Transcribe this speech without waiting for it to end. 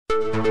Hello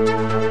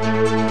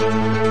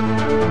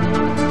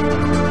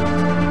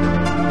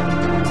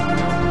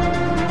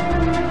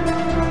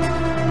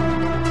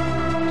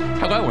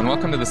and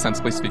welcome to the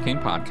Sensibly Speaking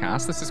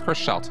podcast. This is Chris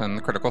Shelton,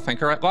 the critical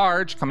thinker at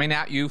large, coming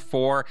at you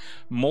for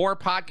more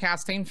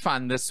podcasting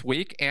fun this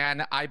week.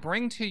 And I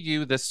bring to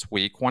you this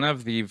week one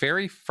of the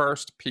very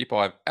first people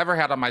I've ever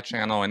had on my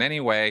channel in any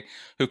way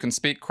who can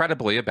speak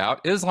credibly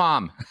about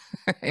Islam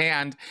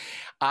and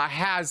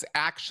has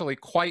actually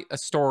quite a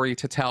story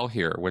to tell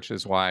here, which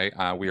is why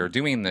we are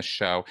doing this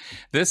show.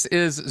 This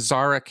is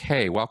Zara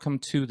K. Welcome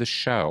to the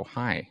show.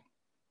 Hi.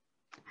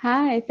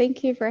 Hi,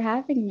 thank you for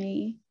having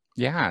me.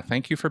 Yeah,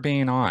 thank you for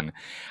being on.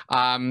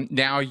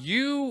 Now,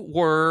 you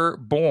were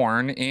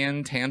born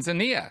in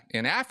Tanzania,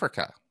 in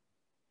Africa.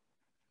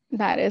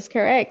 That is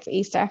correct.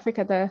 East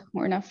Africa,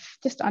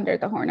 just under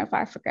the Horn of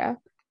Africa.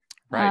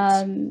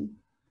 Right.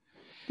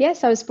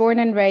 Yes, I was born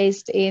and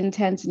raised in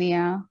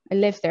Tanzania. I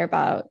lived there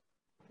about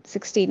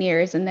 16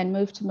 years and then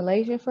moved to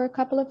Malaysia for a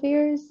couple of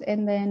years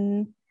and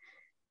then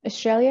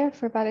Australia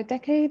for about a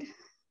decade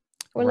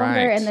or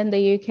longer, and then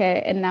the UK,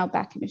 and now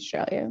back in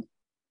Australia.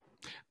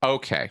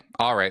 Okay.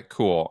 All right,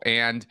 cool.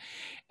 And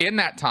in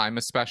that time,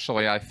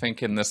 especially I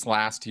think in this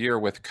last year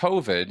with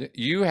COVID,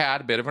 you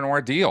had a bit of an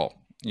ordeal.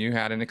 You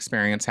had an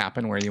experience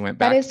happen where you went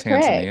back to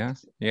Tanzania.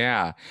 Correct.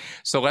 Yeah.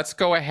 So let's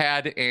go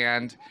ahead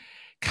and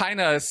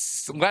kind of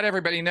let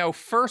everybody know.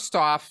 First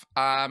off,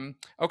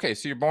 okay,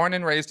 so you're born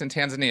and raised in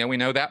Tanzania. We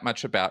know that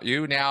much about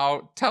you.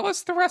 Now, tell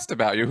us the rest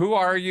about you. Who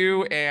are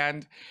you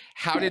and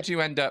how did you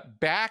end up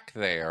back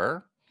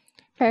there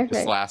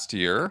this last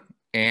year?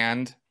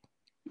 And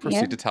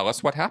proceed to tell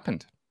us what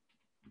happened.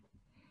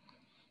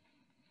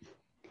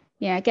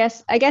 Yeah,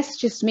 I guess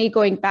just me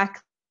going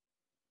back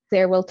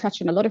there will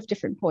touch on a lot of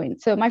different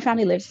points. So my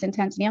family lives in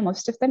Tanzania.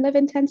 Most of them live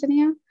in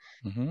Tanzania.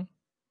 Mm-hmm.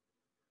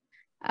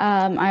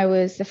 I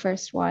was the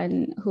first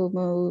one who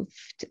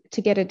moved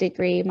to get a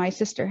degree. My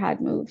sister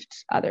had moved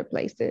other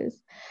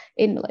places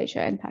in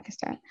Malaysia and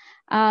Pakistan.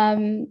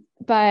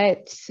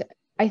 But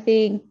I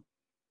think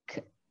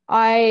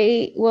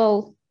I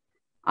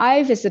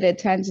visited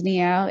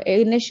Tanzania.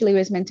 It initially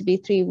was meant to be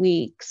 3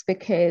 weeks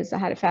because I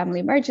had a family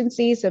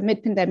emergency. So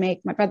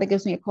mid-pandemic, my brother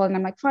gives me a call and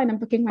I'm like, fine, I'm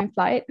booking my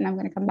flight and I'm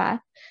going to come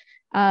back.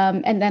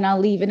 And then I'll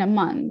leave in a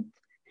month.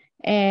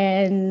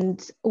 And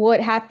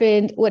what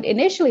happened, what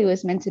initially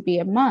was meant to be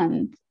a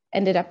month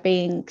ended up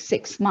being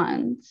 6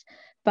 months,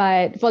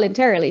 but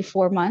voluntarily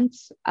 4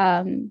 months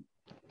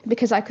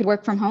because I could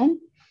work from home.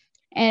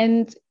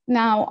 And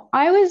now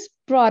I was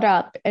brought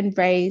up and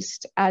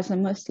raised as a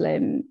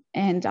Muslim,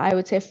 and I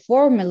would say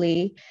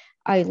formally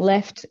I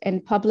left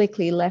and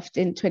publicly left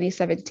in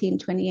 2017,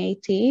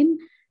 2018.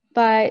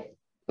 But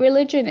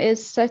leaving religion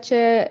is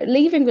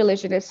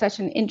such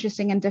an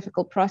interesting and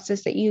difficult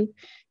process that you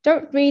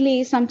don't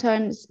really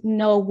sometimes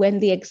know when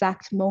the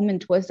exact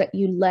moment was that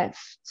you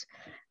left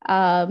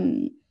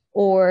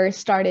or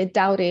started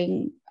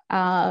doubting.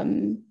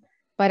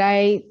 But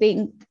I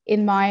think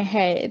in my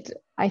head,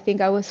 I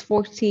think I was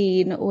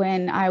 14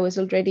 when I was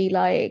already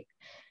like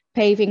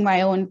paving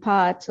my own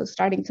path. So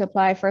starting to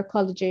apply for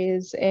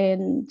colleges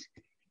and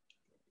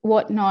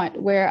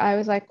whatnot, where I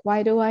was like,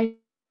 why do I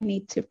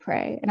need to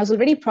pray? And I was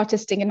already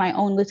protesting in my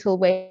own little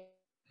ways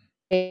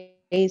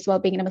while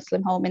being in a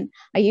Muslim home. And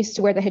I used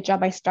to wear the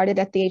hijab. I started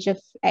at the age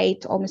of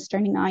 8, almost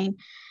turning 9.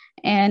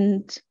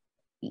 And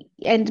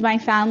my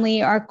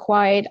family are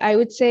quite, I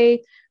would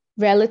say,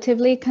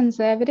 relatively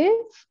conservative.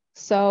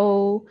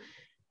 So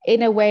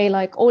in a way,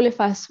 like all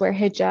of us wear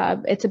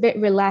hijab. It's a bit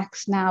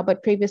relaxed now,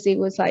 but previously it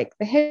was like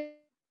the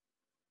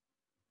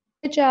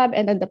hijab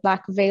and then the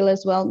black veil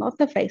as well, not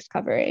the face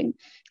covering.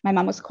 My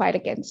mom was quite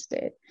against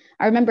it.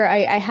 I remember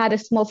I had a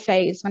small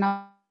phase when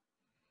I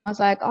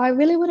was like, oh, I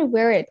really want to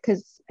wear it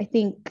because I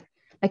think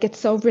like it's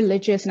so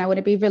religious and I want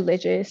to be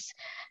religious.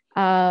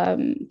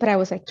 But I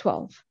was like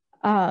 12.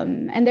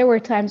 And there were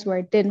times where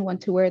I didn't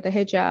want to wear the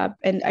hijab.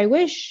 And I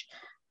wish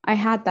I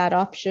had that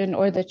option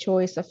or the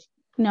choice of,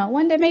 no,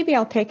 one day maybe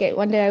I'll take it,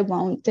 one day I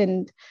won't,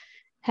 and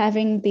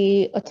having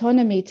the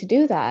autonomy to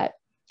do that.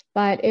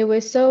 But it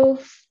was so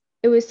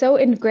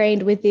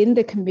ingrained within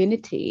the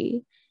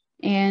community.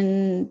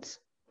 And,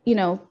 you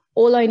know,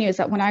 all I knew is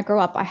that when I grow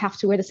up, I have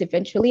to wear this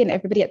eventually, and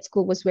everybody at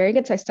school was wearing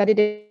it. So I studied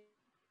it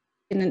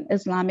in an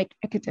Islamic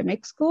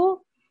academic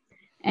school,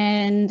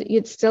 and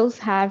you'd still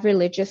have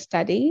religious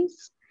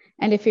studies.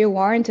 And if you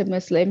weren't a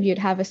Muslim, you'd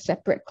have a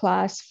separate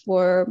class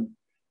for,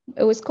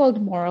 it was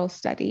called moral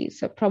studies.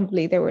 So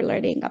probably they were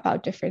learning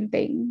about different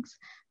things.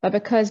 But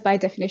because by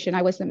definition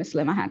I was a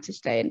Muslim, I had to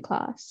stay in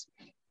class.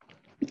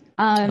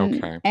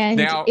 Okay. And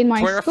now, in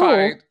my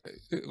school,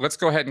 let's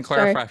go ahead and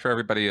clarify for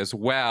everybody as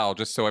well,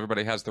 just so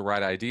everybody has the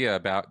right idea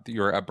about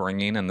your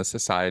upbringing and the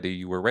society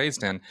you were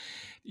raised in.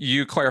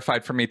 You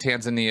clarified for me,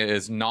 Tanzania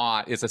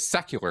is a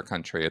secular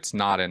country. It's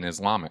not an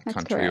Islamic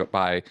country correct.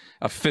 By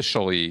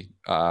officially,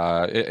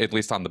 at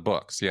least on the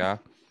books. Yeah.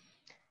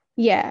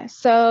 Yeah.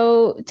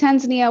 So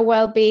Tanzania,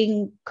 while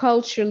being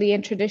culturally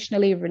and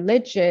traditionally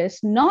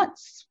religious, not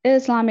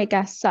Islamic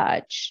as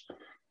such,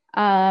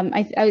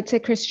 I would say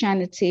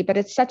Christianity, but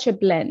it's such a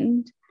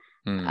blend.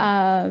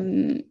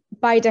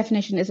 by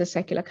definition is a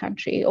secular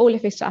country. All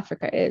of East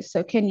Africa is.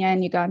 So Kenya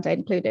and Uganda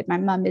included. My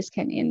mum is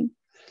Kenyan.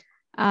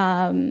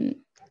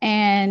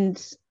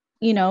 And,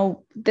 you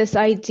know, this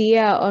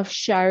idea of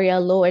Sharia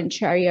law and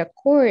Sharia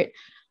court,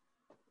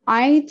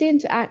 I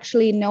didn't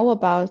actually know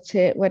about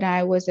it when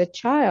I was a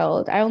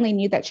child. I only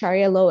knew that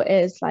Sharia law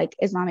is like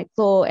Islamic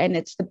law and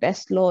it's the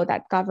best law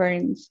that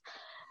governs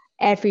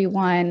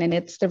everyone and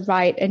it's the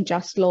right and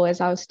just law, as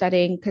I was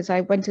studying, because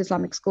I went to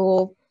Islamic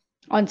school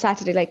on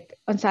Saturday. Like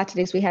on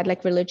Saturdays, we had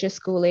like religious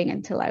schooling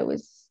until I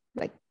was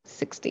like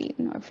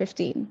 16 or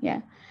 15.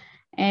 Yeah.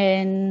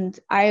 And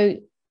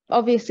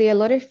obviously a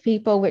lot of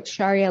people with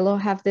Sharia law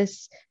have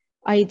this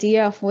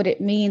idea of what it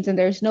means, and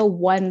there's no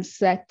one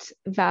set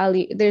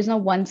value, there's no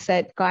one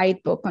set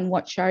guidebook on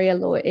what Sharia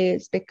law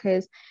is,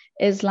 because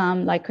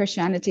Islam, like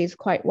Christianity, is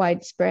quite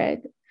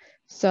widespread.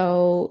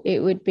 So it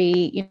would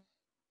be,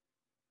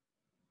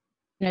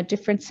 you know,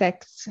 different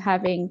sects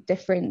having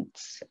different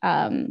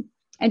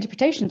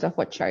interpretations of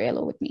what Sharia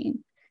law would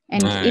mean.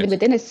 And even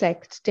within a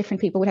sect,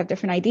 different people would have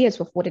different ideas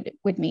of what it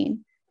would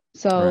mean.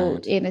 So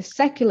in a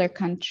secular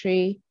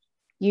country,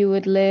 you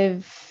would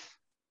live,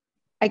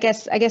 I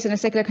guess in a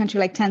secular country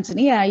like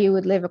Tanzania, you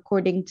would live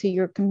according to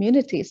your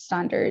community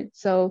standards.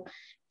 So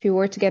if you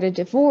were to get a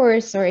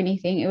divorce or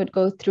anything, it would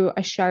go through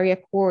a Sharia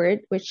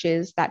court, which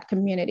is that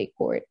community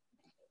court.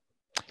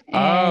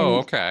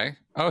 Okay.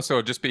 So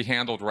it'd just be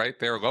handled right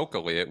there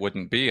locally. It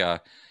wouldn't be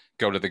a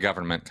go to the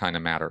government kind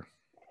of matter.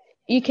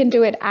 You can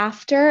do it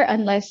after,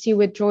 unless you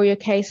withdraw your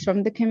case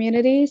from the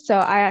community. So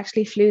I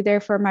actually flew there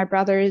for my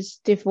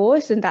brother's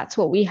divorce, and that's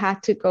what we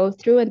had to go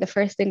through. And the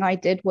first thing I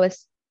did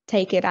was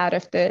take it out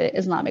of the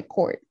Islamic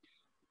court.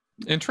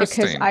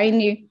 Interesting.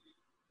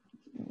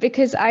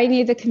 Because I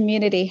knew the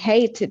community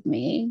hated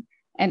me,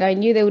 and I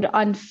knew they would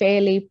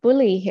unfairly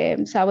bully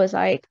him. So I was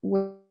like,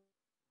 we're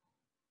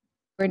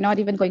not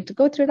even going to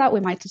go through that.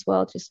 We might as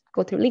well just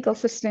go through legal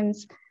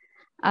systems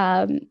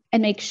and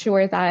make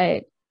sure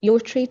that you're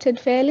treated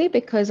fairly,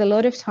 because a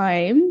lot of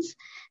times,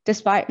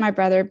 despite my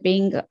brother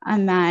being a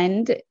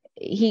man,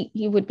 he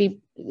would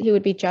be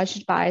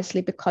judged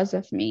biasly because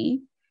of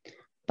me.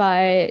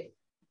 But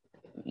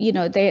you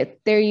know, they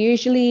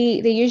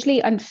usually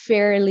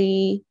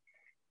unfairly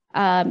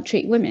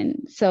treat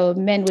women. So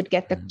men would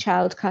get the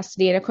child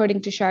custody, and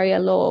according to Sharia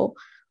law,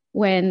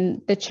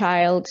 when the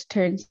child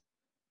turns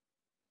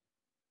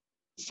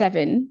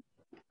 7,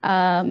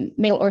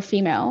 male or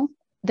female,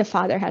 the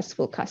father has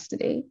full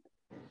custody.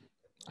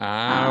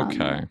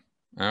 Okay.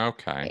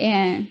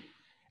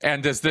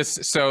 And does this,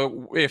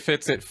 so if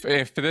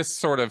this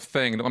sort of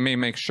thing, let me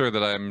make sure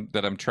that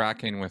I'm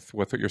tracking with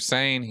what you're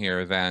saying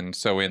here then.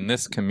 So in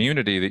this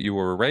community that you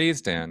were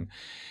raised in,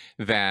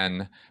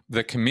 then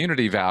the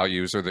community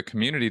values or the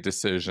community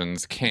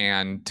decisions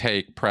can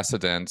take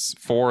precedence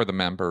for the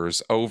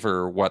members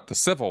over what the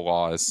civil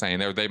law is saying.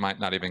 They might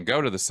not even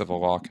go to the civil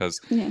law because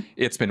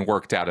it's been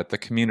worked out at the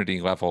community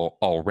level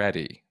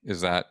already.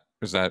 Is that,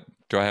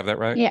 do I have that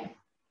right? Yeah.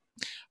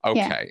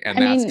 Okay. Yeah. And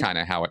that's kind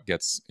of how it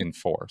gets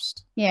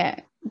enforced. Yeah.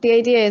 The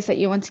idea is that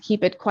you want to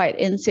keep it quite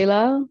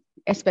insular,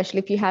 especially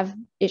if you have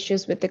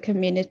issues with the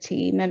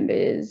community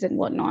members and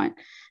whatnot.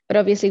 But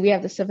obviously we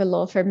have the civil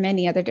law for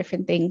many other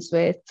different things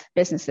with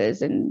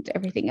businesses and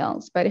everything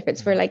else. But if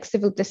it's for like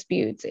civil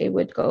disputes, it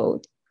would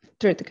go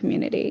through the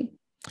community.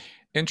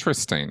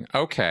 Interesting.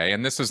 Okay.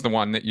 And this is the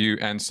one that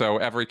and so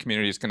every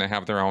community is going to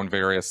have their own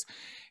various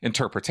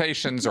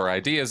interpretations or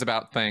ideas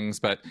about things,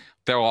 but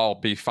they'll all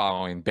be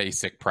following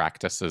basic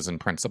practices and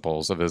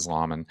principles of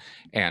Islam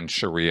and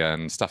Sharia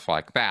and stuff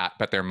like that.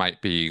 But there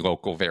might be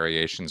local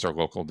variations or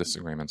local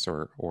disagreements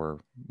or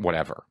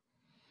whatever.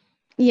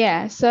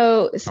 Yeah.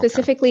 So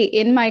specifically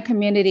in my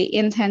community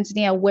in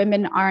Tanzania,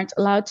 women aren't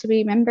allowed to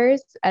be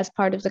members as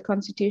part of the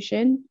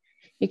constitution.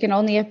 You can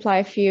only apply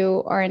if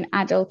you are an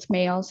adult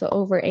male, so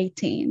over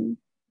 18.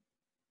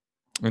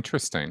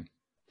 Interesting.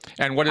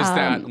 And what does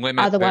that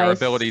limit their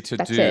ability to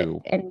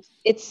do? And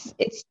it's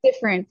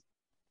different.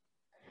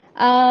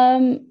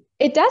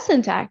 It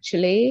doesn't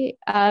actually.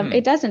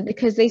 It doesn't,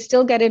 because they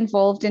still get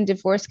involved in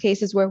divorce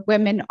cases where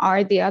women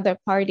are the other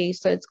party.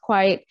 So it's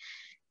quite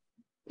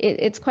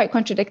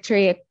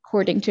contradictory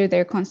according to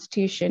their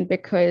constitution,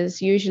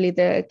 because usually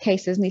the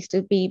cases needs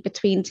to be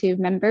between 2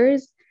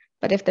 members.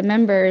 But if the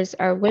members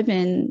are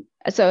women,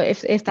 so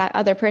if that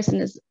other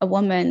person is a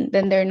woman,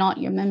 then they're not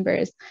your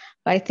members.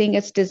 But I think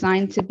it's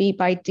designed to be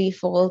by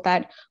default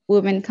that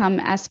women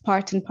come as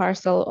part and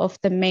parcel of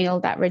the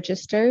male that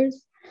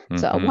registers. Mm-hmm.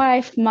 So a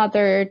wife,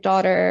 mother,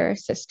 daughter,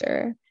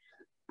 sister.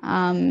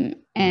 And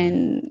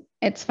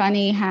it's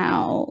funny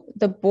how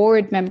the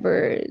board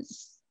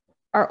members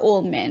are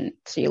all men.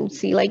 So you'll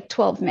see like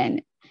 12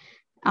 men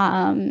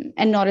and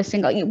not a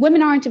single.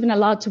 Women aren't even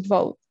allowed to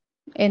vote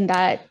in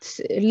that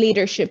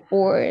leadership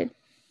board.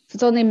 So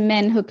it's only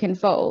men who can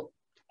vote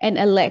and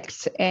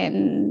elect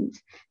and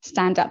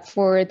stand up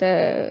for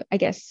the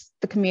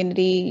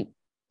community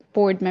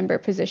board member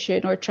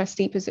position or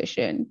trustee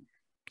position.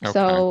 Okay.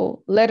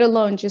 So let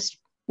alone just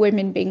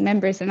women being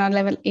members, they're not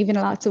even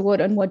allowed to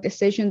vote on what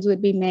decisions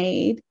would be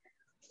made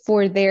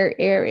for their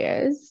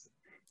areas.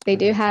 They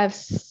do have,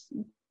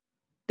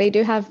 they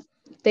do have,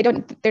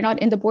 they're not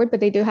in the board, but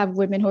they do have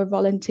women who are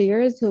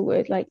volunteers who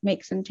would like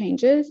make some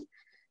changes.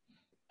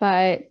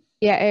 But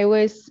yeah, it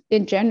was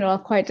in general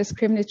quite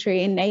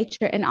discriminatory in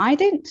nature. And I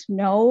didn't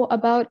know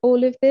about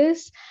all of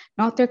this,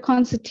 not their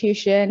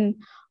constitution.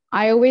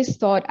 I always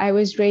thought I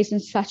was raised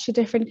in such a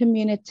different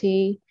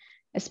community,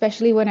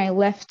 especially when I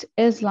left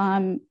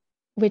Islam,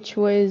 which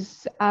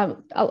was,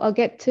 I'll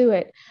get to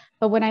it.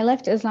 But when I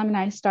left Islam and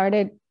I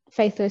started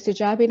Faithless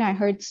Hijabi, and I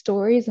heard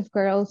stories of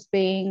girls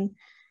being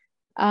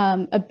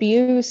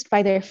abused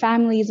by their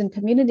families and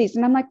communities.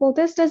 And I'm like, well,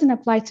 this doesn't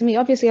apply to me.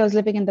 Obviously, I was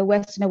living in the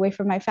West and away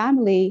from my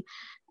family,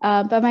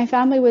 but my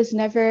family was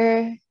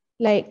never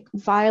like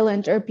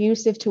violent or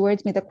abusive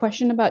towards me. The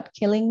question about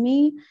killing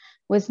me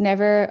was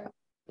never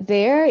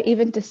there,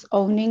 even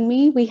disowning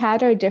me. We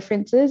had our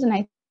differences. And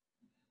I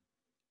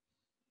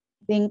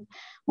think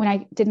when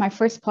I did my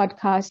first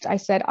podcast, I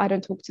said, I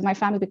don't talk to my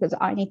family because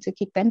I need to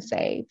keep them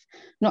safe,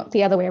 not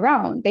the other way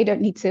around. They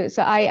don't need to.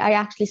 So I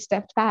actually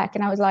stepped back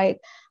and I was like,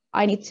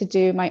 I need to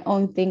do my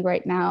own thing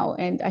right now.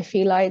 And I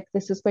feel like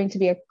this is going to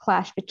be a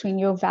clash between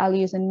your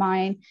values and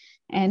mine.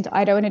 And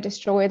I don't want to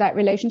destroy that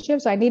relationship.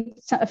 So I need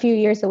a few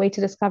years away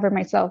to discover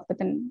myself. But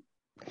then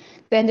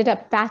they ended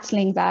up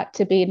battling that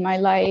to be in my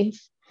life.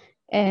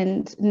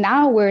 And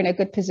now we're in a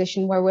good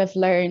position where we've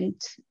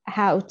learned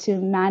how to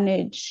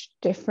manage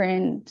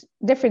different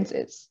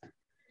differences.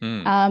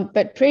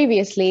 But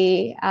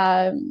previously,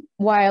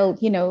 while,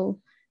 you know,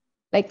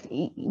 like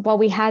while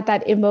we had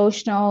that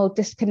emotional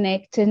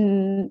disconnect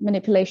and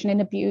manipulation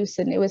and abuse,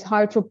 and it was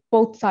hard for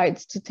both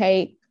sides to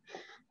take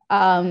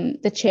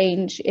the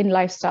change in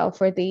lifestyle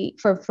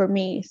for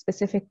me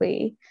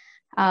specifically,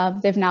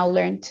 they've now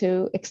learned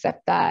to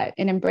accept that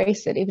and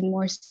embrace it even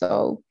more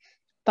so.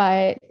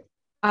 But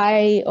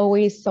I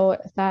always thought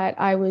that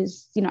I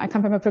was, you know, I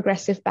come from a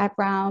progressive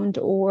background,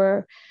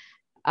 or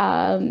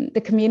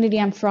the community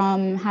I'm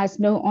from has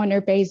no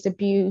honor-based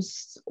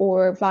abuse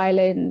or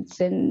violence,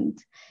 and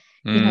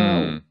you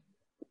know,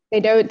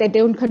 they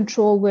don't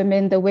control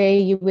women the way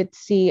you would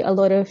see a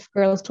lot of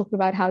girls talk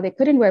about how they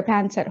couldn't wear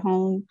pants at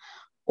home,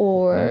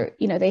 or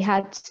you know, they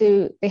had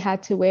to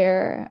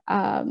wear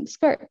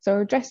skirts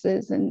or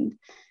dresses, and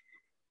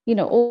you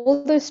know,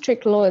 all those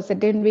strict laws that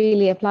didn't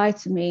really apply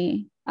to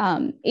me,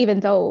 even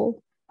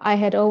though I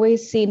had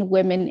always seen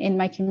women in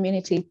my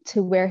community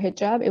to wear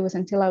hijab. It was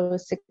until I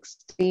was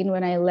 16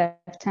 when I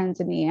left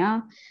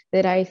Tanzania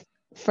that I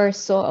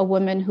first saw a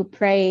woman who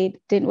prayed,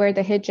 didn't wear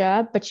the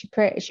hijab, but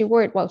she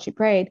wore it while she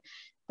prayed.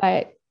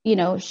 But you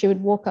know, she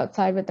would walk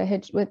outside with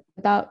the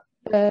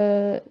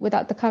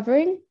without the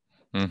covering.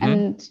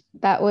 And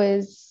that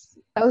was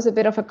a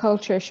bit of a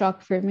culture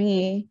shock for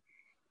me,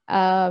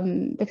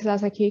 because I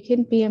was like, you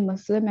can be a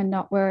Muslim and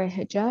not wear a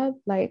hijab.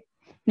 Like,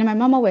 you know, my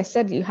mom always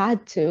said you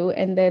had to.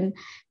 And then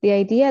the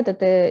idea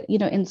that you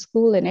know, in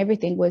school and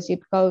everything was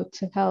you'd go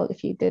to hell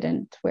if you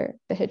didn't wear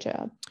the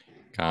hijab.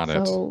 Got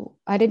it. So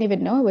I didn't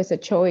even know it was a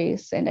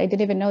choice. And I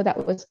didn't even know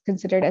that was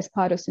considered as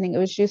part of sinning. It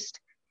was just,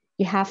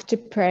 you have to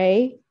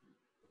pray,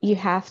 you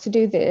have to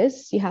do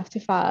this, you have to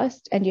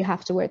fast, and you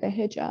have to wear the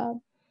hijab.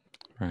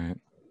 Right.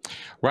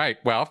 Right.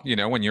 Well, you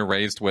know, when you're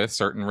raised with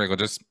certain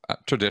religious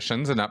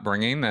traditions and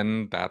upbringing,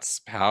 then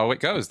that's how it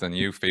goes. Then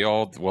you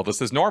feel, well,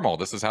 this is normal.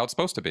 This is how it's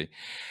supposed to be.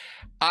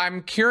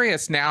 I'm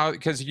curious now,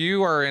 because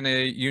you are in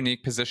a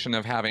unique position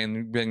of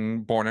having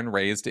been born and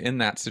raised in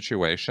that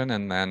situation,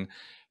 and then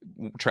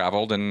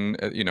traveled and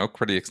you know,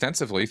 pretty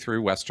extensively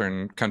through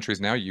Western countries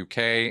now, UK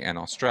and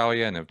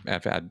Australia, and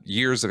have had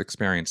years of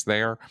experience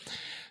there.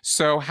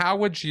 So how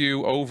would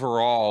you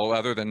overall,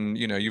 other than,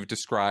 you know, you've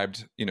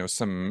described, you know,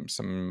 some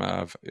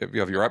of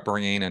your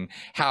upbringing and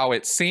how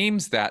it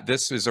seems that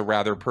this is a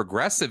rather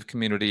progressive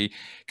community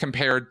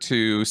compared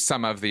to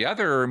some of the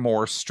other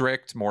more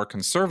strict, more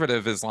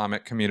conservative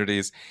Islamic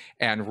communities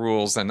and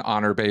rules and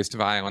honor-based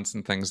violence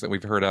and things that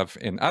we've heard of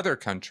in other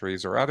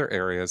countries or other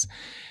areas.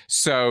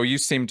 So you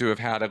seem to have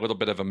had a little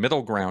bit of a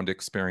middle ground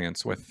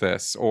experience with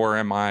this, or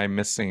am I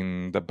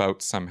missing the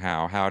boat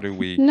somehow? How do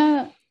we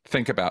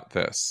think about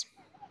this?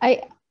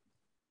 I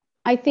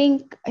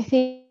think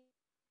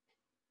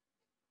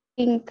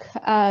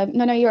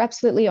no, you're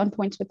absolutely on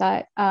point with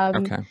that.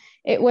 Okay.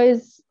 It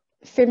was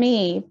for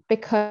me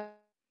because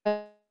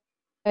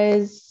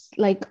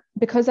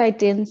I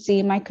didn't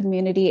see my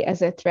community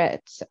as a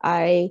threat.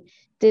 I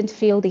didn't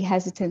feel the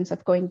hesitance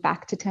of going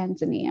back to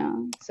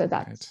Tanzania. So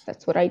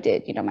that's what I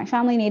did. You know, my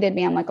family needed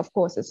me. I'm like, of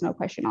course, it's no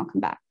question, I'll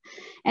come back.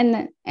 And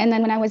then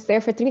when I was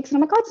there for 3 weeks, and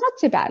I'm like, oh, it's not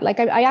too bad.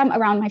 Like I am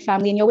around my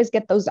family, and you always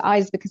get those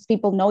eyes because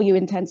people know you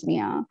in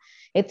Tanzania.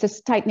 It's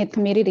a tight-knit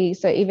community.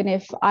 So even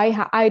if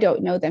I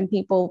don't know them,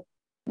 people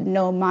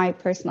know my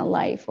personal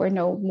life or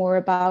know more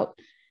about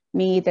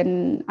me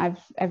than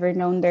I've ever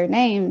known their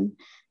name.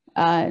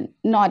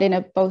 Not in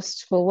a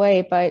boastful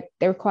way, but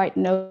they're quite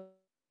nosy.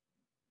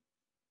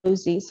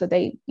 So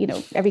they, you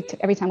know, every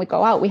time we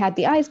go out, we had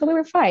the eyes, but we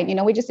were fine. You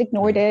know, we just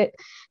ignored it.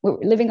 We were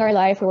living our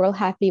life. We were all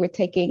happy. We're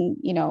taking,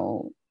 you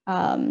know,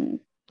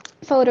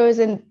 photos.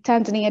 And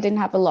Tanzania didn't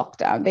have a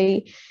lockdown.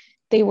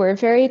 they were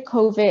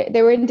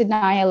they were in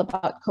denial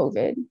about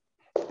COVID.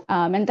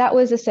 And that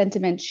was a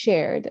sentiment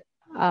shared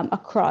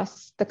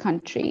across the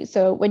country.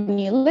 So when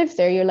you live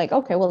there, you're like,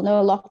 okay, well,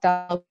 no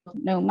lockdown,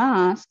 no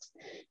masks,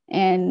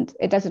 and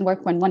it doesn't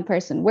work when one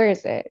person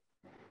wears it.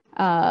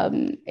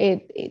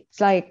 It's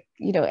like,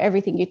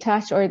 everything you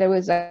touch, or there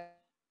was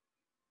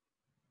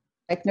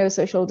like no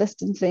social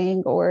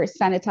distancing or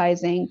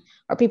sanitizing,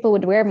 or people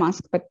would wear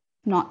masks but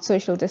not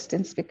social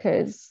distance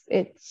because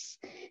it's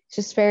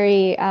just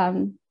very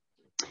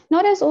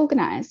not as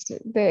organized.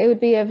 It would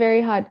be a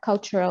very hard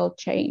cultural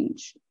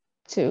change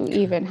to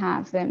even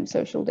have them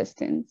social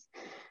distance.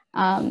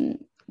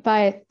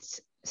 But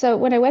so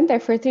when I went there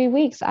for 3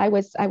 weeks, I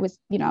was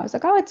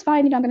like, oh, it's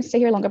fine. I'm going to stay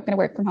here longer. I'm going to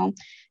work from home.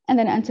 And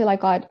then until I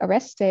got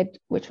arrested,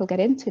 which we'll get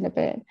into in a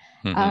bit,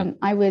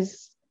 I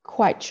was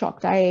quite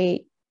shocked.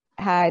 I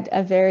had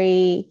a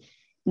very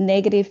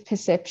negative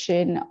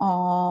perception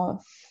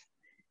of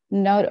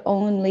not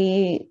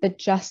only the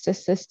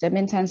justice system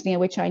in Tanzania,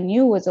 which I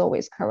knew was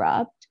always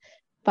corrupt,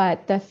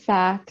 but the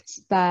fact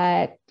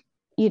that,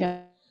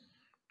 the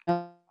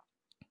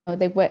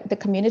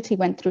community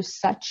went through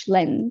such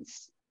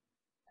lengths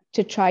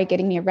to try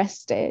getting me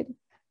arrested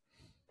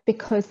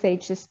because they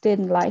just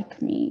didn't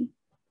like me.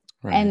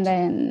 Right. And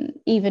then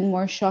even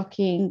more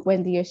shocking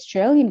when the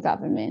Australian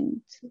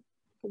government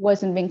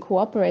wasn't being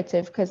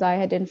cooperative, because I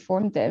had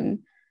informed them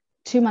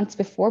 2 months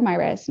before my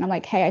arrest. And I'm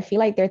like, hey, I feel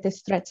like there's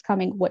this threats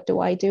coming. What do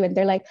I do? And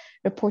they're like,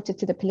 report it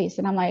to the police.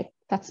 And I'm like,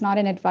 that's not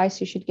an advice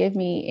you should give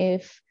me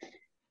if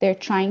they're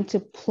trying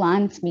to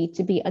plant me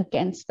to be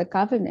against the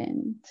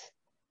government.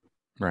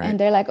 Right. And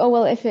they're like, oh,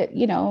 well, if it,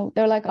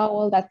 they're like,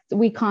 oh, well,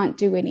 we can't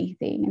do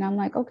anything. And I'm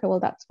like, okay, well,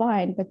 that's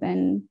fine. But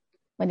then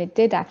when it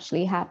did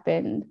actually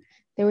happen,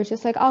 they were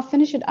just like, I'll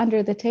finish it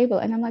under the table.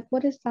 And I'm like,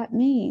 what does that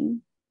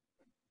mean?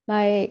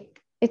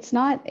 Like, it's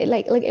not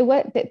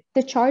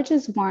the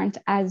charges weren't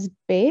as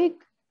big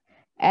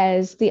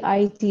as the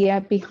idea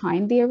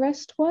behind the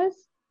arrest was.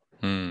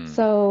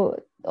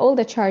 So all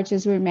the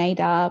charges were made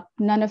up.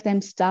 None of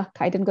them stuck.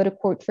 I didn't go to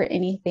court for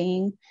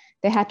anything.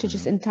 They had to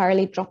just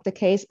entirely drop the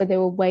case, but they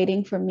were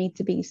waiting for me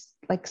to be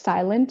like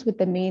silent with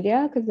the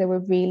media because they were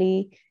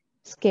really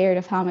scared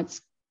of how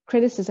much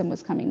criticism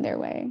was coming their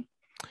way.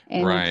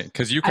 And right,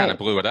 because you kind of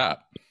blew it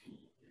up.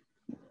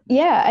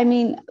 Yeah, I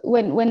mean,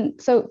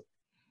 so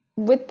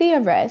with the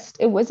arrest,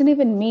 it wasn't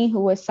even me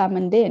who was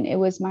summoned in. It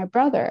was my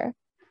brother.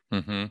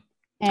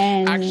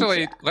 And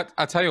actually,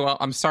 I'll tell you what,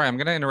 I'm sorry, I'm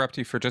going to interrupt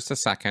you for just a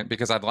second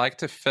because I'd like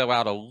to fill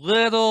out a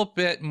little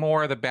bit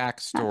more of the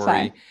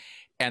backstory.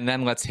 And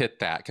then let's hit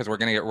that because we're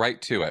going to get right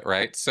to it,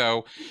 right?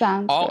 So,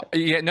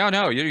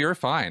 you're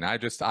fine.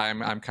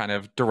 I'm kind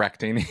of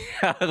directing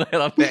a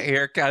little bit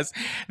here because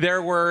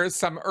there were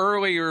some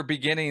earlier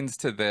beginnings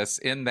to this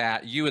in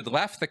that you had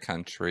left the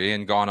country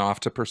and gone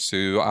off to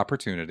pursue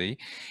opportunity,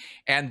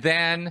 and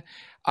then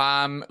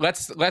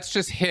let's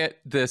just hit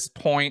this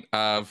point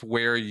of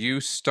where you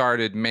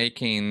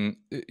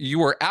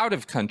were out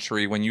of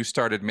country when you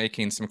started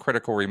making some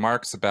critical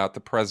remarks about the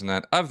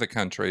president of the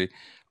country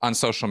on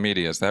social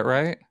media. Is that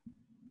right?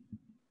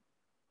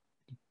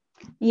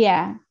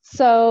 Yeah.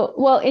 So,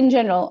 well, in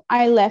general,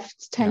 I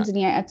left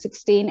Tanzania at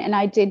 16 and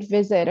I did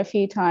visit a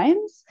few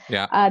times.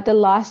 Yeah. The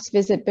last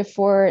visit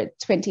before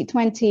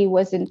 2020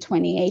 was in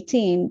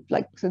 2018,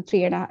 like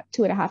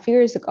 2.5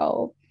 years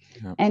ago.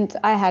 Yeah. And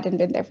I hadn't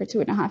been there for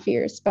 2.5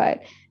 years, but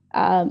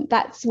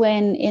that's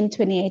when in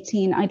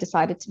 2018, I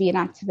decided to be an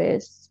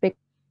activist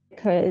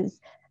because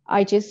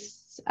I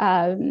just,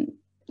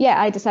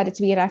 I decided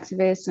to be an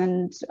activist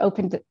and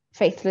opened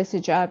Faithless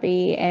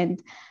Hijabi.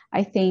 And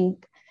I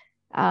think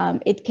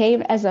it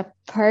came as a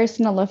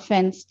personal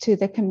offense to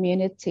the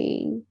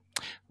community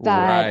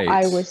that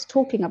I was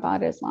talking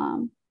about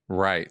Islam.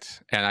 Right.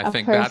 And I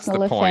think that's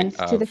the point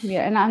to the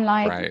community. And I'm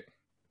like, right.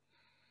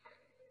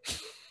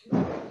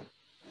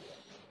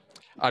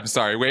 I'm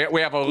sorry.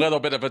 We have a little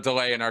bit of a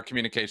delay in our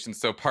communication,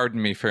 so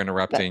pardon me for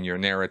interrupting your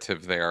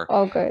narrative there.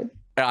 All good.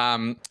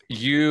 I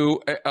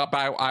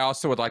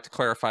also would like to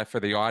clarify for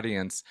the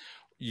audience.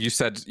 You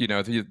said,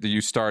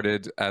 you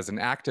started as an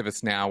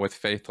activist now with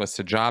Faithless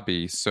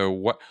Hijabi. So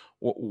what,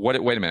 wait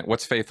a minute,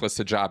 what's Faithless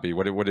Hijabi?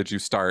 What did you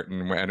start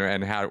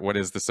and how, what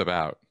is this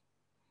about?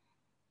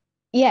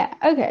 Yeah.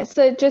 Okay.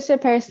 So just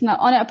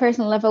on a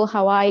personal level,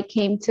 how I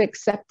came to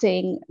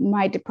accepting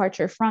my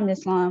departure from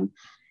Islam,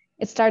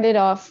 it started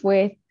off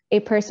with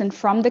a person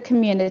from the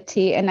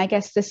community, and I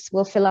guess this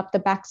will fill up the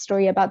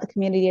backstory about the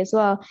community as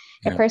well.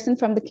 Yeah. A person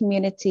from the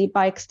community,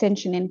 by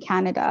extension in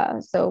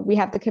Canada. So we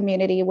have the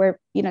community where,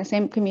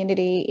 same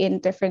community in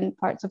different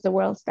parts of the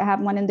world. So they have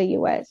one in the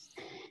US,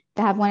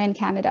 they have one in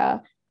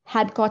Canada,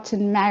 had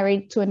gotten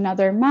married to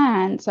another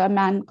man. So a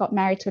man got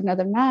married to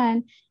another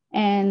man,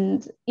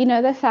 and,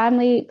 the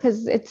family,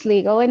 because it's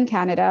legal in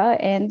Canada,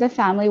 and the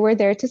family were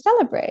there to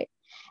celebrate.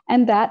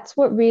 And that's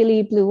what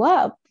really blew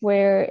up,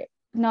 where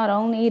not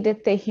only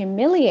did they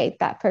humiliate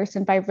that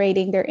person by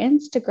raiding their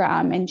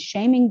Instagram and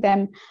shaming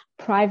them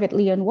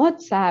privately on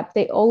WhatsApp,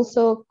 they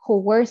also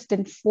coerced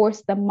and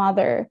forced the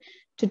mother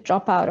to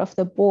drop out of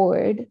the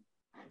board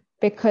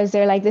because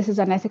they're like, this is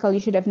unethical. You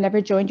should have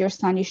never joined your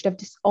son. You should have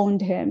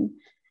disowned him.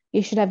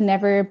 You should have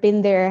never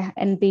been there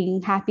and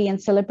being happy and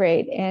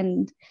celebrate.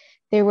 And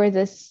there were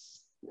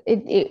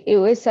it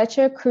was such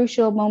a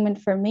crucial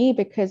moment for me,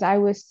 because I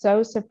was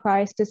so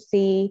surprised to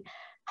see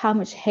how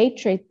much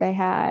hatred they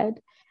had.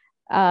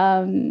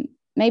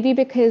 Maybe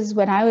because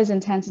when I was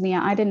in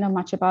Tanzania, I didn't know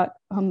much about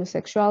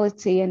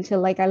homosexuality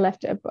until like I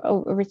left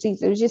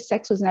overseas. It was just,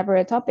 sex was never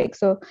a topic.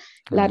 So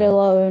let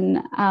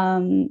alone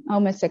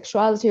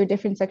homosexuality or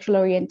different sexual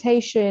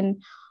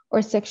orientation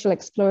or sexual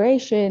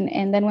exploration.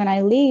 And then when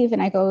I leave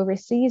and I go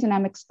overseas and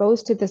I'm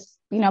exposed to this,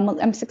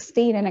 I'm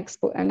 16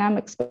 and I'm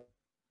exposed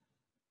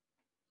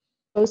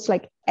to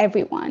like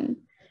everyone,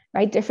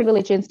 right? Different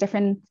religions,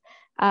 different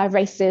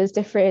races,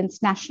 different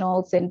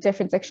nationals, and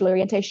different sexual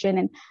orientation.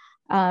 And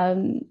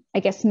I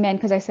guess men,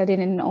 because I studied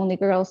in an only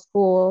girls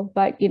school,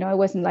 but it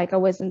wasn't like I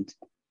was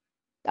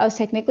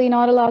technically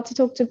not allowed to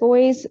talk to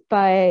boys,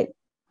 but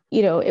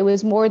it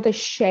was more the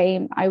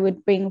shame I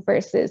would bring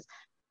versus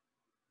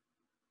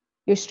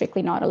you're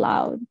strictly not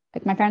allowed.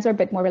 Like my parents are a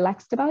bit more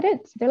relaxed about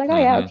it. So they're like, oh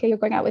yeah, okay, you're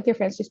going out with your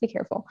friends, just be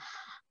careful.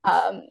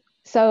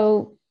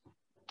 So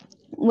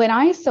when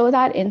I saw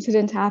that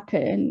incident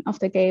happen of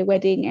the gay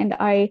wedding, and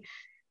I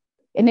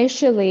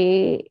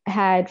initially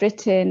had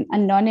written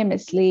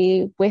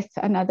anonymously with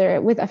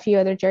a few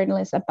other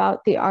journalists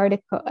about the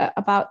article,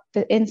 about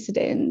the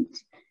incident,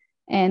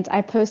 and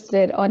I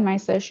posted it on my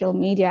social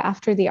media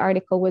after the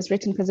article was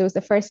written, because it was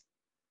the first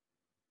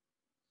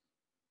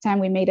time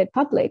we made it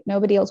public.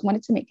 Nobody else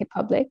wanted to make it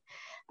public.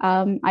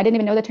 I didn't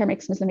even know the term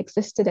ex-Muslim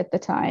existed at the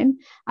time.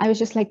 I was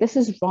just like, this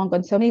is wrong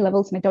on so many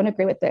levels, and I don't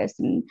agree with this.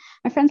 And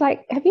my friend's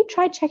like, have you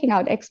tried checking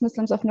out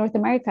ex-Muslims of North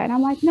America? And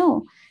I'm like,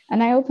 no.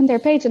 And I opened their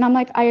page and I'm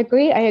like, I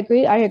agree.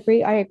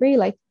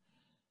 Like,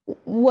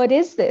 what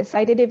is this?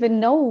 I didn't even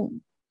know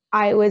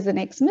I was an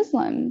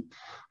ex-Muslim.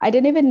 I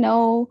didn't even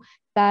know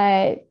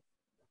that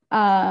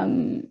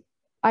I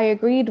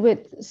agreed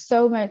with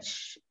so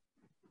much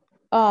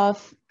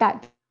of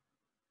that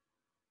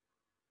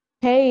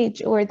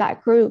page or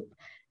that group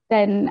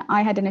than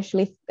I had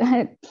initially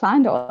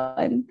planned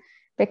on,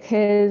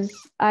 because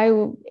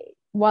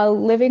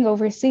while living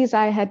overseas,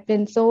 I had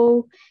been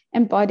so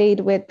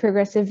embodied with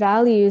progressive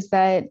values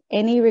that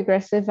any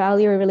regressive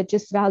value or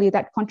religious value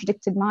that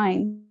contradicted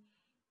mine,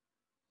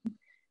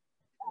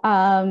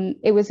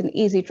 it was an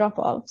easy drop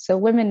off. So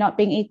women not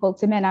being equal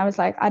to men, I was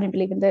like, I don't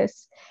believe in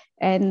this.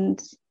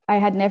 And I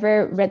had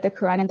never read the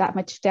Quran in that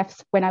much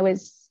depth when I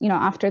was,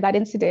 after that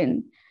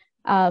incident.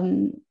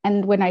 And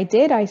when I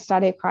did, I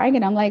started crying,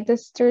 and I'm like,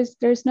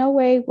 there's no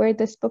way where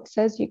this book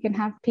says you can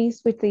have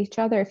peace with each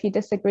other if you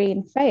disagree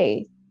in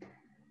faith.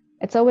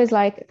 It's always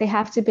like they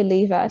have to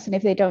believe us, and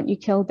if they don't, you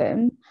kill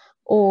them,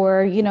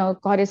 or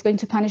God is going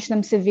to punish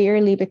them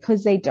severely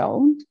because they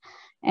don't,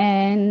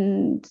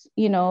 and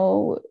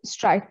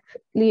strike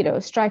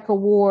a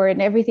war and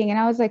everything. And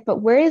I was like,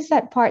 but where is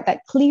that part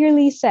that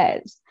clearly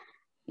says,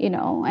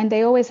 and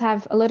they always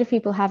have, a lot of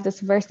people have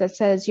this verse that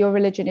says, your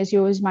religion is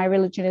yours, my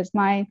religion is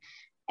mine.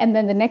 And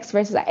then the next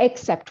verse is like,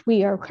 except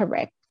we are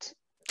correct.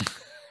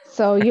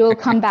 So you'll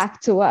come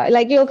back to us,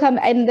 like you'll come,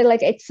 and they're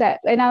like,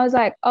 except. And I was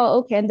like, oh,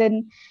 okay. And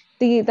then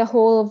the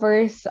whole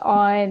verse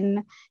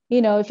on,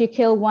 if you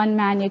kill one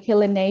man, you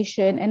kill a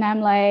nation. And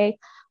I'm like,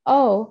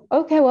 oh,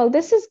 okay, well,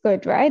 this is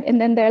good, right? And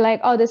then they're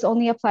like, oh, this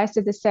only applies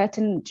to the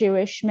certain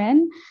Jewish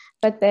men.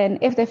 But then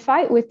if they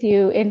fight with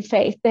you in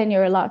faith, then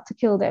you're allowed to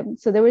kill them.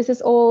 So there was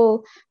this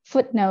all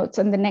footnotes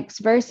on the next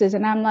verses.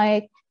 And I'm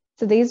like,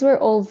 so these were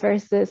all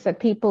verses that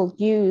people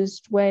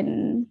used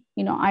when,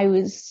 when I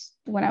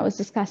was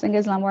discussing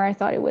Islam, where I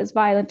thought it was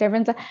violent.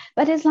 Everyone's like,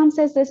 but Islam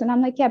says this. And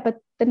I'm like, yeah, but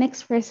the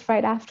next verse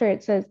right after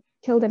it says,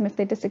 kill them if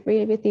they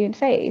disagree with you in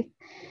faith.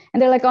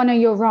 And they're like, oh no,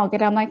 you're wrong.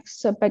 And I'm like,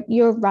 so, but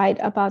you're right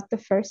about the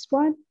first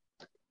one.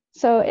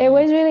 So it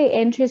was really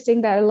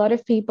interesting that a lot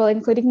of people,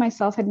 including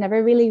myself, had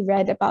never really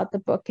read about the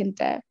book in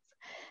depth.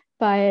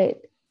 But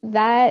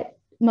that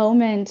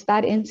moment,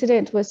 that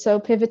incident was so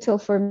pivotal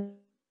for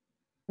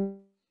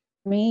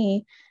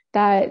me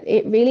that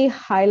it really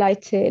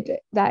highlighted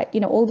that,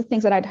 all the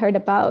things that I'd heard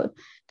about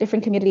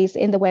different communities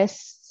in the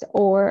West,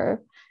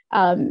 or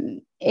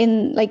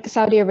in like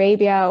Saudi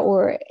Arabia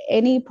or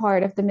any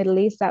part of the Middle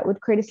East that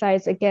would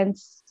criticize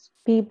against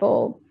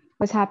people,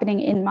 was happening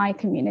in my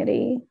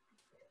community.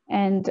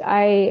 And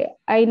I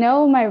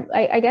know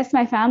I guess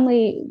my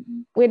family,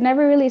 we'd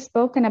never really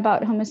spoken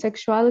about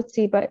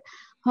homosexuality, but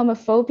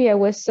homophobia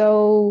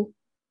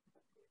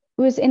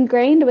was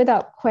ingrained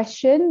without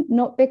question,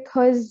 not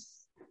because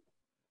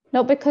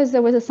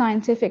there was a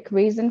scientific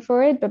reason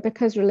for it, but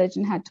because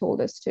religion had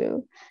told us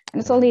to. And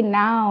it's only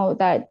now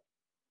that,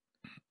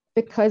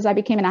 because I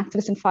became an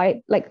activist and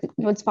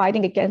was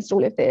fighting against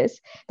all of this,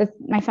 that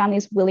my family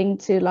is willing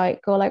to go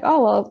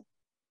oh, well,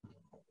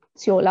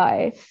 it's your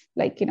life.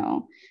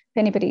 If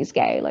anybody's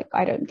gay,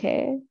 I don't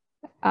care.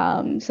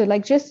 So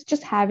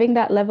just having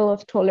that level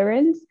of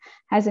tolerance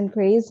has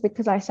increased,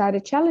 because I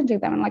started challenging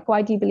them. I'm like,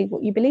 why do you believe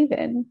what you believe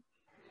in?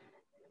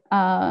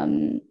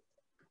 And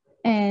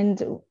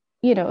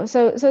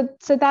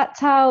so that's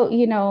how,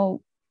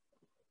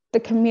 the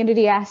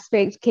community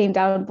aspect came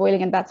down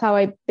boiling, and that's how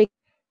I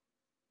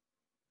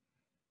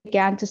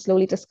began to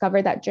slowly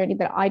discover that journey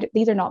that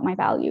these are not my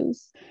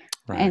values.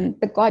 Right. And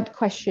the God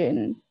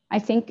question, I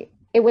think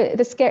it was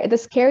the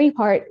scary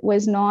part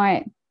was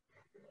not,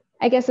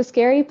 I guess the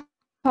scary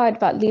part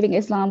about leaving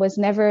Islam was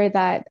never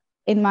that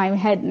in my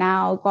head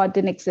now God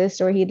didn't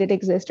exist or he did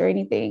exist or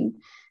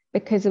anything,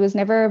 because it was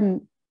never a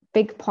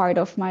big part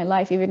of my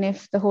life, even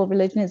if the whole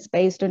religion is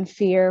based on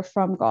fear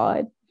from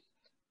God.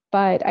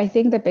 But I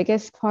think the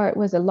biggest part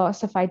was a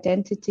loss of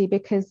identity,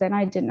 because then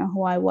I didn't know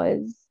who I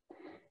was.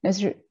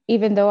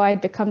 Even though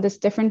I'd become this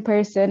different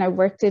person, I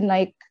worked in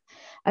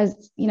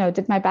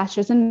did my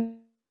bachelor's and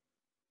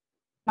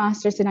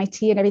master's in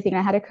IT and everything.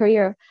 I had a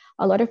career.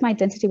 A lot of my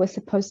identity was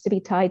supposed to be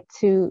tied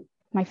to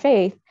my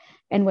faith.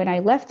 And when I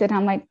left it,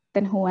 I'm like,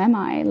 then who am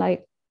I?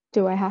 Like,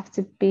 do I have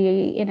to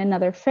be in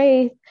another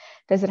faith?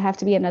 Does it have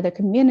to be another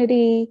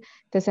community?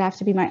 Does it have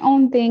to be my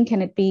own thing?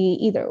 Can it be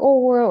either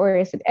or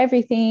is it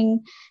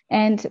everything?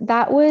 And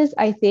that was,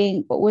 I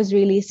think, what was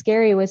really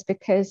scary, was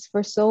because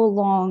for so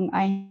long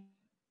I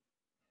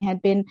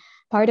had been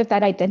part of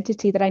that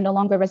identity that I no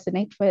longer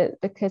resonate with,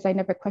 because I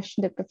never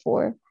questioned it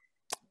before.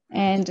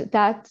 And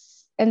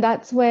that's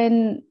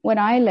when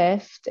I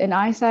left and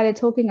I started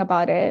talking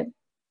about it,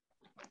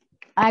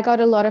 I got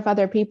a lot of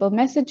other people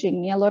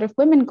messaging me, a lot of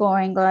women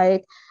going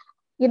like,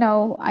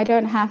 I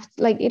don't have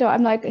to,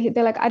 I'm like,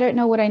 they're like, I don't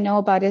know what I know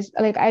about is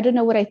like, I don't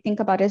know what I think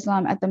about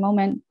Islam at the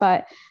moment,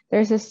 but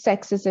there's this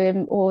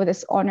sexism or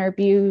this honor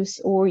abuse,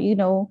 or,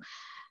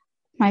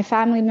 my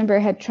family member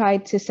had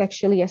tried to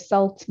sexually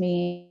assault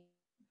me.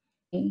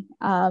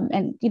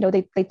 And,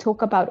 they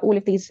talk about all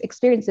of these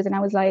experiences. And I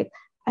was like,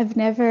 I've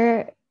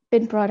never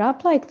been brought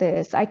up like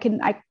this. I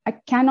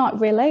cannot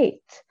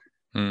relate.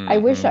 Mm-hmm. I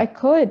wish I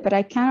could, but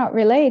I cannot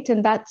relate.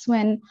 And that's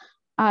when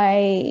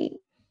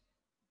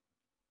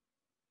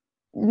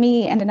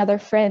me and another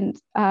friend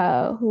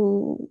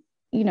who,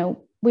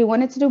 we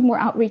wanted to do more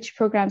outreach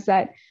programs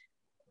that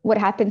would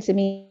happen to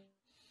me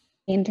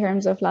in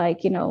terms of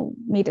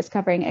me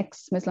discovering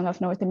ex-Muslim of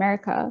North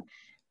America,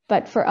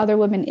 but for other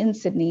women in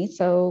Sydney.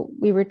 So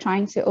we were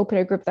trying to open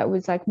a group that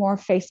was more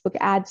Facebook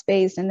ads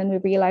based. And then we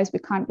realized we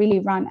can't really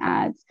run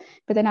ads.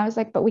 But then I was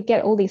like, but we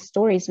get all these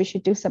stories. We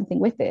should do something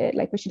with it.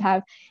 We should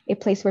have a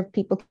place where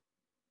people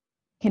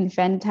can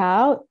vent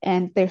out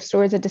and their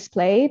stories are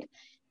displayed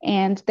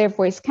and their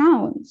voice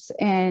counts.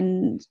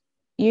 And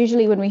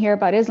usually when we hear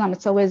about Islam,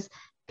 it's always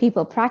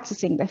people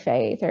practicing the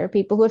faith or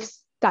people who have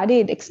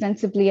studied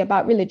extensively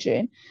about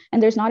religion.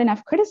 And there's not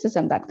enough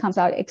criticism that comes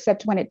out,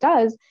 except when it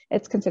does,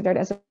 it's considered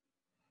as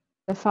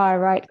a far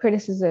right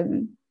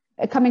criticism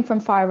coming from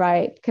far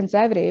right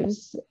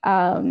conservatives.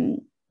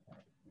 And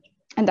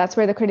that's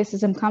where the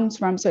criticism comes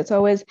from. So it's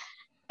always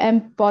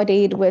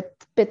embodied with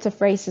bits of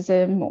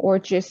racism or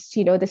just,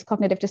 this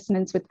cognitive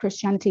dissonance with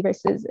Christianity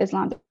versus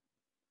Islam.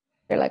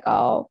 They're like,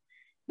 oh,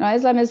 no,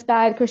 Islam is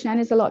bad,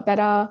 Christianity is a lot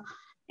better.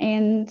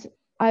 And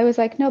I was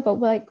like, no, but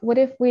what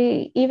if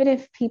even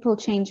if people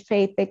change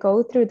faith, they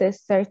go through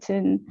this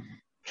certain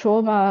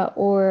trauma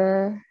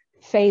or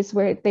phase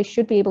where they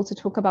should be able to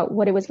talk about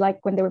what it was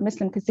like when they were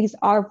Muslim, because these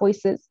are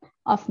voices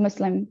of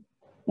Muslim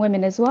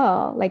women as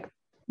well, like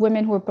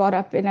women who were brought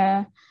up in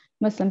a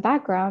Muslim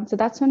background. So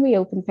that's when we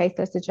opened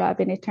Faithless Hijabi,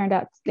 and it turned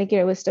out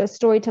it was a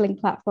storytelling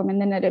platform, and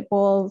then it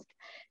evolved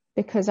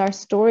because our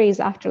stories,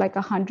 after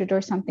 100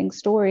 or something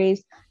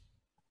stories,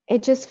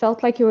 it just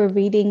felt like you were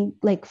reading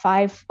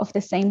 5 of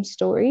the same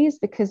stories,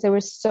 because there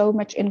was so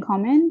much in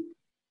common,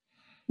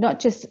 not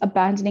just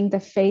abandoning the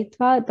faith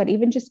part, but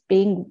even just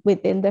being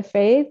within the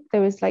faith.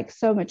 There was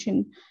so much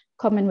in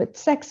common with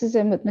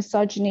sexism, with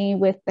misogyny,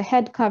 with the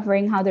head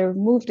covering, how they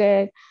removed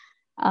it.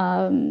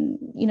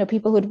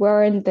 People who'd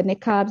worn the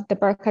niqab, the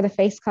burqa, the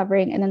face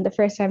covering, and then the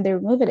first time they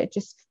remove it, it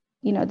just,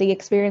 the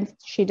experience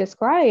she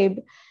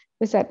described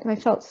was that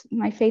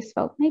my face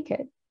felt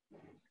naked.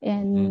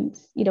 And,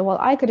 while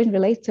I couldn't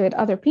relate to it,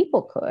 other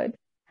people could.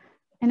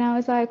 And I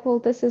was like, well,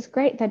 this is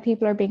great that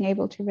people are being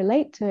able to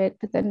relate to it.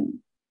 But then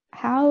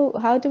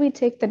how do we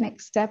take the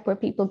next step where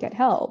people get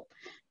help?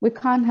 We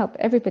can't help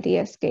everybody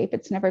escape.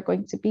 It's never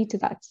going to be to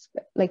that.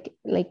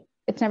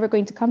 It's never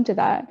going to come to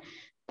that.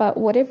 But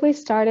what if we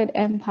started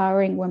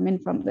empowering women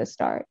from the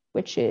start,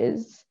 which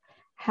is,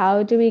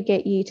 how do we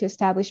get you to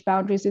establish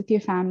boundaries with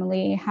your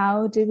family?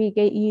 How do we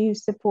get you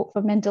support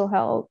for mental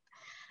health?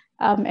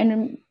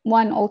 And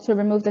one, also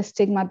remove the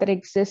stigma that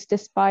exists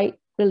despite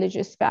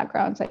religious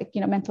backgrounds,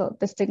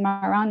 the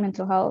stigma around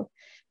mental health,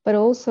 but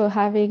also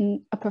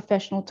having a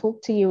professional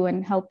talk to you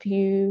and help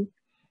you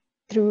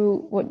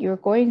through what you're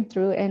going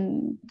through.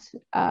 And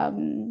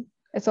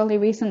it's only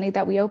recently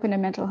that we opened a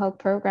mental health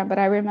program, but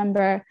I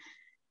remember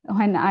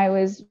when I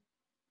was,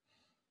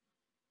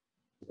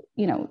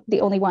 the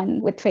only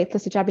one with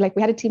Faithless Hijabi,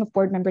 we had a team of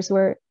board members who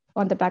were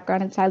on the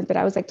background and silent, but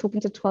I was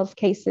talking to 12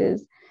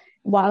 cases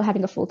while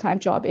having a full-time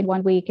job in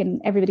 1 week,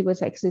 and everybody was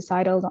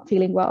suicidal, not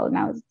feeling well.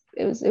 And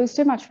it was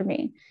too much for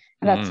me.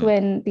 And that's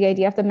when the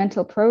idea of the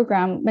mental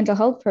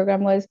health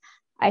program was,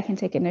 I can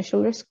take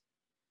initial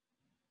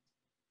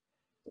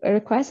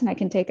requests and I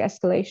can take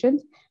escalations,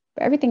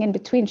 But everything in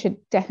between should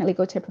definitely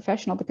go to a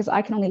professional, because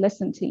I can only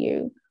listen to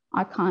you.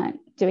 I can't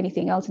do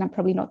anything else, and I'm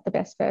probably not the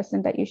best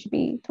person that you should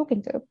be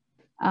talking to.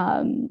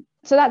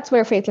 So that's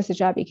where Faithless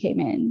Hijabi came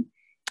in.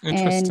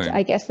 And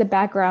I guess the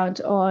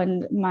background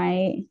on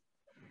me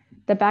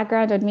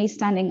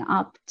standing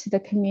up to the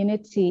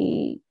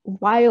community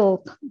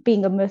while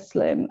being a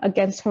Muslim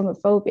against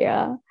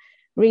homophobia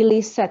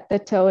really set the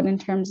tone in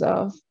terms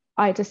of,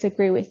 I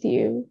disagree with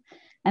you.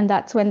 And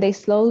that's when they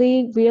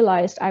slowly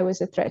realized I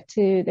was a threat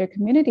to their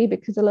community,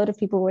 because a lot of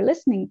people were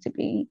listening to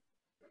me.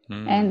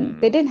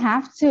 And they didn't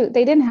have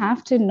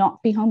to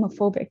not be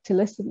homophobic to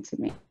listen to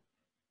me.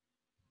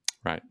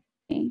 Right.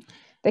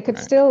 They could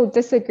still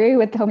disagree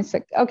with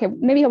okay,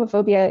 maybe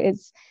homophobia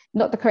is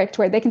not the correct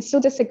word. They can still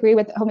disagree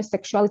with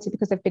homosexuality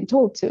because they've been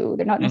told to.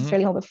 They're not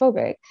necessarily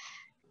homophobic,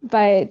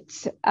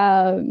 but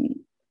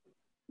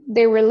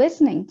they were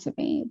listening to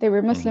me. They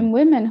were Muslim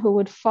women who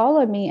would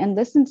follow me and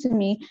listen to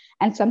me,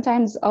 and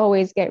sometimes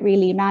always get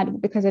really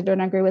mad because I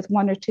don't agree with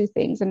one or two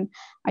things. And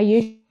I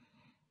usually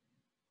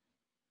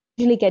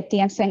get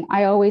DMs saying,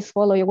 I always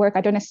follow your work.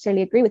 I don't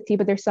necessarily agree with you,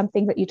 but there's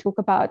something that you talk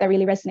about that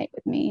really resonate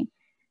with me.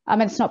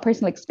 And it's not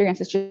personal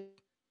experience. It's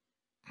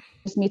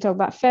just me talking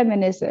about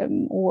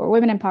feminism or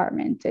women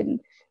empowerment,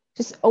 and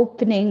just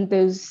opening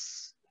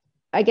those,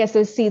 I guess,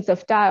 those seeds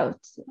of doubt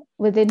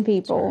within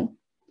people.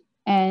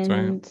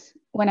 And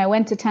when I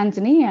went to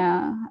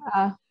Tanzania,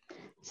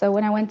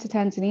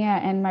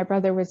 and my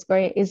brother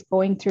is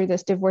going through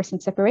this divorce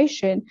and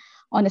separation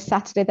on a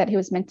Saturday that he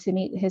was meant to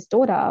meet his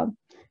daughter,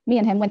 me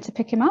and him went to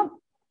pick him up.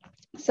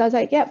 So I was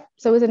like, yep.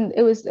 So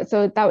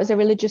that was a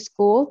religious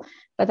school,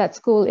 but that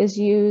school is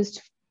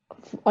used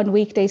on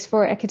weekdays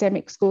for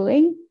academic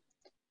schooling,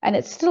 and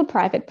it's still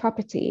private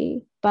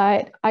property.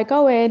 But I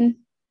go in,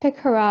 pick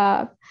her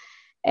up,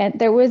 and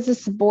there was a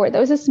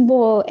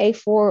small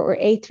A4 or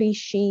A3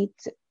 sheet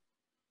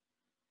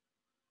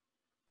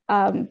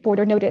board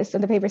or notice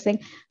in the paper saying,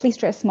 please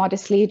dress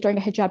modestly during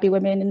a hijabi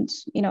women, and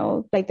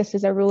like, this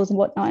is our rules and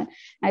whatnot. And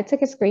I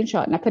took a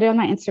screenshot and I put it on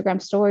my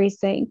Instagram story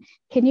saying,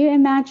 can you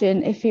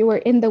imagine if you were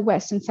in the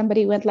West and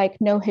somebody went like,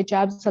 no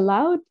hijabs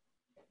allowed?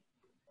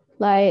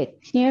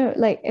 Like,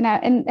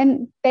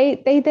 and they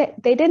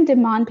didn't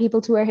demand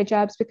people to wear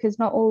hijabs, because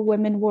not all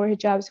women wore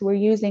hijabs who were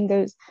using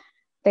the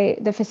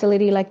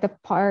facility, like the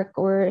park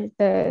or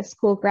the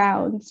school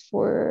grounds,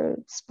 for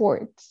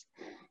sports.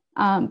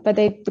 But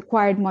they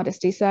required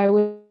modesty. So I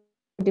would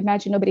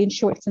imagine nobody in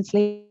shorts and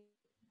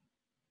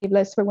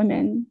sleeveless for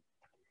women.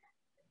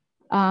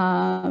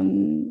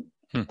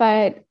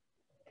 But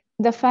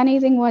the funny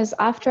thing was,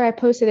 after I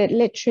posted it,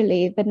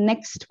 literally the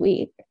next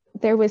week,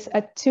 there was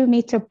a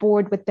 2-meter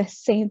board with the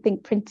same thing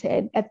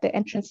printed at the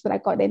entrance that I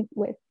got in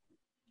with.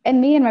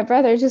 And me and my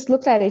brother just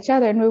looked at each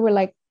other and we were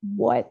like,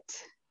 what?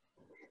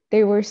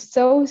 They were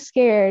so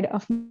scared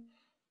of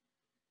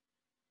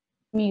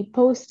me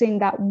posting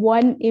that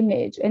one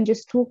image and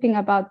just talking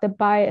about the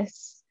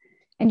bias.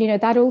 And,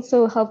 that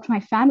also helped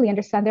my family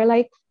understand. They're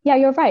like, yeah,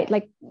 you're right.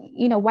 Like,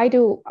 why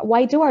do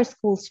our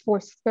schools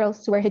force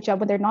girls to wear hijab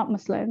when they're not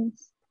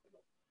Muslims?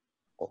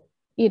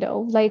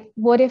 Like,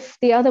 what if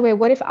the other way?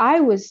 What if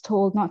I was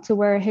told not to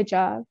wear a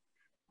hijab?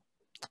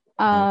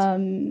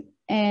 And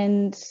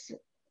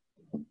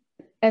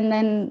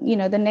then,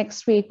 the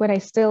next week when I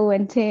still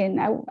went in,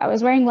 I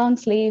was wearing long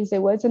sleeves.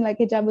 It wasn't like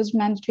hijab was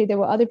mandatory. There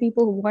were other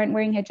people who weren't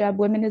wearing hijab,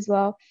 women as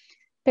well.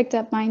 Picked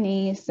up my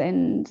niece,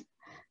 and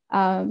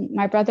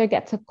my brother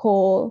gets a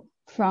call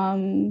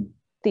from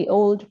the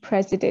old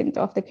president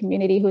of the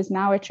community, who's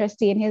now a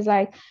trustee. And he's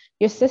like,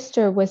 your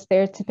sister was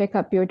there to pick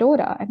up your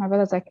daughter. And my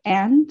brother's like,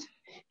 and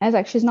I was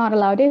like, she's not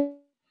allowed in.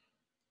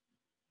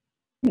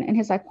 And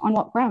he's like, on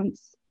what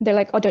grounds? They're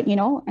like, oh, don't you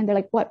know? And they're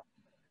like, what?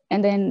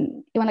 And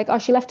then he went like, oh,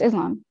 she left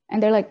Islam.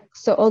 And they're like,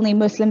 so only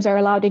Muslims are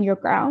allowed in your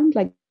ground?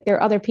 Like, there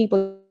are other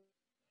people.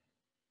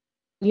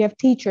 You have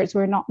teachers who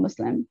are not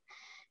Muslim.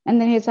 And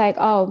then he's like,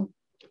 oh,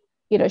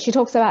 she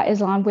talks about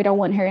Islam. We don't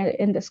want her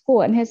in the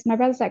school. And my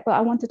brother's like, well,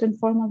 I want it in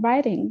formal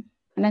writing.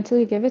 And until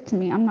you give it to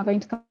me, I'm not going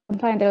to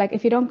comply. And they're like,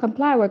 if you don't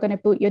comply, we're going to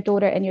boot your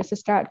daughter and your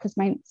sister out, because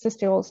my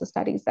sister also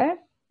studies there.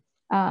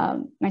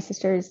 So my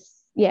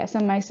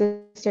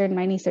sister and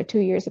my niece are 2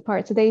 years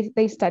apart. So they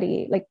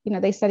study,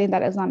 they study in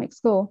that Islamic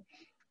school.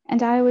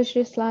 And I was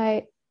just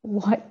like,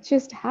 what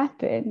just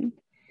happened?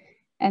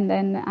 And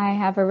then I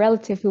have a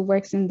relative who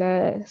works in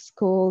the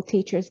school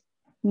teachers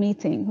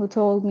meeting who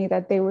told me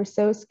that they were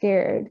so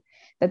scared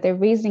that their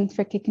reasoning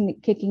for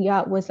kicking you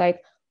out was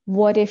like,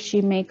 what if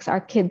she makes our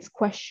kids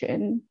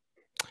question?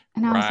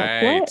 And I was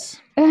like,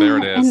 what? There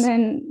it is. And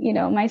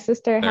then, my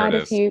sister had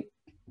a few.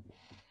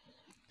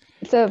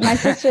 So my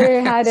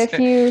sister had a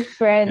few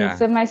friends. Yeah.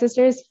 So my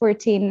sister is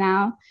 14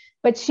 now,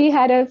 but she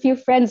had a few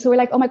friends who were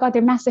like, oh my God,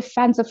 they're massive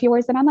fans of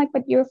yours. And I'm like,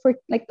 but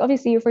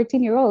obviously you're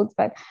 14-year-olds,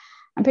 but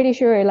I'm pretty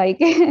sure like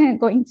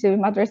going to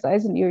madrasa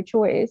isn't your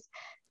choice.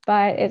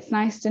 But it's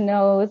nice to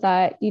know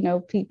that,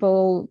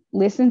 people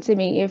listen to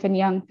me, even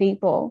young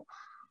people,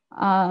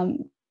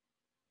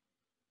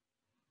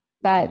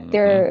 that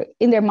they're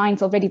in their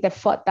minds already, they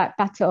fought that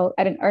battle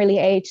at an early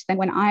age than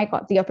when I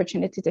got the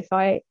opportunity to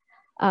fight.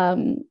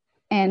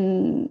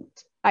 And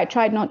I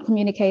tried not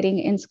communicating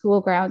in school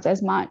grounds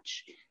as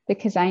much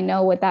because I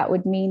know what that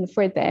would mean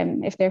for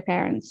them if their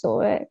parents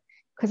saw it.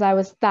 Because I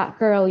was that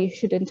girl you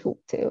shouldn't talk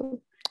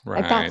to.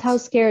 Like that's how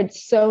scared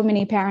so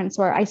many parents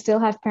were. I still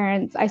have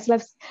parents. I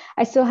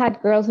still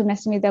had girls who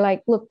messaged me. They're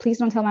like, look, please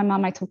don't tell my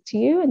mom I talked to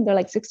you. And they're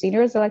like 16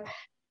 years. They're like,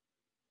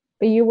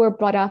 but you were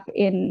brought up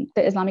in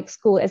the Islamic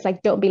school. It's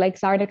like, don't be like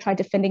Zara to try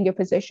defending your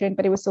position.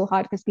 But it was so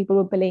hard because people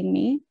were bullying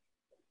me.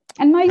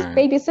 And my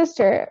baby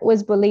sister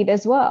was bullied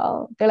as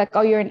well. They're like,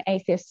 oh, you're an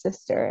atheist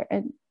sister.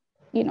 And,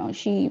 you know,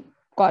 she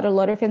got a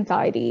lot of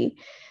anxiety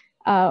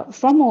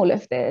from all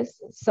of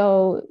this.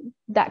 So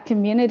that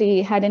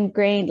community had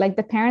ingrained, like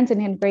the parents had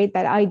ingrained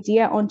that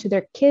idea onto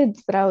their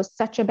kids that I was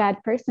such a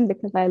bad person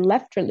because I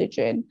left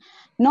religion.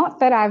 Not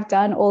that I've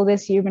done all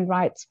this human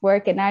rights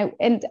work.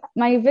 And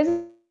my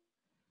visit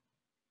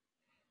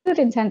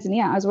in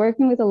Tanzania, I was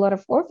working with a lot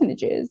of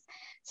orphanages.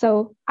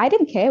 So I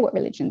didn't care what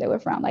religion they were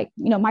from. Like,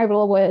 you know, my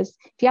role was,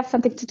 if you have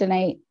something to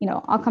donate, you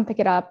know, I'll come pick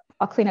it up,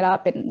 I'll clean it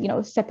up and, you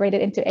know, separate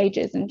it into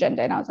ages and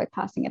gender. And I was like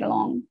passing it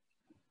along.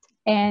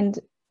 And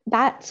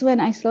that's when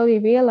I slowly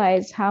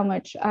realized how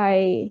much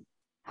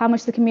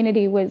the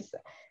community was,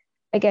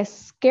 I guess,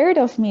 scared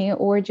of me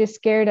or just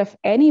scared of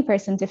any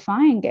person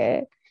defying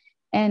it.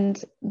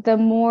 And the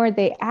more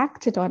they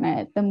acted on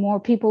it, the more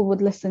people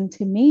would listen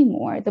to me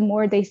more, the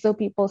more they saw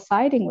people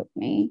siding with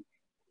me.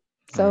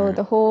 So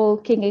the whole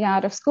kicking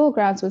out of school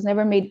grounds was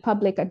never made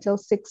public until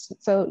 6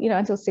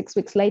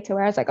 weeks later,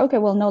 where I was like, okay,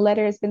 well, no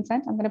letter has been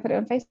sent. I'm going to put it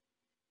on Facebook.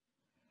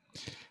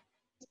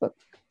 So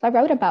I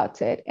wrote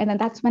about it. And then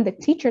that's when the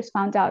teachers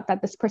found out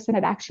that this person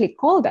had actually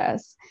called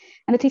us.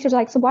 And the teachers were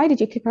like, so why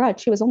did you kick her out?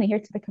 She was only here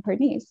to pick up her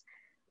niece.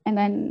 And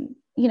then,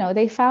 you know,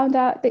 they found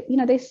out that, you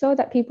know, they saw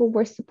that people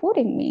were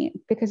supporting me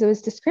because it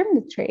was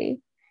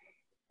discriminatory.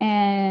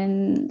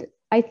 And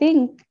I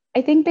think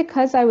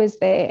because I was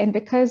there and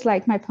because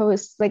like my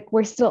posts like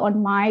were still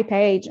on my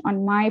page,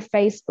 on my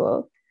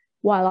Facebook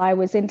while I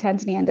was in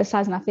Tanzania, and this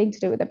has nothing to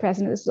do with the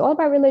president. This is all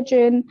about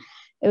religion.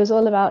 It was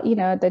all about, you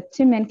know, the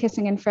two men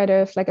kissing in front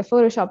of like a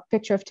Photoshop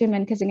picture of two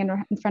men kissing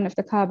in front of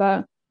the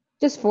Kaaba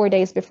just 4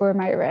 days before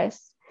my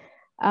arrest.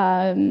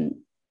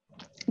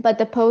 But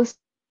the post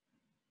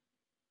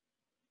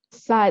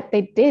said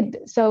they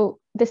did. So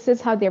this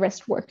is how the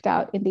arrest worked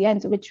out in the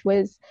end, which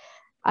was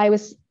I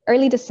was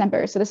early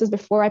December. So this is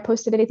before I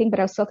posted anything, but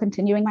I was still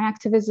continuing my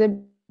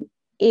activism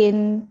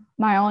in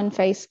my own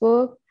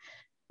Facebook,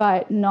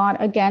 but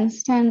not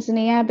against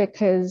Tanzania,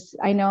 because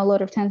I know a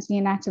lot of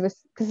Tanzanian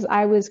activists, because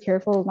I was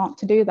careful not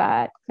to do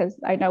that, because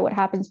I know what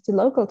happens to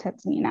local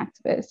Tanzanian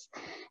activists.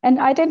 And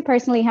I didn't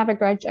personally have a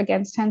grudge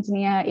against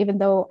Tanzania, even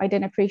though I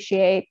didn't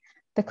appreciate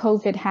the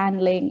COVID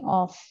handling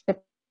of the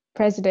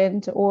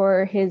president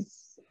or his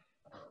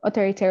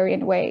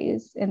authoritarian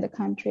ways in the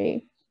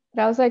country.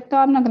 But I was like, no,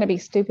 I'm not going to be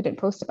stupid and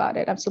post about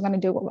it. I'm still going to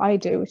do what I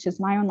do, which is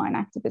my online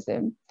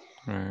activism.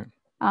 Right.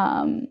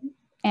 And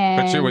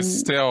but you were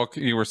still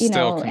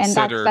considered, and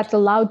that's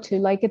allowed to.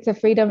 Like, it's a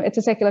freedom. It's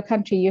a secular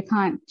country. You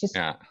can't just.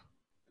 Yeah.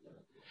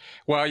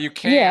 Well, you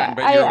can,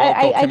 but your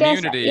local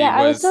community guess,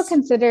 I was still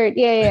considered.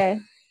 Yeah.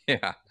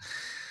 Yeah.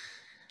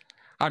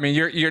 I mean,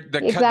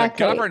 the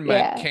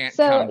government can't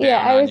come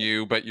down on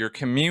you, but your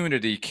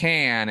community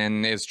can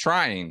and is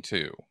trying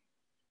to.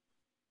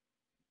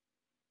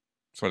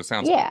 That's what it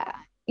sounds like.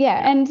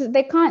 Yeah, and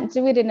they can't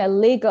do it in a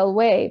legal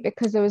way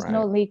because there was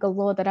no legal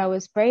law that I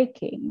was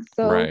breaking.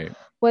 So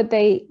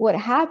what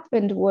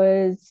happened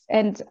was,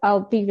 and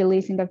I'll be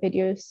releasing a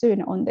video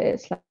soon on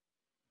this,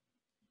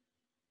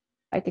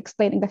 like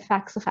explaining the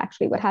facts of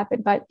actually what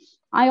happened. But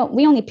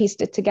we only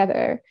pieced it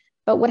together.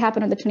 But what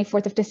happened on the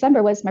 24th of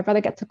December was my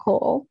brother gets a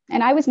call,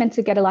 and I was meant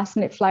to get a last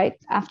minute flight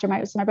after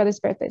my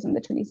brother's birthday is on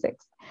the 26th.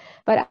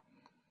 But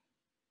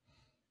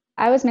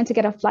I was meant to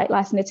get a flight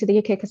last minute to the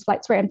UK because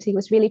flights were empty. It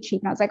was really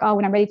cheap. And I was like, oh,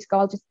 when I'm ready to go,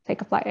 I'll just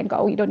take a flight and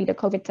go. You don't need a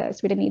COVID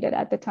test. We didn't need it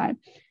at the time.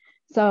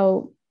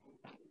 So,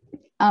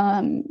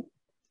 and,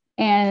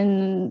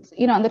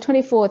 you know, on the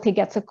 24th, he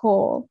gets a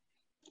call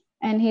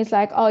and he's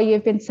like, oh,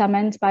 you've been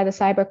summoned by the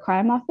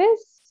cybercrime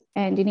office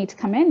and you need to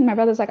come in. And my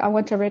brother's like, I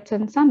want a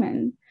written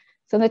summon.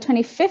 So on the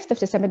 25th of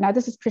December, now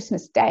this is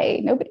Christmas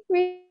Day. Nobody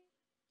really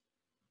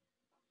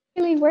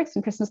works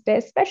on Christmas Day,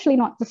 especially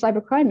not the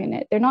cybercrime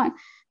unit. They're not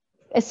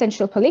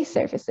essential police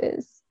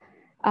services.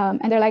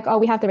 And they're like, oh,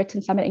 we have the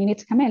written summit and you need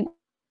to come in.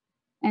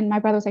 And my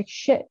brother was like,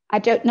 shit, I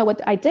don't know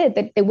what I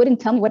did. They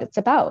wouldn't tell me what it's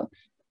about.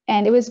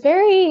 And it was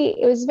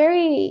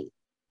very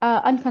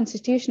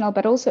unconstitutional,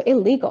 but also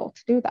illegal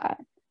to do that.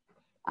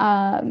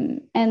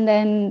 And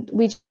then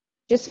we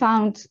just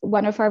found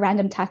one of our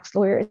random tax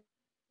lawyers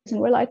and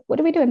we're like, what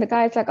do we do? And the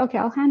guy's like, okay,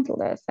 I'll handle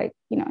this. Like,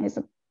 you know, he's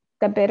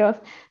a bit of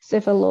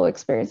civil law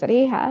experience that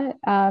he had.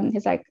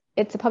 He's like,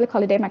 it's a public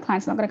holiday. My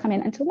client's not going to come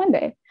in until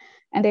Monday.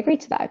 And they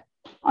agreed to that.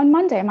 On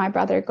Monday, my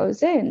brother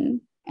goes in.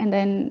 And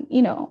then,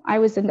 you know, I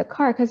was in the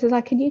car because he's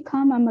like, can you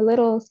come? I'm a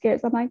little scared.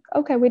 So I'm like,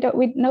 okay,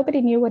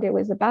 nobody knew what it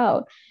was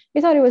about.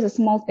 We thought it was a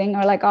small thing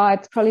or like, oh,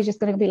 it's probably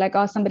just going to be like,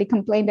 oh, somebody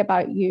complained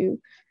about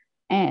you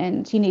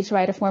and you need to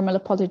write a formal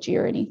apology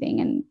or anything.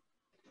 And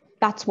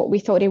that's what we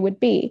thought it would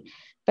be.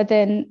 But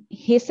then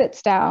he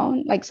sits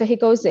down, like, so he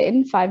goes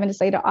in, 5 minutes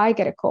later, I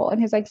get a call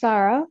and he's like,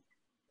 Zara,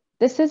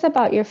 this is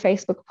about your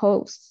Facebook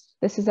posts.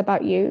 This is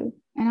about you.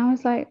 And I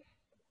was like,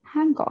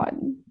 hang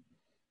on.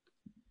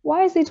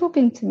 Why is he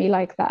talking to me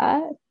like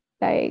that?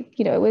 Like,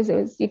 you know, it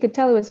was, you could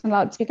tell it was from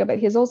loudspeaker, but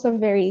he's also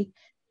very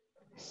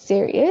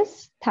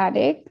serious,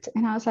 panicked.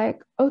 And I was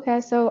like,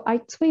 okay. So I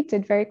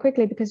tweeted very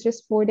quickly because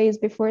just 4 days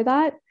before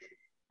that,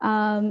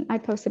 I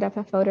posted up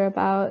a photo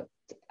about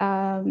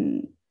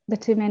the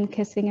two men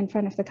kissing in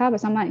front of the Kaaba.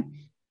 So I'm like,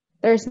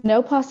 there's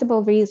no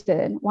possible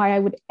reason why I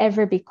would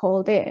ever be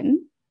called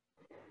in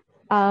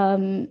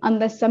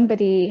unless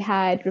somebody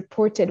had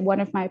reported one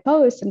of my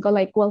posts and go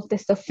like, well,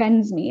 this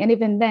offends me. And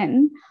even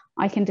then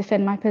I can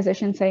defend my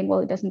position saying, well,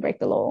 it doesn't break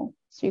the law.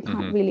 So you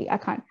can't really, I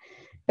can't.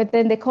 But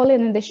then they call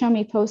in and they show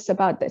me posts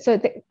about this. So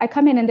I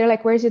come in and they're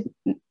like, where's your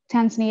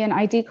Tanzanian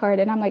ID card?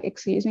 And I'm like,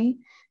 excuse me?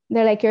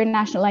 They're like, your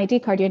national ID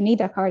card, your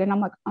NIDA card. And I'm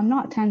like, I'm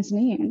not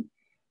Tanzanian.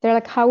 They're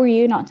like, how are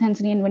you not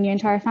Tanzanian when your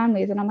entire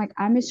family is? And I'm like,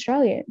 I'm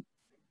Australian.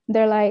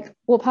 They're like,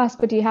 what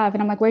passport do you have?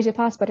 And I'm like, where's your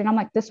passport? And I'm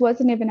like, this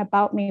wasn't even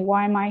about me.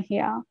 Why am I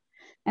here?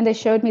 And they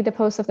showed me the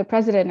post of the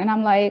president. And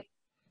I'm like,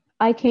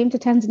 I came to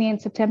Tanzania in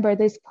September.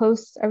 These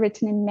posts are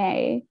written in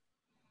May.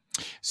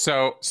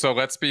 So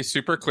let's be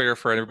super clear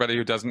for everybody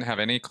who doesn't have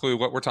any clue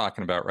what we're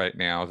talking about right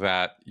now,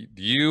 that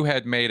you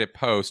had made a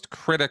post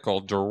critical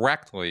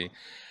directly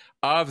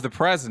of the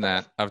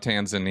president of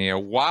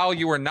Tanzania while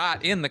you were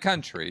not in the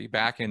country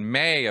back in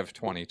May of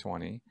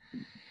 2020.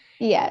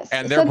 Yes.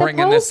 And they're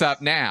bringing this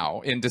up now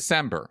in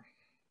December.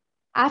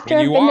 After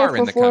I've been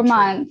there for 4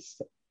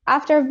 months.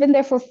 After I've been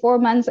there for 4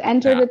 months,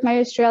 entered with my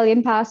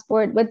Australian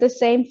passport with the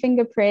same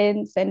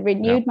fingerprints and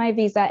renewed my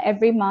visa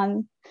every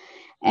month.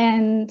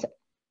 And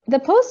the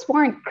posts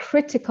weren't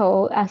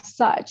critical as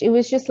such. It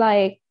was just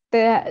like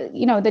the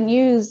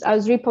news. I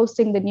was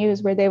reposting the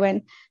news where they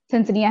went,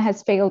 Tanzania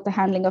has failed the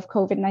handling of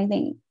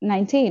COVID-19.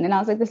 And I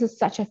was like, this is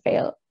such a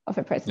fail of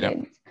a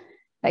president. Yep.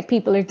 Like,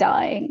 people are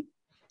dying.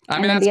 I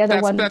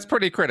mean, that's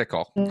pretty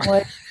critical. One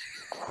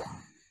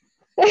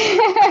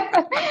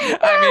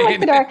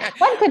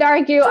could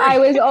argue I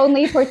was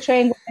only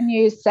portraying what the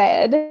news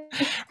said.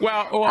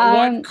 Well,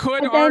 one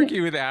could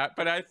argue that,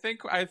 but I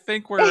think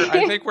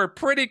we're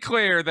pretty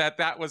clear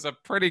that was a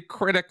pretty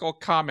critical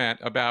comment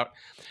about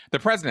the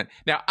president.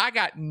 Now, I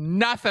got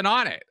nothing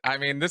on it. I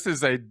mean, this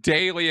is a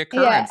daily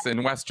occurrence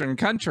in Western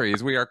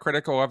countries. We are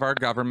critical of our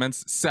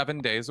governments 7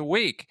 days a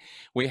week.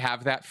 We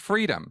have that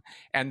freedom.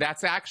 And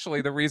that's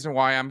actually the reason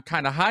why I'm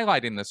kind of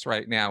highlighting this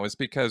right now, is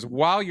because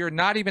while you're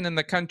not even in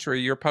the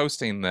country, you're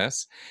posting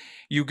this.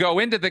 You go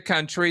into the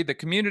country, the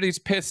community's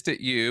pissed at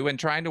you and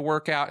trying to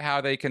work out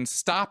how they can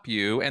stop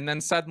you. And then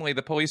suddenly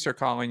the police are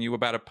calling you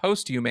about a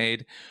post you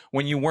made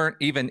when you weren't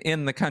even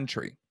in the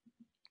country.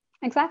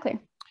 Exactly.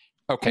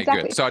 Okay,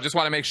 good. So I just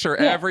want to make sure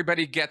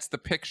everybody gets the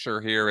picture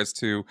here as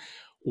to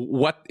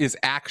what is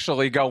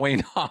actually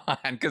going on,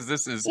 because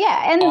this is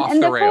off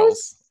the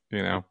rails,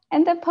 you know.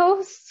 And the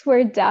posts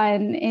were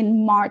done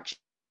in March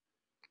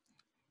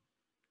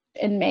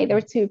and May. There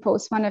were 2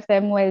 posts. One of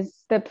them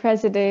was the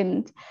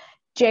president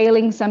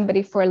jailing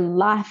somebody for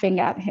laughing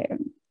at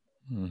him.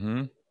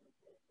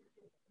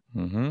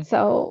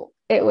 So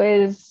it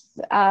was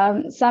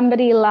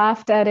somebody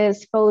laughed at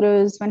his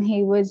photos when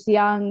he was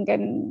young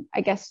and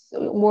I guess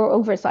wore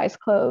oversized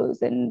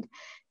clothes, and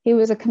he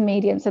was a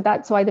comedian. So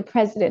that's why the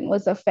president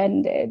was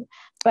offended.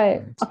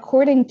 But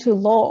according to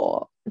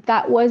law,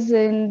 that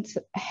wasn't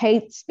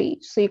hate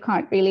speech. So you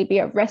can't really be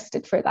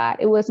arrested for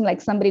that. It wasn't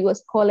like somebody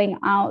was calling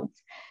out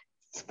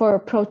for a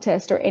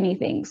protest or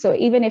anything. So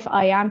even if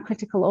I am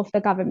critical of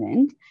the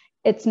government,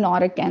 it's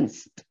not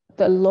against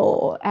the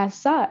law as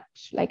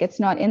such. Like, it's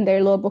not in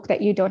their law book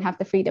that you don't have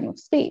the freedom of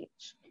speech.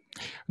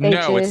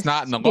 It's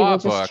not in the law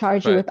book. They will just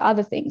charge you with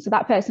other things. So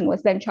that person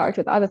was then charged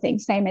with other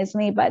things, same as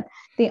me. But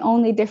the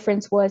only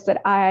difference was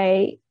that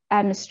I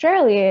am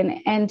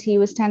Australian and he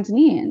was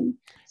Tanzanian.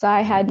 So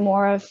I had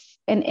more of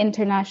an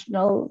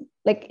international,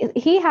 like,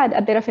 he had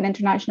a bit of an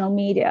international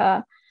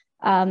media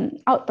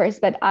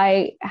outburst, but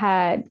I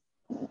had,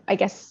 I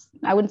guess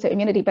I wouldn't say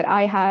immunity, but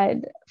I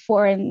had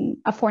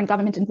a foreign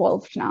government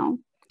involved now.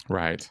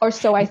 Right. Or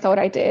so I thought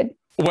I did.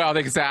 Well,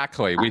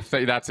 exactly.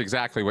 That's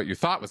exactly what you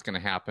thought was going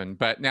to happen.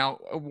 But now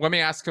let me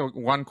ask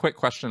one quick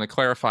question to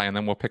clarify, and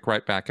then we'll pick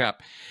right back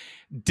up.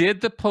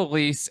 Did the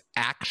police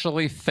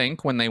actually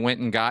think when they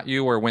went and got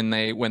you, or when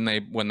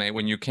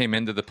you came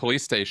into the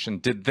police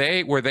station,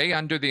 were they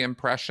under the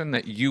impression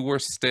that you were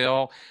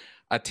still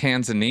a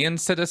Tanzanian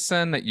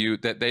citizen,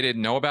 that they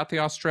didn't know about the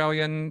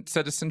Australian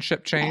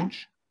citizenship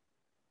change?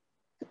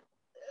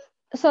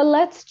 So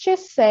let's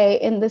just say,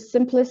 in the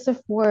simplest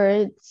of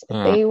words,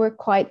 they were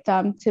quite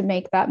dumb to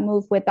make that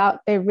move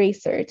without their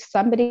research.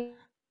 Somebody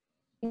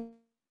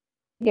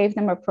gave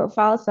them a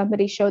profile.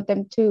 Somebody showed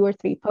them 2 or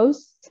 3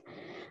 posts.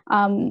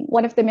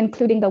 One of them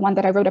including the one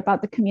that I wrote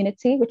about the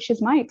community, which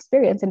is my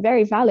experience and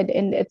very valid.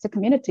 And it's a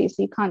community,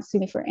 so you can't sue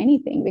me for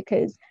anything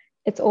because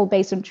it's all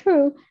based on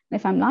true. And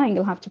if I'm lying,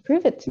 you'll have to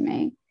prove it to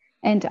me.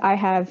 And I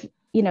have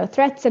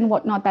threats and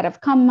whatnot that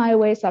have come my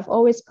way. So I've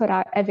always put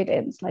out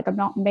evidence, like I'm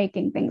not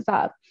making things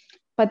up.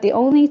 But the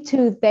only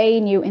two they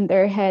knew in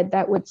their head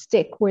that would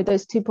stick were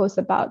those two posts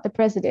about the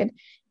president.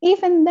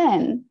 Even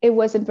then, it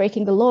wasn't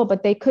breaking the law,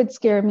 but they could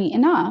scare me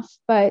enough.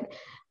 But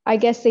I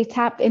guess they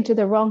tapped into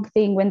the wrong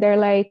thing when they're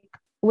like,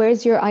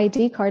 where's your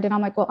ID card? And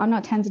I'm like, well, I'm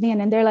not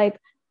Tanzanian. And they're like,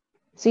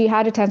 so you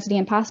had a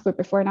Tanzanian passport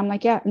before? And I'm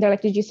like, yeah. And they're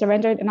like, did you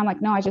surrender it? And I'm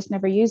like, no, I just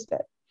never used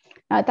it.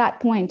 Now, at that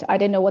point, I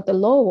didn't know what the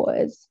law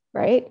was,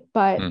 right?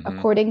 But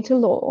according to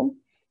law,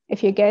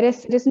 if you get a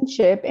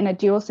citizenship in a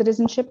dual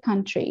citizenship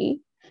country,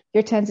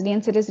 your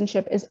Tanzanian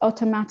citizenship is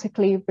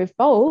automatically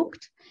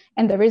revoked.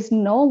 And there is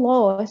no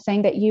law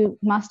saying that you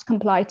must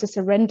comply to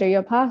surrender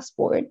your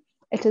passport.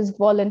 It is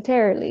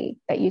voluntarily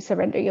that you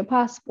surrender your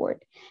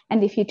passport.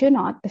 And if you do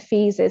not, the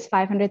fees is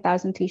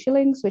 500,000 T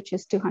shillings, which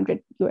is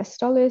 $200 US,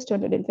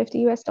 $250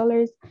 US,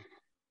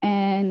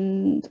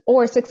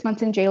 or 6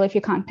 months in jail if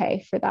you can't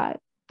pay for that.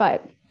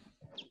 But,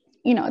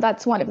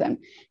 that's one of them.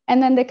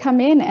 And then they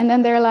come in and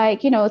then they're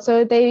like,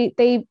 so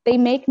they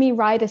make me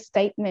write a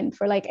statement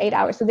for like 8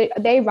 hours. So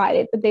they write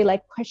it, but they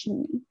like question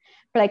me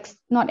for like,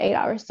 not 8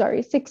 hours,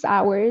 sorry, 6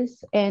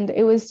 hours. And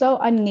it was so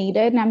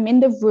unneeded. And I'm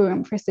in the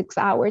room for 6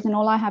 hours and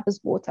all I have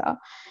is water.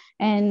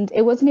 And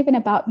it wasn't even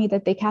about me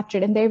that they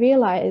captured. And they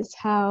realized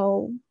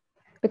how,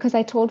 because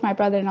I told my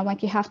brother and I'm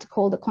like, you have to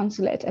call the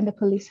consulate, and the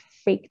police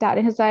freaked out.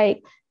 And he's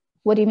like,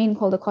 what do you mean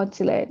call the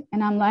consulate?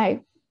 And I'm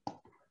like,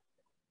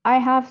 I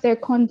have their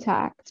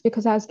contacts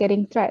because I was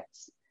getting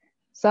threats.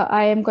 So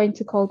I am going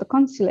to call the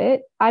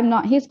consulate.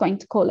 He's going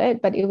to call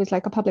it, but it was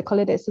like a public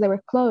holiday, so they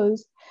were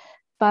closed.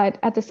 But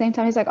at the same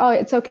time, he's like, oh,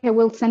 it's okay.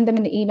 We'll send them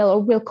an email or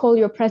we'll call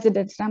your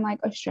president. And I'm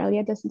like,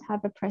 Australia doesn't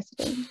have a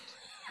president.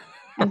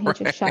 And he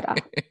just shut up.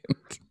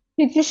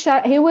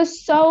 He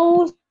was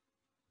so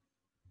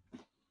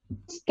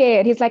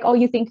scared. He's like, oh,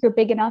 you think you're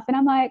big enough? And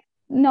I'm like,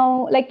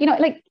 no,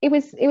 it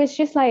was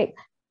just like,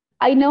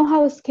 I know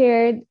how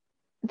scared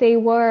they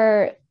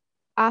were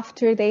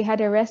after they had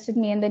arrested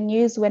me and the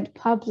news went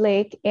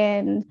public.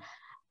 And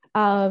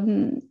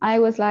I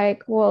was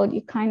like, well,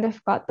 you kind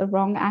of got the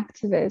wrong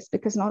activist,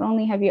 because not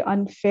only have you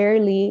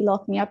unfairly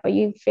locked me up, but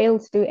you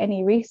failed to do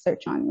any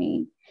research on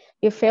me.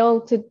 You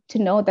failed to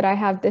know that I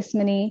have this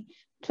many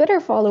Twitter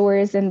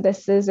followers and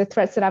this is a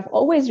threat that I've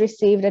always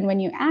received. And when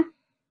you act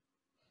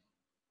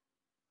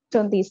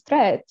on these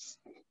threats,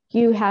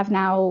 you have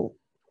now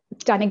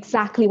done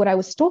exactly what I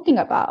was talking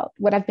about,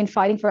 what I've been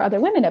fighting for other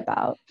women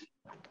about.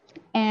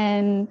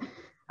 And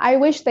I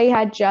wish they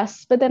had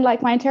but then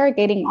like my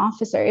interrogating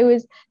officer,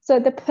 so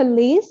the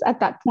police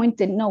at that point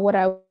didn't know what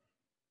I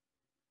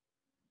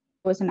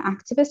was an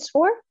activist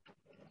for.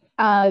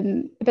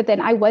 But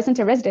then I wasn't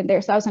a resident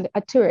there, so I was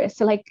a tourist.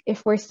 So like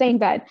if we're saying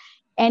that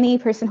any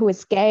person who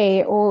is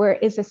gay or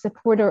is a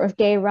supporter of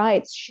gay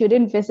rights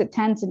shouldn't visit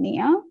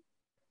Tanzania,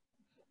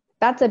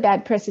 that's a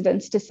bad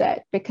precedent to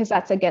set, because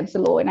that's against the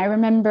law. And I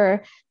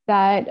remember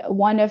that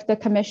one of the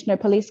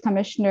police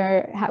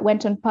commissioner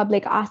went on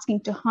public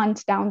asking to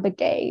hunt down the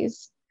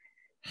gays,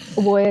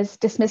 was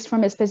dismissed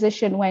from his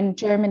position when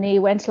Germany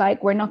went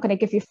like, we're not going to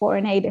give you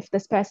foreign aid if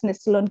this person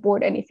is still on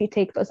board and if you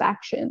take those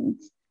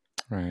actions.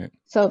 Right.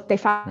 So they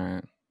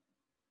fired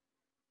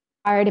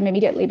him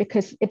immediately,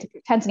 because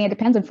Tanzania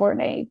depends on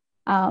foreign aid.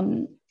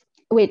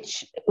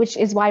 Which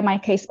is why my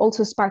case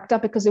also sparked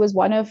up, because it was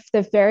one of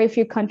the very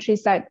few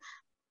countries that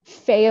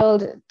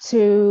failed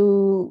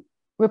to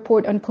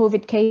report on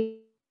COVID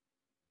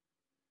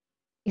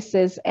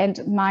cases.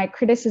 And my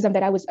criticism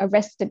that I was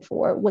arrested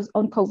for was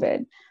on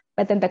COVID.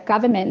 But then the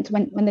government,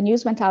 when the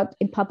news went out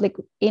in public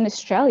in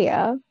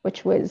Australia,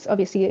 which was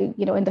obviously,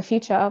 in the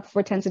future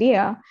for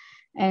Tanzania,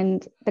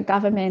 and the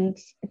government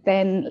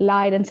then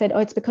lied and said, oh,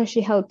 it's because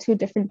she held 2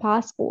 different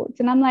passports.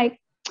 And I'm like,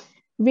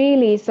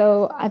 really?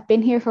 So I've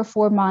been here for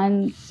 4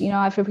 months,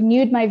 I've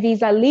renewed my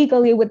visa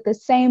legally with the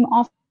same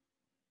office,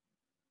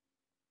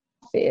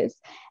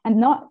 and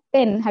not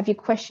then have you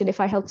questioned if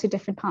I held 2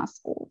 different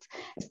passports,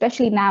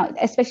 especially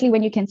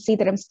when you can see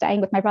that I'm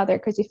staying with my brother,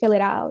 because you fill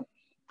it out.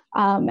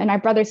 And my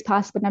brother's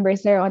passport number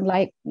is there on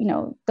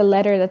the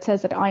letter that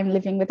says that I'm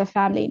living with a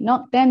family.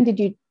 Not then did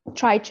you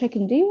try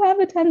checking, do you have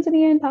a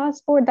Tanzanian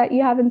passport that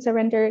you haven't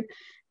surrendered?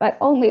 But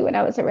only when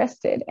I was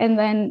arrested. And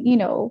then,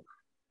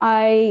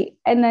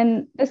 and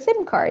then the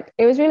SIM card,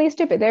 it was really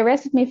stupid. They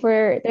arrested me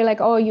they're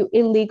like, oh, you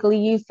illegally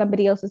used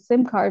somebody else's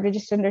SIM card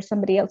registered under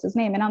somebody else's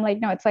name. And I'm like,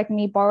 no, it's like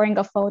me borrowing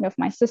a phone of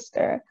my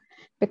sister,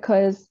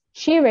 because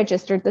she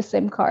registered the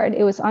SIM card.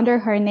 It was under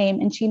her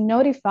name, and she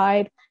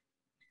notified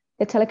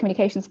the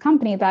telecommunications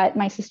company that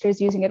my sister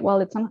is using it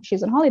while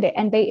she's on holiday,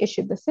 and they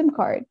issued the SIM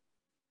card.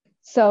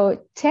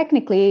 So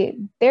technically,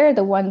 they're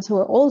the ones who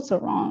are also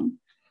wrong.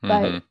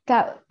 But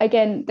that,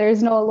 again,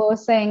 there's no law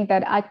saying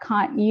that I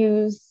can't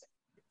use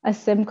a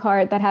SIM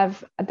card that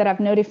I've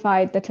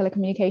notified the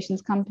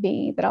telecommunications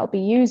company that I'll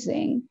be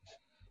using.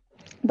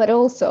 But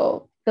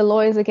also, the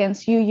law is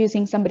against you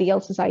using somebody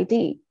else's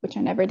ID, which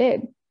I never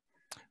did.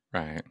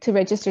 Right. to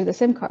register the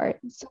SIM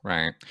cards.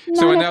 Right.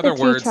 So None of the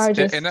two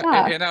charges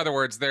stuck. in other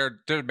words,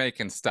 they're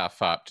making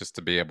stuff up just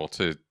to be able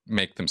to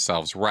make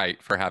themselves right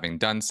for having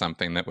done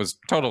something that was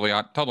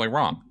totally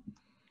wrong.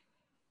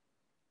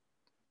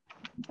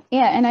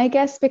 Yeah, and I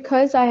guess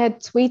because I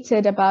had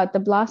tweeted about the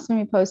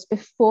blasphemy post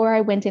before I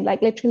went in,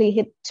 like literally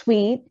hit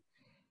tweet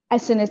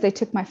as soon as they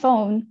took my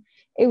phone,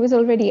 it was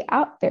already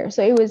out there.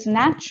 So it was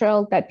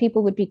natural that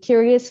people would be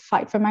curious,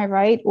 fight for my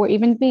right, or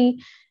even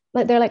be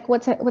like, they're like,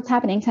 what's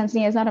happening?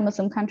 Tanzania is not a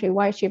Muslim country.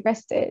 Why is she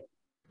arrested?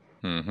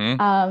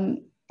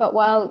 But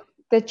while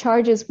the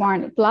charges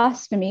weren't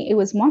blasphemy, it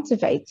was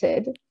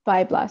motivated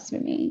by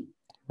blasphemy.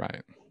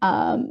 Right.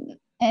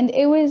 And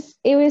it was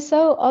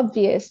so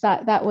obvious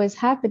that was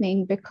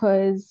happening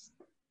because,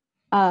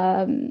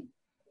 the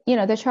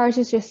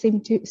charges just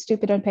seemed too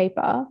stupid on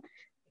paper.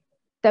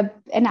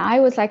 And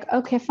I was like,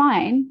 okay,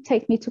 fine,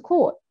 take me to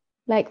court.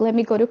 Like, let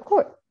me go to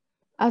court.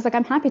 I was like,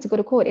 I'm happy to go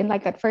to court in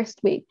like that first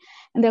week.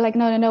 And they're like,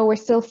 no, we're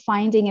still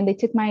finding. And they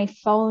took my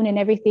phone and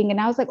everything. And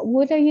I was like,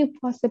 what are you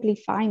possibly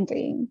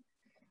finding?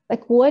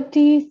 Like, what do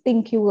you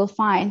think you will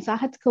find? So I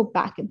had to go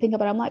back and think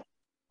about it. I'm like,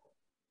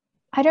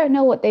 I don't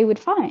know what they would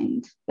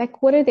find.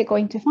 Like, what are they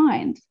going to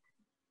find?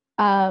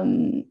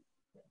 And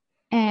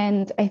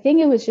I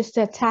think it was just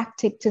a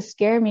tactic to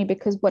scare me,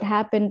 because what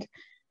happened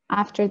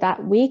after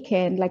that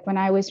weekend, like when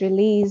I was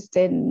released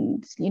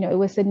and, it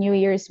was the New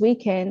Year's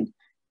weekend,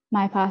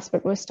 my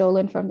passport was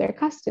stolen from their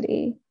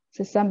custody.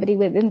 So somebody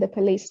within the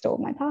police stole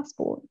my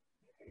passport.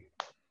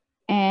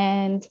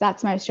 And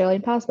that's my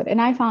Australian passport. And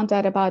I found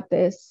out about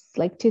this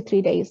like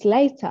 2-3 days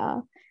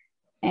later.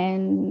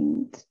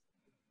 And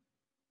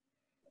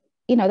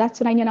that's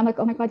when I knew, and I'm like,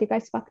 oh my God, you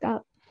guys fucked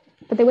up.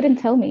 But they wouldn't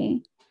tell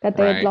me that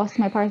they had lost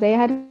my passport. They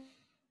hadn't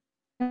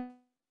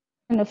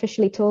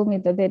officially told me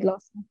that they'd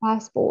lost my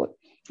passport.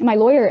 And my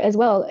lawyer as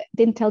well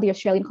didn't tell the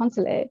Australian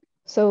consulate.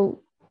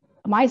 So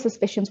my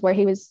suspicions were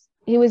he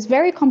was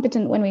very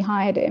competent when we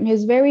hired him. He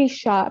was very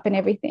sharp and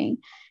everything.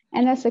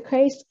 And as the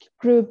case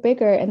grew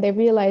bigger and they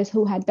realized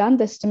who had done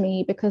this to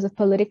me because of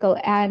political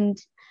and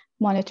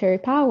monetary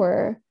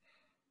power,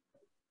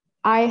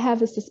 I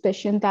have a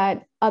suspicion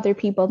that other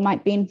people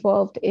might be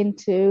involved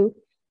into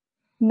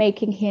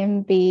making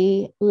him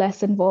be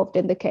less involved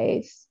in the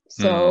case.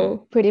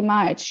 So pretty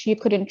much you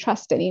couldn't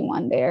trust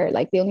anyone there.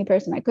 Like the only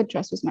person I could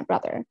trust was my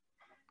brother.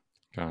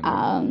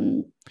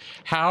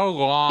 How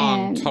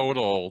long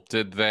total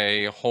did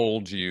they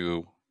hold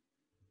you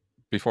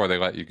before they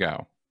let you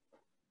go?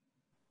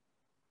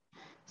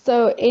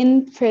 So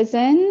in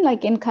prison,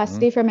 like in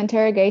custody from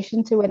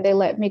interrogation to when they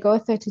let me go,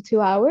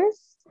 32 hours.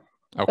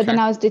 Okay. But then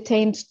I was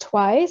detained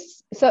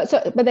twice.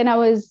 But then I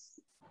was,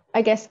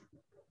 I guess,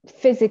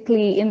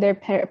 physically in their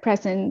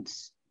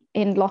presence,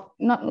 not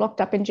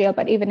locked up in jail,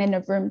 but even in a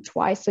room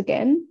twice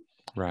again.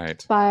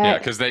 Right. But yeah,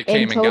 because they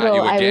came and got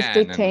you again. I was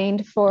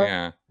detained for.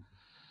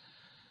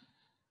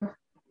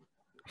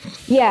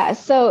 Yeah.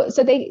 So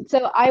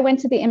I went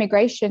to the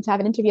immigration to have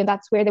an interview, and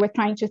that's where they were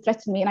trying to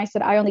threaten me. And I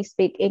said, I only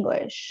speak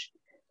English.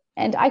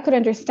 And I could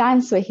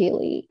understand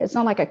Swahili. It's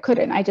not like I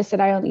couldn't. I just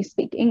said I only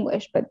speak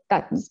English, but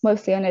that's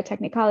mostly on a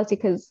technicality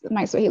because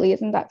my Swahili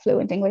isn't that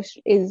fluent. English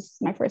is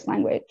my first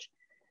language.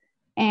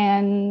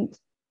 And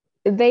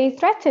they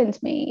threatened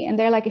me. And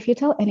they're like, if you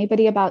tell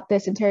anybody about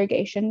this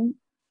interrogation,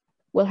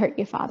 we'll hurt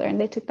your father. And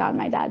they took down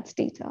my dad's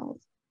details.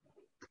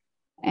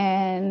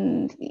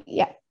 And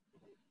yeah.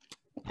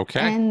 Okay.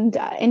 And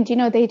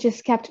they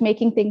just kept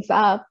making things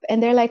up.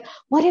 And they're like,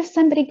 what if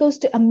somebody goes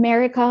to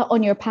America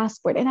on your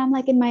passport? And I'm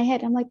like, in my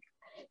head, I'm like,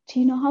 do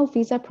you know how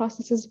visa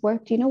processes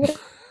work? Do you know what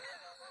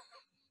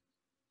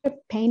a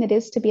pain it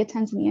is to be a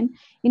Tanzanian?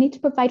 You need to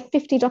provide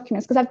 50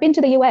 documents. Because I've been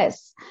to the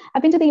US.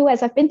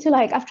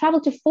 I've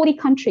traveled to 40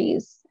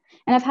 countries.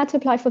 And I've had to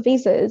apply for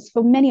visas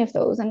for many of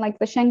those. And like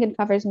the Schengen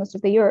covers most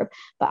of the Europe.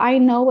 But I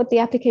know what the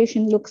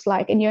application looks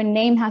like. And your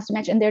name has to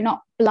match. And they're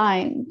not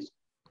blind.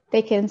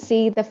 They can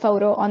see the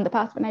photo on the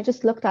passport. And I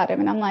just looked at him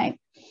and I'm like,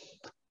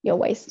 you're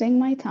wasting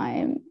my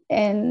time.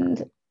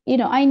 And,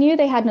 I knew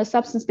they had no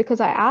substance because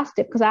I asked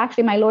it, because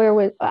actually my lawyer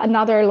was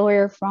another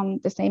lawyer from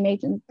the same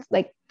agent,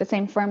 like the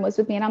same firm was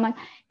with me. And I'm like,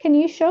 can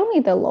you show me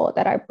the law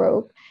that I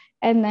broke?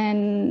 And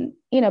then,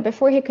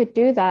 before he could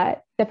do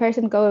that, the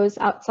person goes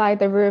outside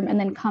the room and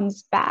then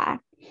comes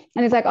back.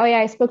 And it's like, oh yeah,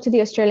 I spoke to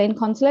the Australian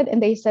consulate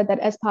and they said that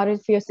as part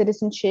of your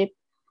citizenship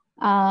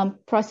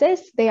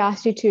process, they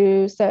asked you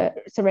to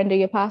surrender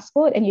your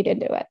passport and you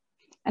didn't do it.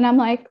 And I'm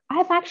like,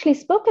 I've actually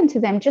spoken to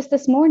them just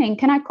this morning.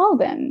 Can I call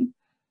them?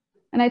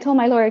 And I told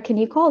my lawyer, can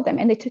you call them?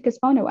 And they took his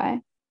phone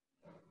away.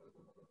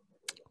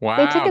 Wow,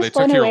 they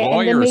took your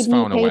lawyer's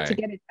phone away to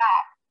get it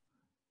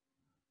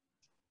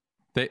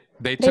back.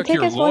 They took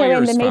your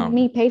lawyer's phone and they made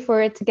me pay for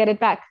it to get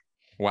it back.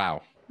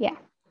 Wow. Yeah.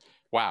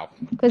 Wow.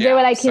 Because they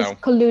were like, he's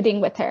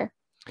colluding with her.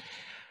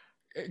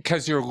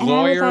 Because your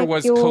lawyer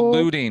was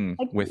colluding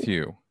with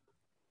you.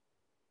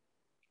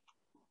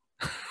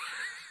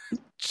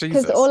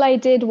 Because all I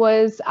did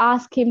was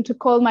ask him to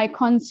call my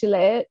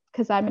consulate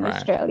because I'm an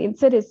Australian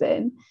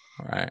citizen.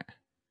 Right.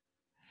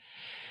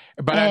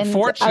 But and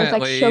unfortunately, I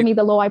was like, show me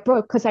the law I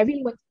broke, because I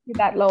really wanted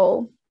that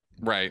low.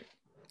 Right.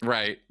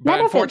 But None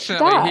of it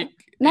stuck. unfortunately,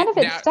 None of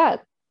it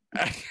stuck.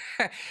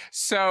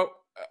 So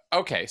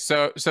okay,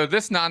 so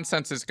this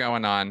nonsense is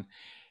going on.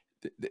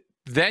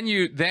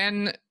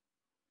 Then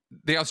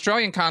the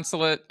Australian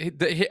consulate,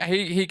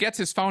 he gets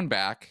his phone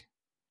back,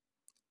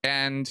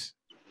 and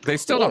they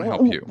still don't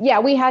help you. Yeah,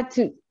 we had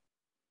to.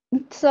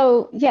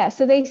 So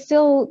they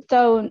still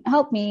don't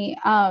help me.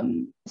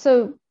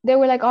 So they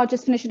were like, "Oh,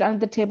 just finish it under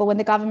the table when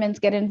the governments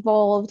get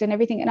involved and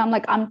everything." And I'm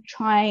like, "I'm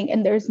trying,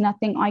 and there's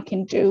nothing I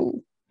can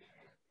do."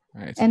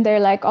 Right. And they're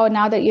like, "Oh,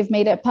 now that you've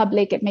made it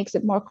public, it makes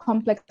it more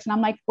complex." And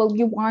I'm like, "Well,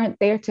 you aren't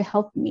there to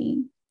help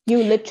me.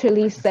 You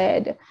literally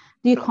said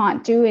you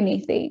can't do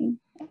anything."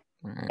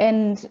 Right.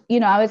 And,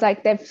 I was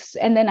like,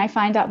 and then I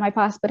find out my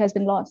passport has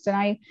been lost. And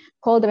I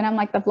called them and I'm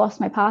like, "I've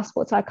lost my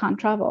passport, so I can't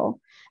travel."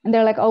 And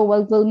they're like, "Oh,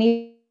 well, we'll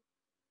need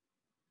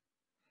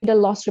a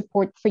loss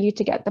report for you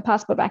to get the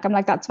passport back." I'm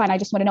like, "That's fine. I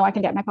just want to know I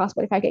can get my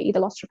passport if I get you the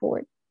loss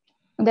report."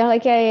 And they're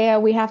like, yeah,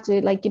 we have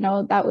to, like,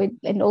 that would,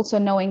 and also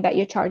knowing that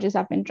your charges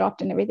have been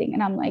dropped and everything.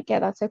 And I'm like, yeah,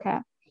 that's okay.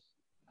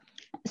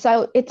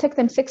 So it took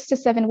them 6 to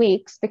 7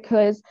 weeks,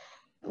 because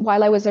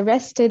while I was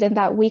arrested and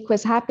that week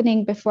was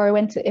happening before I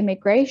went to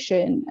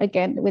immigration,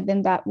 again,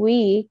 within that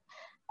week,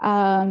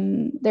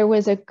 there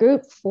was a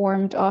group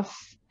formed of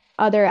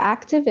other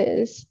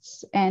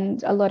activists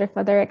and a lot of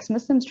other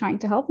ex-Muslims trying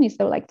to help me.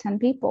 So like 10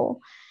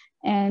 people.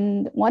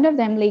 And one of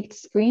them leaked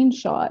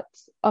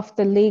screenshots of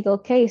the legal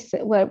case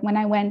when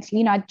I went,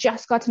 I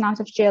just gotten out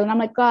of jail. And I'm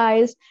like,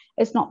 "Guys,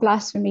 it's not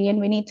blasphemy and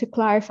we need to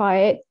clarify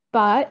it.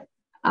 But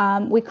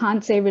we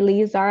can't say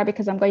release Zara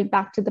because I'm going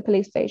back to the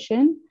police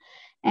station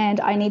and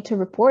I need to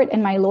report.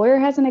 And my lawyer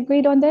hasn't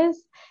agreed on this."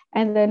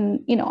 And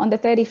then, on the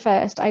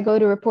 31st, I go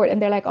to report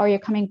and they're like, "Oh, you're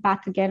coming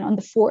back again on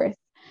the 4th.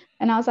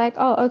 And I was like,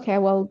 "Oh, okay,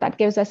 well, that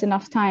gives us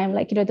enough time.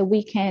 Like, the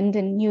weekend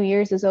and New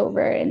Year's is over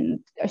and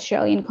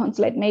Australian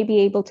consulate may be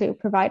able to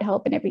provide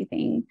help and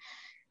everything."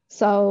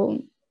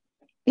 So,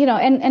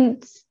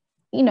 and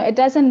it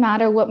doesn't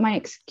matter what my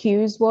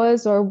excuse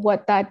was or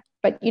what that,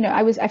 but,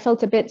 I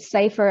felt a bit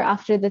safer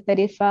after the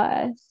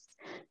 31st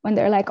when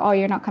they're like, "Oh,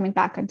 you're not coming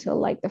back until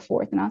like the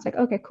 4th. And I was like,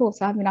 okay, cool.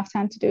 So I have enough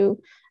time to do,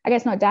 I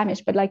guess not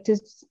damage, but like to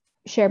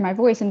share my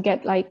voice and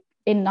get like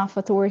enough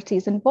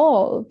authorities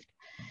involved.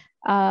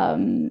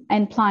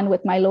 And plan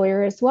with my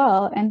lawyer as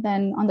well. And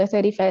then on the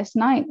 31st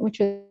night, which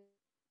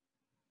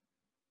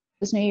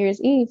was New Year's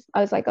Eve,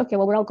 I was like, okay,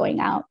 well, we're all going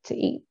out to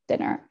eat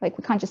dinner. Like,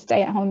 we can't just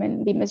stay at home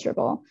and be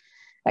miserable.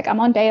 Like, I'm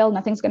on bail,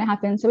 nothing's going to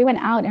happen. So we went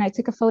out and I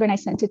took a photo and I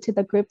sent it to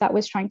the group that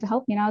was trying to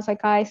help me. And I was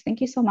like, "Guys,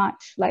 thank you so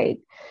much. Like,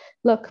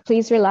 look,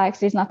 please relax.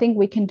 There's nothing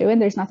we can do and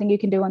there's nothing you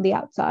can do on the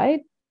outside.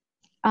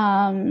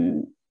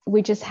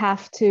 We just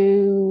have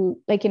to,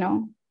 like,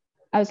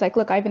 I was like,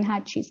 "Look, I haven't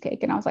had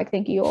cheesecake." And I was like,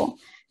 "Thank you all."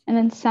 And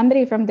then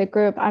somebody from the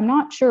group, I'm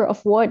not sure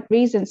of what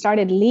reason,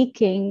 started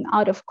leaking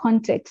out of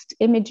context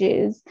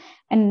images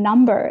and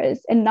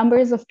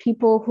numbers of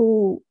people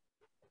who,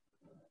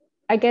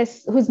 I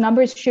guess, whose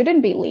numbers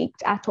shouldn't be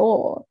leaked at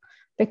all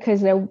because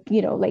they're,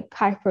 like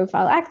high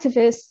profile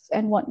activists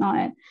and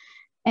whatnot.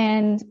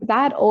 And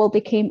that all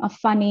became a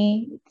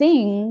funny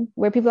thing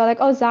where people are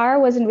like, "Oh, Zara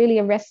wasn't really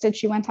arrested.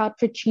 She went out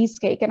for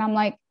cheesecake." And I'm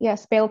like,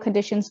 yes, bail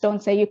conditions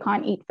don't say you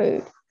can't eat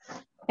food.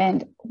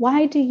 And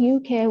why do you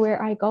care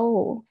where I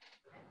go?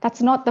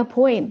 That's not the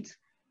point.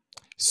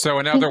 So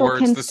in other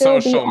words, the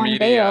social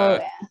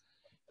media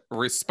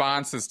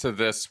responses to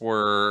this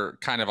were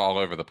kind of all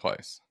over the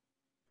place.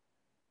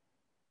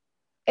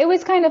 It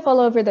was kind of all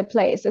over the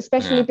place,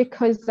 especially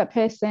because the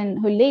person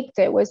who leaked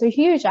it was a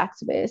huge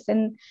activist.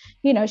 And,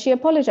 she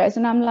apologized.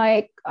 And I'm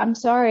like, "I'm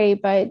sorry,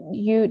 but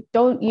you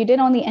didn't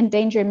only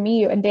endanger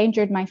me, you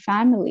endangered my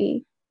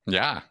family."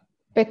 Yeah.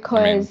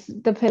 Because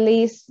the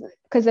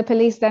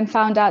police then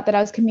found out that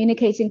I was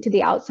communicating to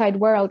the outside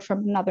world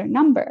from another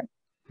number.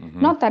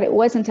 Mm-hmm. Not that it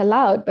wasn't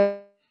allowed,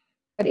 but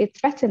it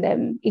threatened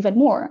them even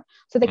more.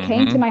 So they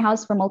came to my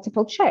house for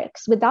multiple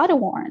checks without a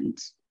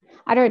warrant.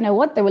 I don't know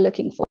what they were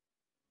looking for,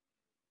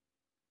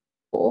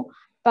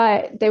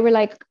 but they were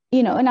like,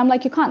 and I'm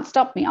like, "You can't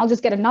stop me. I'll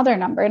just get another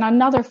number and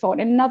another phone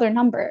and another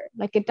number."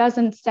 Like, it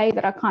doesn't say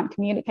that I can't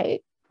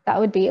communicate.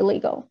 That would be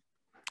illegal.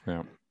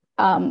 Yeah.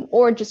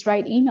 Or just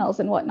write emails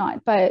and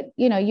whatnot. But,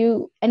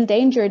 you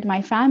endangered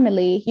my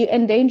family. You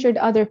endangered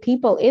other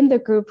people in the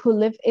group who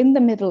live in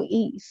the Middle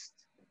East.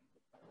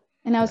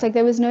 And I was like,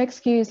 there was no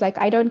excuse. Like,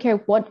 I don't care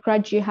what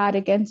grudge you had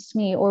against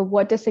me or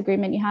what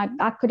disagreement you had.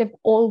 That could have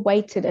all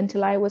waited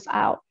until I was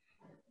out.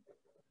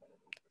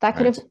 That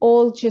could have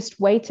all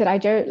just waited. I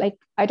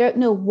don't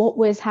know what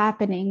was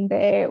happening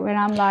there when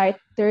I'm like,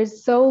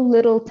 there's so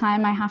little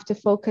time I have to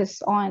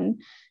focus on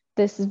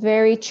this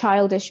very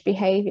childish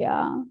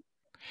behavior.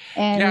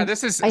 And yeah,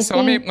 this is, I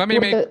so think let me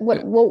make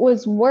what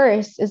was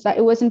worse is that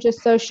it wasn't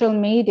just social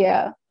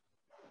media.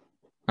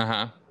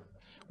 Well,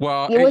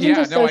 it wasn't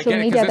just social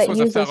media that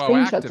used those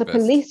screenshots. The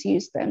police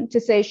used them to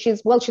say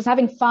she's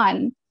having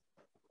fun.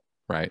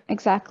 Right.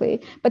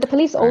 Exactly. But the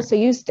police also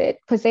used it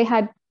because they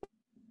had,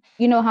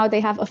 you know how they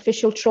have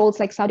official trolls,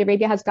 like Saudi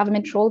Arabia has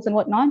government trolls and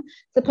whatnot.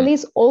 The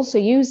police also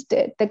used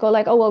it. They go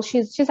like, oh, well,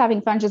 she's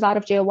having fun. She's out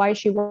of jail. Why is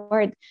she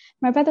worried?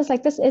 My brother's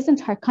like, this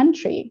isn't her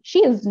country. She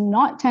is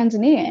not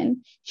Tanzanian.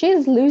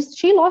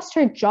 She lost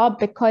her job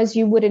because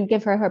you wouldn't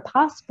give her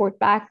passport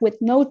back with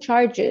no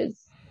charges.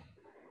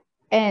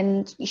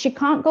 And she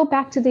can't go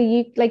back to the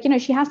UK. Like, you know,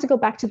 she has to go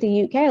back to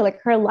the UK.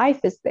 Like, her life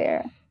is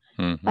there.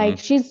 Like,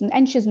 she's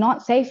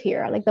not safe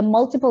here. Like, the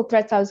multiple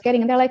threats I was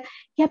getting, and they're like,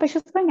 yeah, but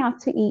she's going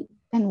out to eat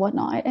and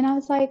whatnot. And I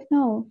was like,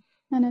 no,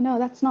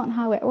 that's not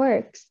how it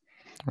works.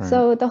 Right.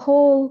 So the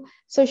whole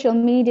social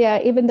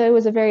media, even though it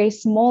was a very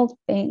small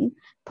thing,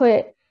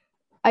 put,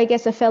 I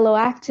guess, a fellow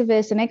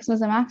activist, an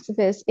ex-Muslim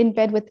activist, in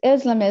bed with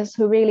Islamists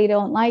who really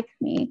don't like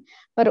me.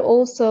 But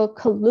also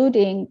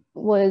colluding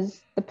was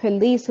the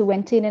police who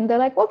went in and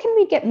they're like, what can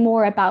we get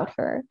more about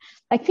her?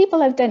 Like,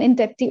 people have done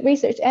in-depth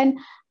research. And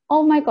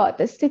oh my God,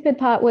 the stupid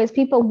part was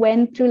people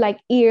went through like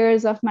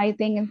years of my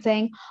thing and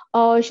saying,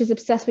 oh, she's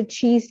obsessed with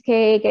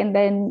cheesecake, and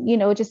then, you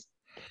know, just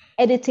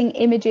editing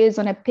images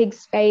on a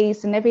pig's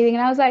face and everything.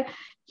 And I was like,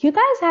 you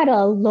guys had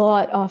a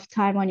lot of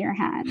time on your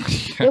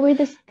hands. There were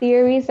these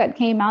theories that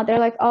came out. They're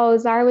like, oh,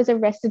 Zara was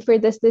arrested for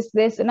this.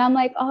 And I'm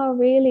like, oh,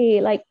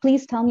 really? Like,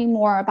 please tell me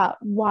more about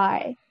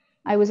why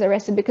I was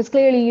arrested, because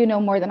clearly you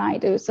know more than I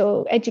do.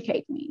 So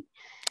educate me.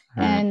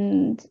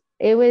 And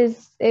it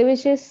was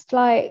just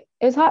like,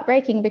 it was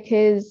heartbreaking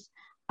because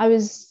I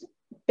was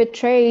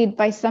betrayed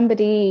by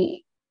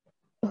somebody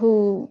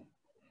who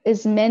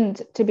is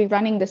meant to be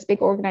running this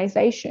big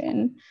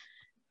organization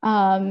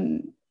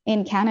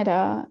in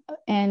Canada,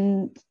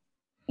 and,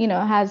 you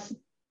know, has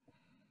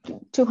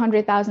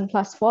 200,000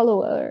 plus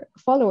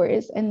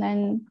followers. And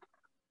then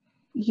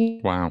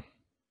you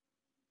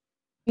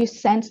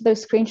sent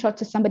those screenshots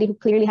to somebody who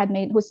clearly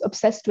was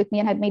obsessed with me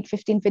and had made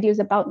 15 videos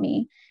about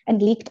me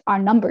and leaked our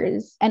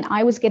numbers. And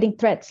I was getting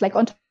threats, like,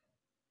 on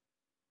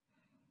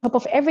top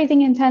of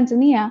everything in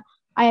Tanzania,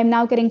 I am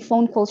now getting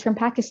phone calls from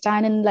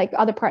Pakistan and like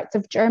other parts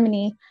of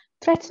Germany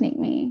threatening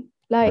me.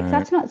 Like,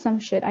 that's not some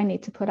shit I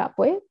need to put up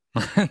with.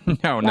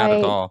 No, not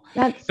at all.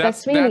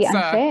 That's really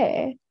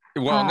unfair.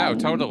 Well, no,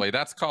 totally.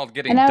 That's called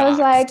getting doxxed. And I was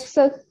like,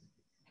 so...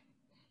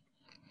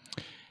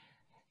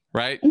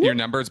 Right? Mm-hmm. Your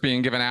numbers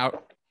being given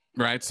out,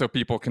 right? So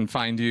people can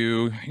find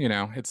you, you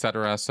know, et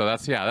cetera. So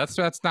that's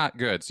not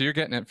good. So you're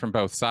getting it from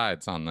both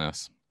sides on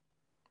this.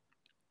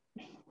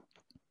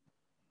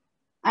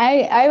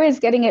 I was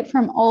getting it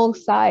from all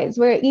sides,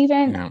 where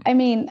even, I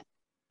mean,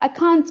 I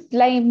can't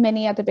blame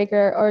many of the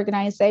bigger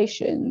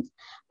organizations,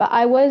 but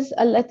I was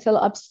a little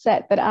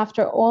upset that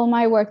after all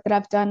my work that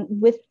I've done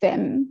with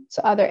them,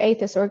 so other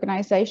atheist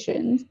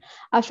organizations,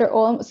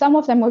 some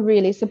of them were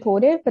really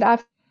supportive, but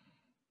after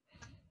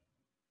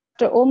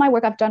all my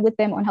work I've done with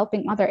them on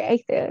helping other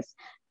atheists,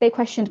 they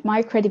questioned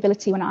my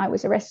credibility when I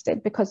was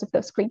arrested because of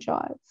those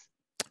screenshots.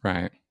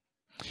 Right.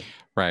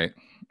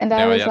 And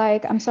I was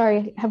like, I'm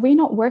sorry, have we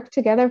not worked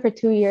together for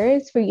 2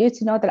 years for you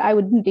to know that I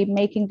wouldn't be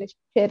making this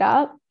shit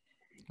up?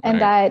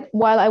 And that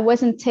while I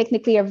wasn't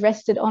technically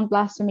arrested on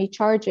blasphemy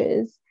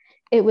charges,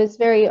 it was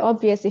very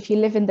obvious, if you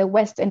live in the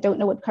West and don't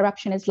know what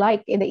corruption is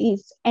like in the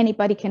East,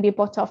 anybody can be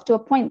bought off, to a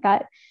point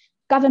that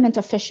government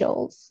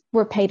officials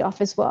were paid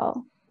off as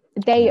well.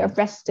 They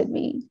arrested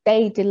me.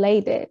 They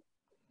delayed it.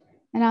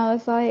 And I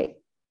was like,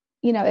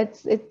 you know,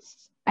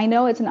 I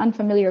know it's an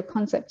unfamiliar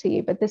concept to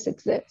you, but this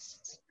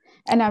exists.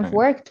 And I've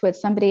worked with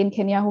somebody in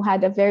Kenya who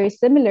had a very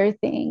similar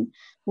thing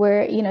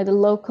where, you know, the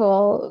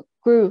local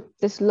group,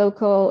 this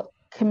local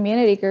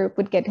community group,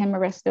 would get him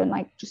arrested on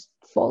like just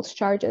false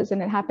charges.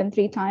 And it happened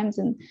 3 times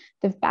and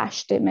they've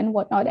bashed him and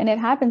whatnot. And it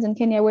happens in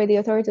Kenya where the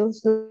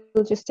authorities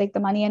will just take the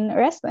money and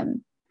arrest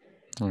them.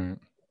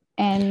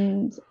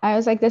 And I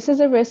was like, this is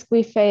a risk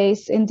we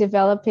face in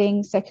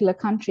developing secular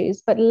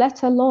countries, but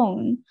let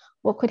alone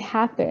what could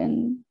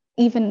happen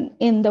even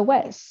in the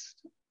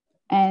West.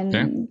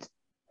 And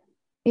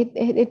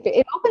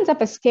it opens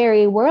up a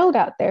scary world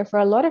out there for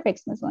a lot of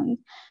ex-Muslims.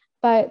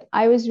 But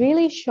I was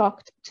really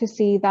shocked to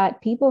see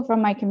that people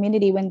from my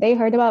community, when they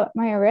heard about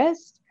my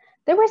arrest,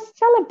 they were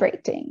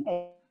celebrating.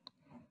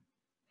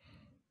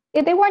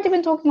 They weren't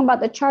even talking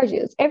about the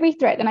charges, every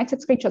threat. And I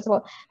took screenshots of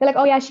all. They're like,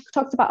 oh yeah, she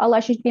talks about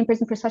Allah. She's been in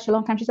prison for such a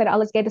long time. She said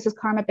Allah's gay. This is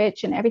karma,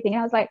 bitch, and everything. And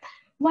I was like,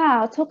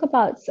 wow, talk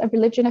about a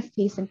religion of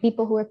peace and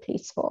people who are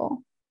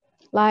peaceful.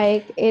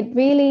 Like, it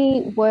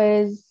really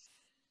was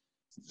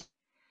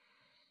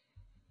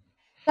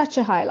such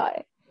a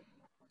highlight.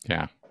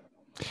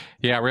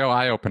 Yeah, real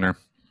eye-opener.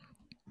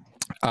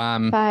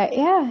 But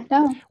yeah,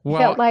 no,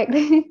 well, felt like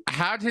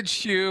how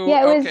did you?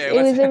 Yeah, it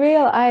was a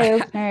real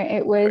eye-opener.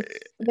 It was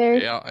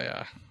very.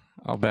 Yeah,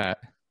 I'll bet.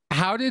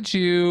 How did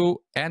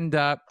you end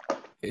up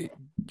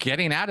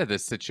getting out of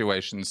this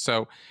situation?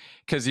 So,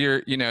 because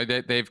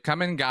they've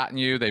come and gotten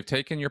you, they've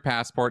taken your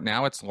passport,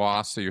 now it's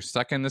lost, so you're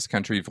stuck in this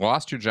country. You've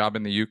lost your job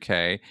in the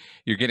UK.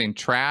 You're getting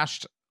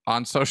trashed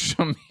on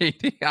social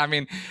media. I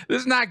mean,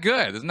 this is not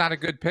good. This is not a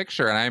good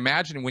picture. And I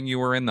imagine when you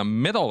were in the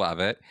middle of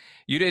it,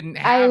 you didn't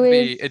have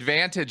the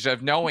advantage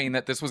of knowing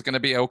that this was going to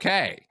be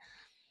okay.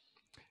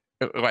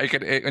 like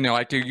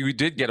like you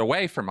did get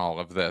away from all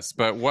of this,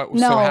 but what? So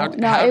No,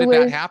 no, how it did that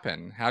was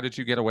happen? How did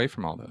you get away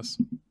from all this?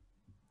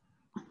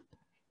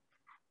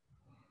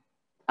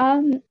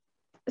 um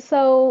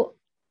so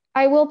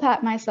I will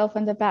pat myself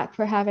on the back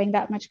for having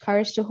that much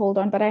courage to hold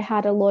on, but I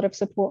had a lot of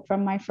support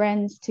from my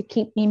friends to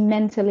keep me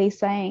mentally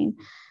sane.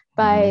 Mm-hmm.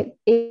 But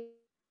it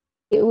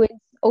was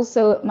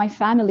also my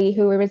family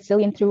who were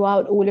resilient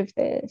throughout all of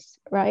this,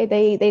 right?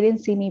 They didn't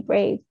see me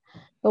brave.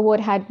 But what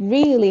had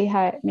really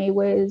hurt me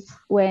was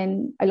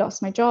when I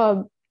lost my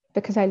job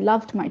because I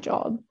loved my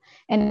job.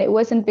 And it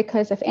wasn't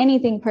because of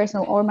anything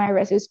personal or my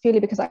arrest. It was purely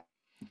because I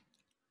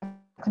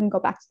couldn't go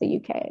back to the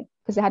UK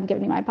because they hadn't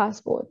given me my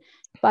passport.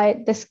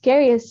 But the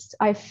scariest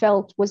I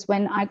felt was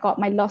when I got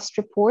my lost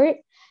report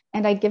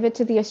and I give it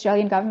to the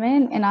Australian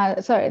government and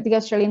the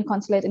Australian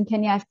consulate in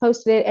Kenya. I've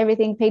posted it,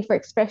 everything, paid for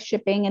express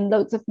shipping and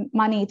loads of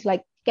money to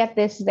like get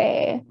this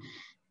there.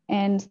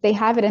 And they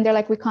have it and they're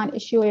like, we can't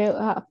issue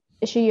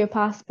your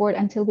passport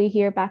until we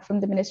hear back from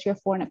the Ministry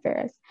of Foreign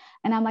Affairs.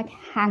 And I'm like,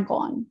 hang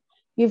on.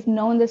 You've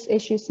known this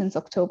issue since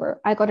October.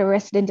 I got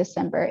arrested in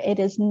December. It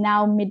is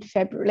now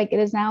mid-February. Like it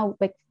is now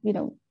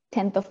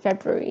 10th of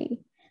February.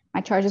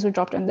 My charges were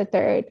dropped on the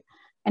 3rd.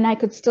 And I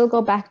could still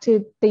go back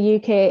to the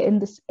UK in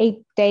this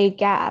 8-day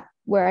gap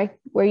where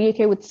UK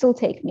would still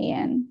take me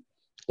in.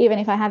 Even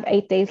if I have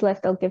 8 days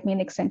left, they'll give me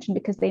an extension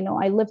because they know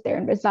I live there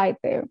and reside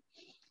there.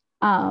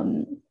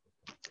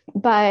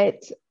 But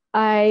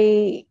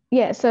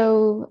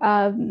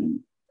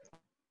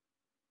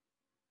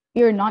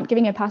you're not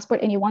giving a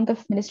passport and you want the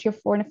Ministry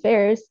of Foreign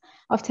Affairs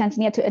of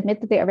Tanzania to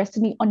admit that they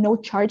arrested me on no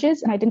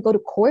charges and I didn't go to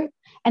court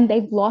and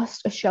they've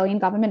lost Australian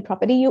government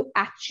property. You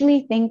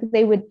actually think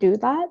they would do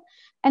that?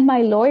 And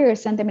my lawyer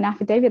sent them an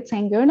affidavit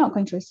saying, you're not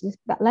going to receive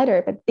that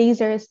letter, but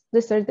these are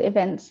the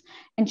events.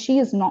 And she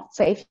is not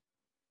safe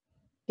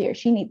here.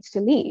 She needs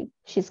to leave.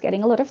 She's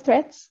getting a lot of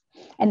threats.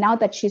 And now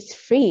that she's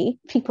free,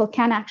 people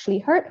can actually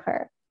hurt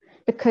her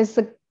because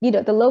the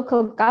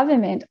local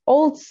government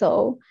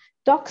also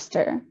doxed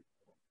her.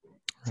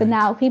 So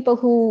now people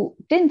who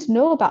didn't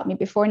know about me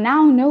before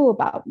now know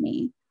about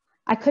me.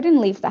 I couldn't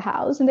leave the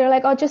house. And they're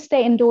like, oh, just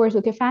stay indoors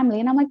with your family.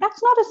 And I'm like,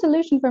 that's not a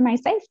solution for my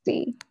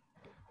safety.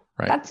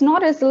 Right. That's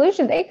not a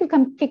solution. They could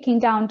come kicking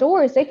down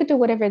doors. They could do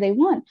whatever they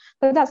want.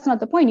 But that's not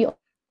the point. You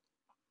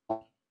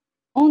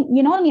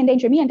not only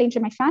endanger me,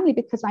 endanger my family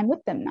because I'm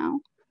with them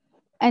now.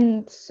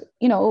 And,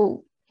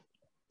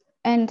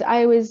 and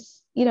I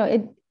was,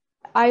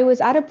 I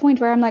was at a point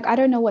where I'm like, I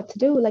don't know what to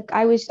do. Like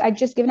I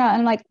just given out.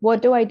 And like,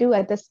 what do I do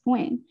at this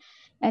point?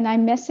 And I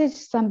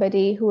messaged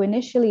somebody who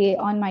initially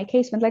on my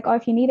case was like, oh,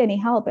 if you need any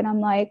help. And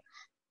I'm like,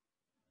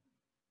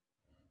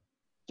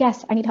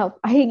 yes, I need help.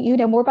 You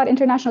know more about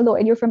international law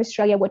and you're from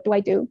Australia. What do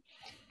I do?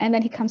 And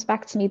then he comes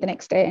back to me the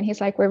next day and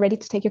he's like, we're ready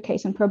to take your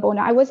case in pro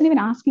bono. I wasn't even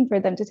asking for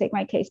them to take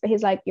my case, but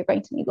he's like, you're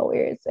going to need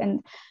lawyers.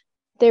 And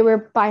they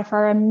were by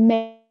far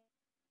amazing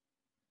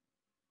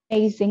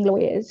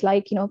lawyers,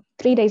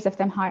 3 days of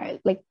them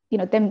hired,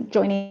 them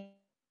joining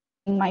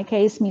my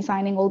case, me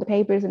signing all the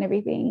papers and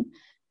everything.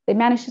 They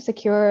managed to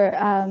secure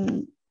a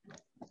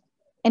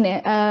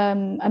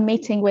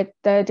meeting with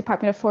the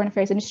Department of Foreign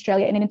Affairs in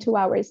Australia, and in 2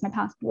 hours my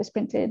passport was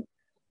printed.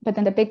 But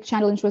then the big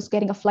challenge was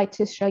getting a flight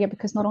to Australia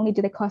because not only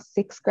do they cost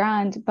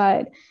 $6,000,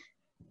 but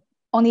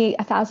only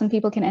 1,000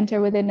 people can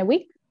enter within a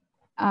week.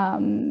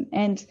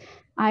 And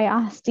I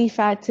asked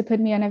DFAT to put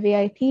me on a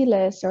VIP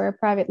list or a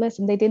private list,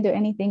 and they didn't do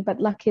anything. But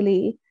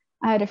luckily,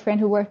 I had a friend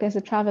who worked as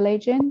a travel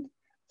agent,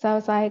 so I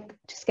was like,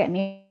 just get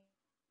me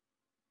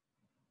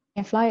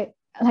a flight.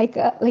 Like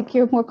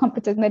you're more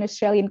competent than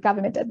Australian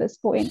government at this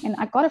point, and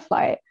I got a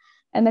flight.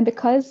 And then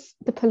because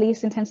the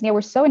police in Tanzania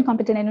were so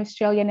incompetent and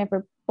Australia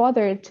never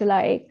bothered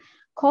to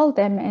call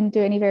them and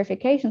do any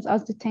verifications, I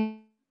was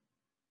detained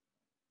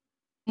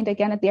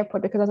again at the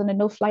airport because I was on a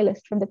no-fly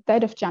list from the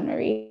 3rd of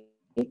January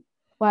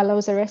while I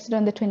was arrested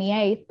on the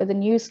 28th, but the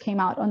news came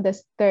out on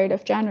this 3rd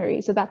of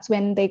January. So that's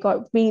when they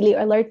got really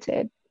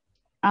alerted.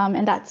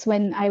 And that's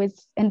when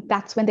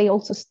that's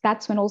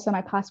when also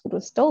my passport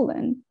was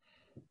stolen.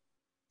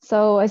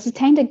 So I was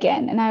detained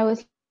again, and I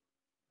was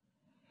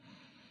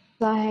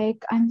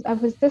like, I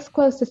was this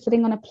close to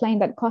sitting on a plane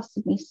that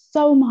costed me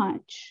so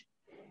much.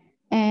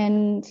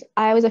 And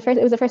it was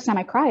the first time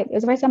I cried. It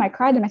was the first time I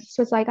cried. And my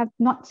sister was like, I've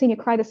not seen you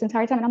cry this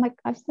entire time. And I'm like,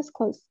 I was this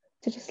close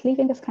to just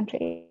leaving this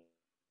country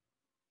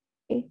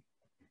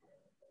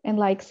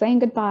and saying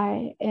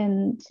goodbye.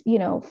 And,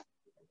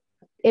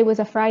 it was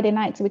a Friday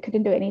night, so we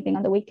couldn't do anything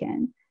on the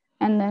weekend.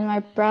 And then my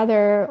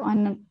brother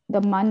on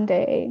the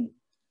Monday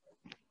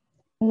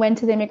went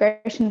to the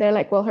immigration. They're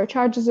like, well, her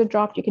charges are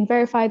dropped. You can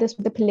verify this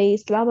with the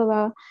police, blah, blah,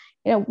 blah.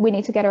 We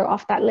need to get her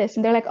off that list.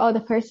 And they're like, oh, the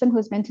person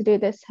who's meant to do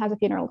this has a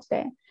funeral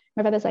today.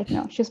 My brother's like,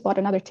 no, she's bought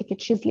another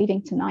ticket. She's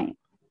leaving tonight.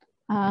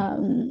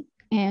 And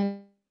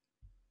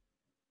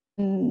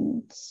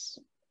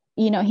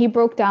he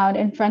broke down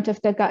in front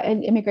of the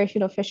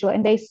immigration official,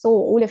 and they saw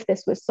all of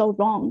this was so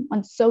wrong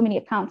on so many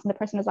accounts. And the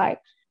person was like,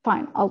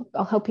 fine, I'll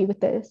help you with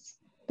this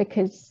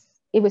because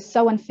it was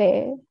so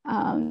unfair.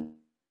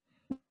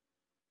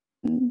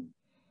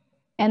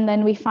 And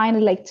then we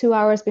finally, like 2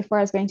 hours before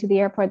I was going to the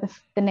airport,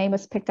 the name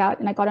was picked out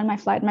and I got on my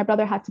flight. My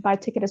brother had to buy a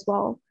ticket as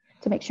well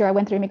to make sure I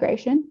went through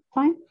immigration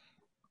fine.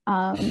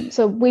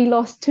 So we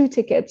lost 2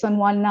 tickets on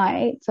one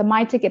night. So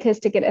my ticket, his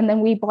ticket, and then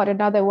we bought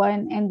another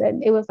one. And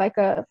then it was like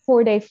a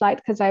 4-day flight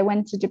because I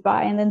went to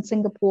Dubai and then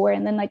Singapore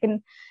and then like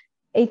an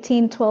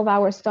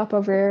 12-hour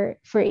stopover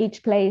for each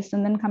place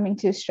and then coming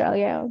to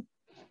Australia.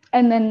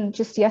 And then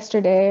just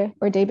yesterday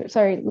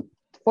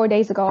 4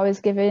 days ago, I was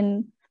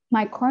given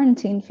my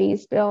quarantine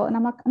fees bill and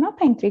I'm like, I'm not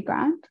paying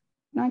 $3,000.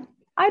 Like,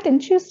 I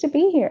didn't choose to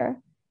be here.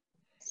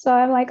 So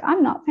I'm like,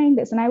 I'm not paying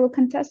this and I will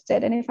contest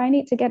it. And if I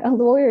need to get a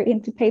lawyer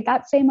in to pay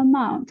that same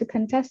amount to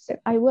contest it,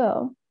 I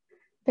will,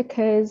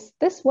 because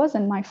this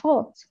wasn't my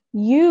fault.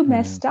 You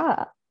messed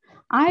up.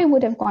 I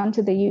would have gone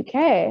to the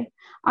UK.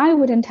 I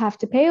wouldn't have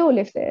to pay all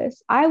of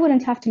this. I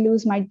wouldn't have to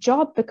lose my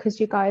job because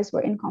you guys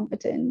were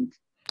incompetent.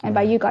 And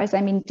by you guys,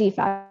 I mean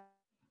DFAT.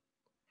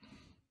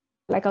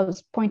 Like I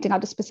was pointing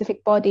out a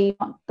specific body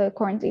on the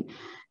quarantine.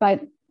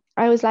 But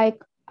I was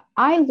like,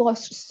 I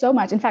lost so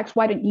much. In fact,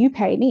 why don't you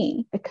pay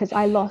me? Because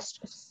I lost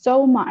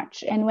so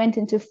much and went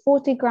into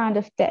 40 grand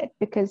of debt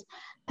because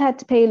I had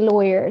to pay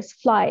lawyers,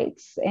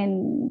 flights,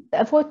 and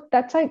that's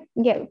like,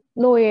 yeah,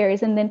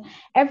 lawyers. And then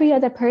every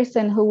other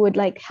person who would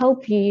like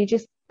help you, you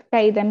just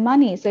pay them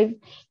money. So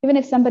even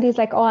if somebody's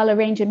like, oh, I'll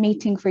arrange a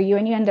meeting for you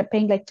and you end up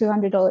paying like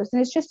 $200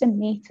 and it's just a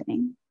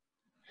meeting.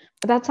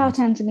 But that's how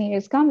Tanzania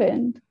is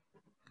governed.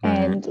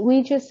 And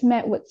we just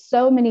met with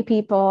so many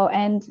people,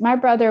 and my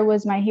brother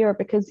was my hero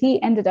because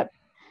he ended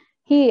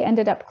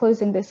up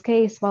closing this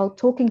case while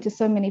talking to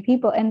so many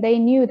people, and they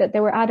knew that they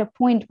were at a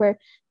point where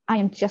I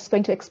am just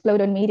going to explode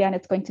on media and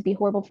it's going to be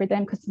horrible for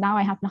them because now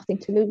I have nothing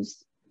to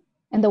lose.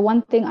 And the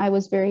one thing I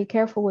was very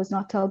careful was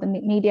not tell the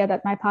media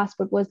that my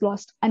passport was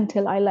lost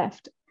until I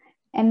left.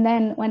 And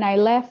then when I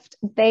left,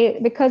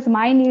 because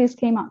my news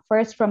came out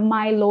first from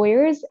my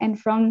lawyers and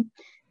from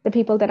the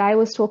people that I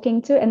was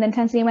talking to. And then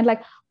Tanzania went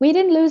like, we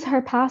didn't lose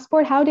her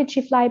passport. How did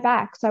she fly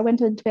back? So I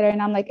went on Twitter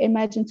and I'm like,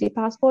 emergency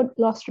passport,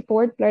 lost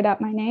report, blurred out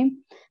my name.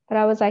 But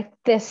I was like,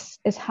 this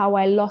is how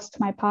I lost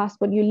my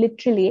passport. You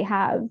literally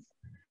have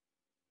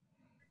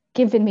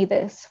given me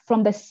this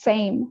from the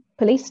same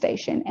police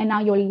station. And now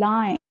you're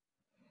lying.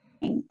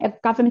 A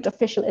government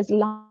official is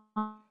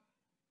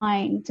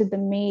lying to the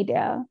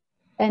media.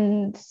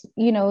 And,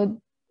 you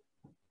know,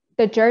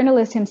 the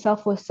journalist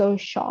himself was so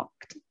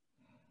shocked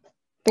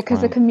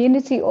because the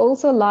community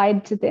also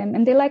lied to them.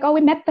 And they're like, oh,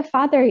 we met the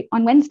father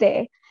on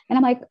Wednesday. And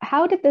I'm like,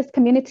 how did this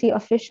community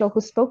official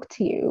who spoke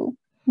to you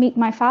meet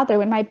my father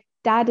when my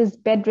dad is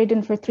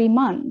bedridden for 3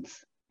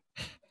 months?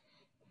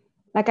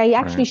 Like I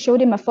actually showed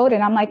him a photo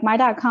and I'm like, my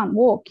dad can't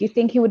walk. You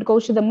think he would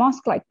go to the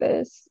mosque like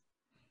this?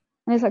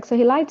 And he's like, so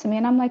he lied to me.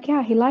 And I'm like,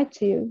 yeah, he lied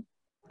to you.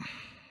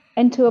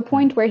 And to a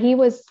point where he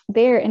was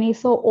there and he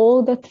saw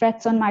all the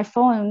threats on my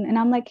phone. And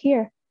I'm like,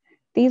 here,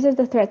 these are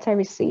the threats I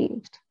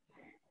received.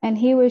 And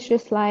he was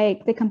just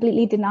like, they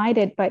completely denied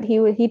it. But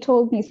he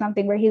told me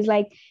something where he's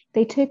like,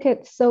 they took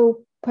it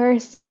so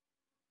personal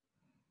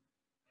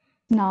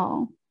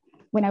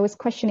when I was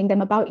questioning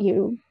them about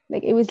you.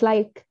 Like, it was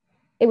like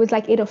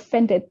it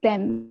offended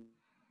them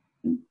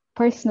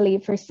personally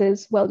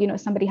versus, well, you know,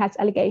 somebody has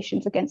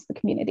allegations against the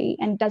community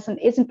and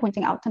isn't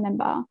pointing out a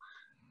member,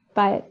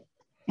 but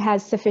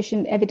has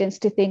sufficient evidence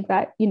to think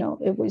that, you know,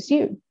 it was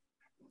you,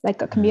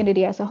 like a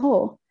community as a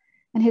whole.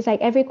 And he's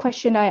like, every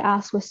question I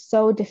asked was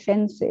so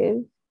defensive.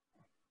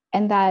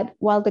 And that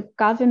while the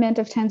government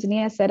of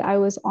Tanzania said I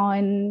was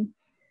on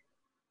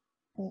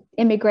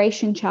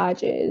immigration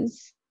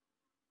charges,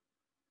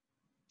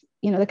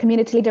 you know, the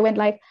community leader went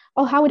like,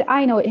 oh, how would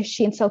I know if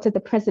she insulted the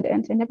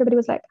president? And everybody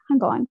was like,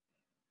 hang on.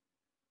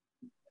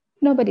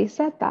 Nobody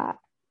said that.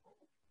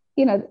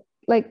 You know,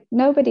 like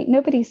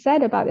nobody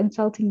said about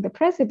insulting the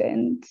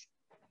president.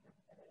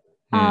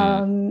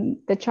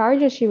 The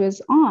charges she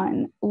was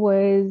on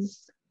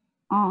was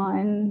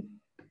on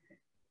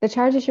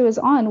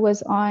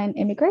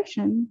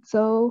immigration.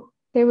 So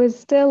there was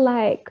still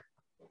like,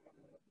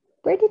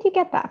 where did you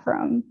get that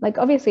from? Like,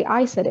 obviously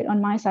I said it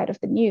on my side of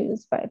the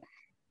news, but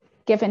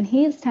given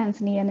he's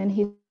Tanzanian and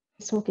he's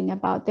talking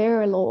about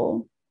their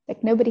law,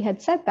 like nobody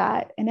had said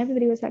that. And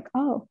everybody was like,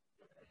 oh.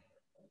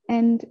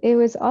 And it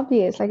was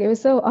obvious, like it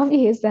was so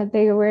obvious that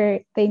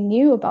they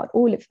knew about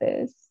all of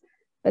this.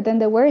 But then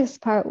the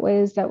worst part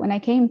was that when I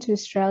came to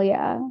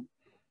Australia,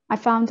 I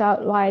found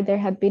out why there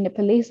had been a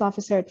police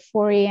officer at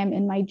 4 a.m.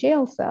 in my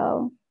jail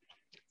cell.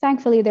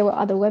 Thankfully, there were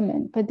other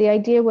women, but the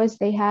idea was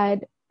they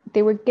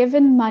were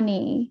given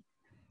money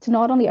to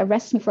not only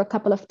arrest me for a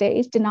couple of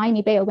days, deny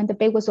me bail when the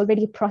bail was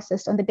already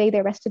processed. On the day they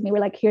arrested me, we're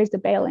like, here's the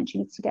bail and she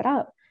needs to get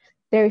out.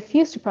 They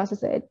refused to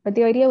process it, but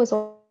the idea was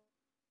also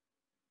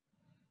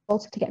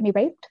to get me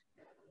raped.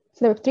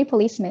 So there were 3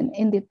 policemen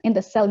in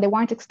the cell, and they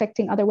weren't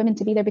expecting other women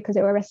to be there because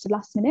they were arrested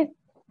last minute.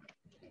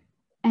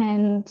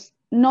 And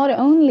not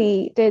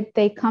only did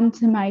they come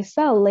to my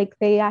cell, like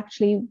they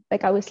actually,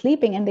 like I was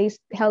sleeping and they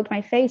held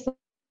my face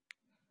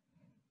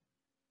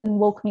and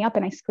woke me up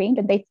and I screamed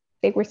and they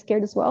were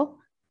scared as well.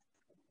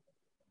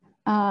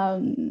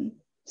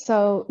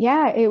 So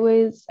yeah, it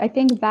was, I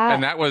think And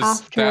that that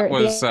after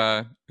was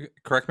the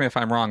correct me if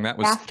I'm wrong, that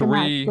was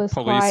aftermath three was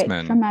quite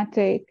policemen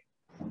traumatic.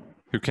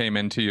 who came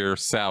into your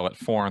cell at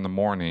 4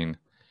 a.m,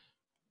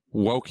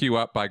 woke you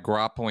up by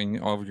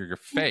grappling over your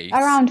face.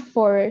 Around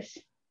 4ish.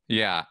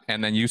 Yeah,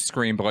 and then you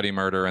screamed bloody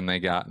murder, and they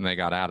got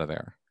out of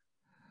there.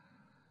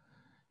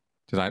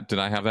 Did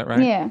I have that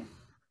right? Yeah.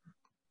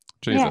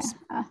 Jesus.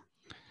 Yeah.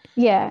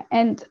 Yeah.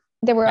 And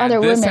there were And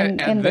other this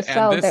women in the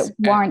cell that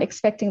weren't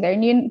expecting their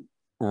new.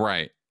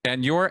 Right.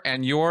 And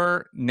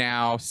you're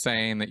now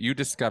saying that you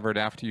discovered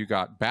after you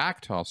got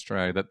back to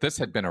Australia that this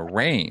had been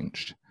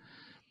arranged,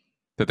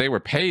 that they were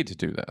paid to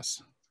do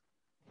this.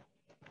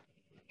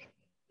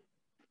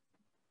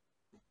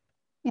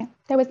 Yeah,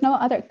 there was no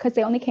other, because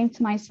they only came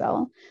to my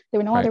cell. There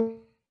were no Right. other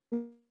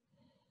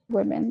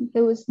women.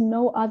 There was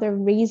no other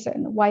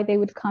reason why they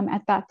would come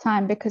at that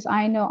time, because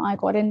I know I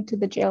got into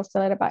the jail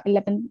cell at about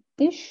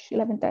 11-ish,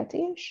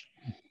 11:30-ish.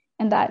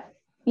 And that,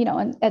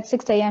 and at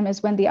 6 a.m.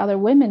 is when the other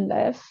women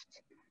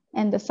left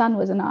and the sun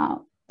wasn't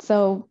out.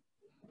 So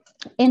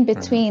in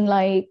between,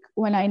 like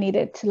when I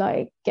needed to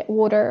like get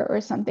water or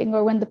something,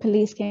 or when the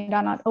police came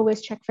down, I'd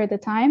always check for the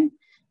time.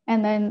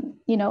 And then,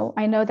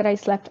 I know that I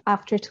slept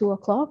after 2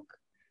 o'clock.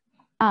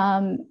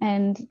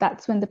 And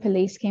that's when the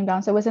police came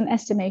down. So it was an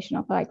estimation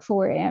of like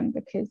 4 a.m.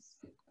 because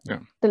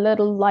the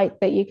little light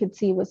that you could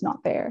see was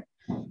not there.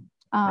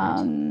 But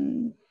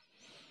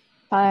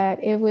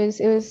it was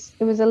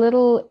a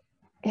little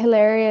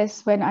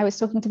hilarious when I was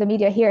talking to the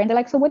media here, and they're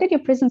like, so what did your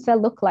prison cell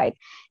look like?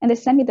 And they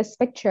sent me this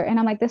picture, and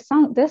I'm like,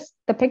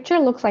 the picture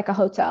looks like a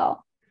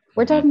hotel.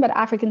 We're talking about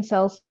African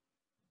cells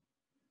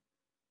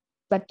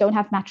that don't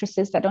have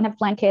mattresses, that don't have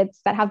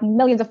blankets, that have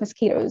millions of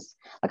mosquitoes.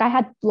 Like I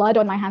had blood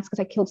on my hands because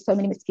I killed so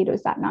many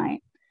mosquitoes that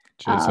night.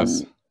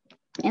 Jesus.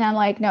 And I'm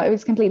like, no, it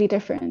was completely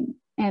different.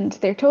 And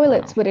their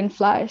toilets wouldn't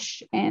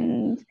flush,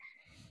 and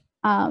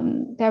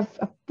they have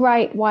a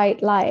bright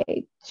white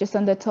light just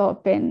on the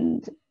top,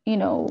 and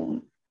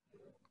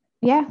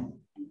yeah.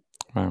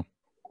 Wow.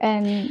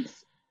 And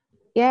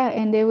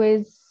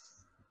it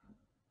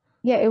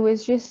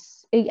was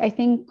just, I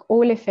think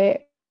all of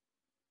it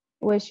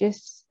was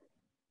just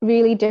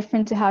really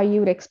different to how you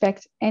would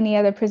expect any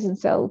other prison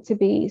cell to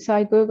be. So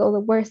I Googled the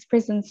worst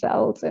prison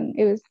cells, and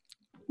it was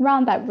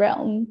around that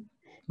realm.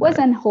 It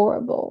wasn't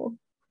horrible.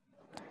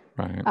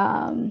 Right.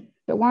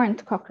 There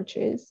weren't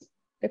cockroaches.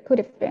 There could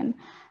have been,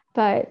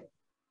 but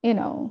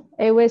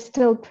it was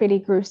still pretty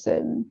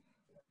gruesome.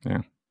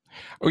 Yeah.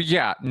 Oh,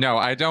 yeah. No,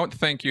 I don't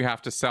think you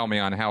have to sell me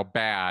on how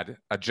bad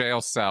a jail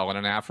cell in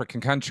an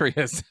African country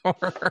is,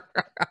 or,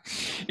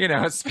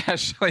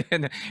 especially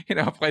in,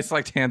 a place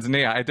like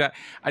Tanzania.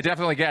 I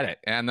definitely get it.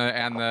 And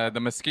the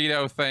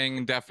mosquito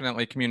thing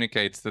definitely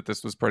communicates that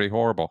this was pretty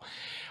horrible.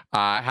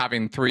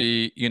 Having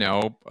three,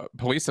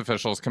 police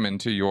officials come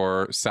into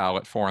your cell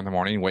at 4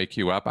 a.m, wake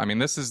you up. I mean,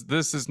 this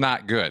is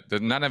not good.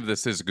 None of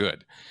this is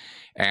good.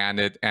 And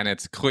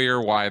it's clear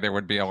why there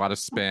would be a lot of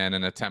spin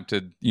and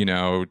attempted,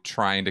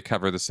 trying to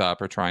cover this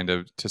up or trying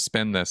to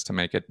spin this to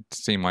make it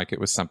seem like it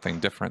was something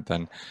different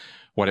than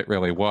what it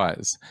really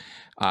was.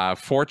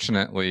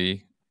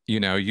 Fortunately,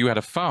 you had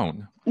a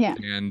phone,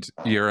 and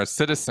you're a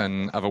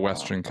citizen of a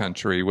Western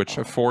country, which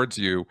affords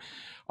you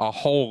a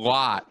whole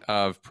lot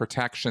of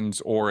protections,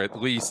 or at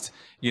least,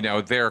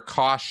 they're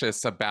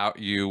cautious about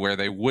you where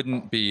they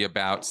wouldn't be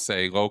about,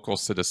 say, local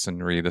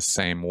citizenry the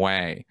same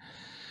way.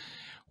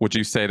 Would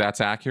you say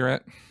that's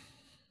accurate?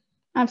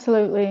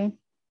 Absolutely.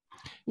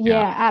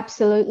 Yeah,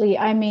 absolutely.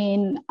 I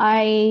mean,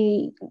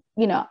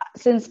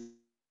 since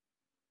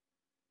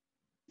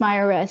my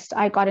arrest,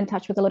 I got in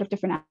touch with a lot of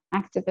different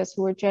activists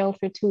who were jailed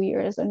for 2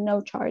 years on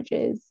no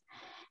charges.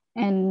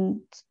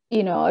 And,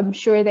 I'm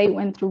sure they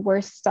went through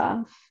worse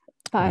stuff,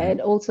 but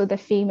also the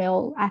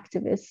female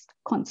activists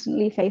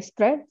constantly faced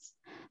threats,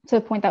 to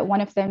the point that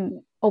one of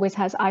them always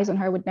has eyes on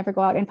her, would never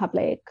go out in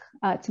public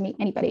to meet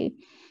anybody.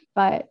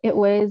 But it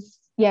was,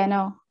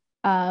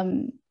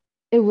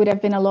 it would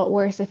have been a lot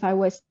worse if I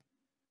was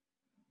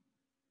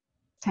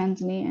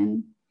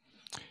Tanzanian.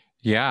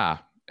 Yeah.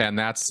 And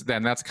that's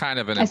kind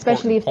of an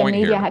especially if the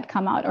media here. had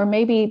come out, or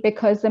maybe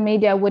because the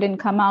media wouldn't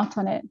come out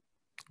on it.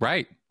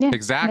 Right. Yeah.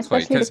 Exactly.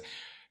 Because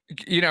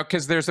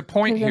there's a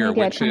point here,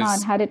 which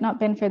is, had it not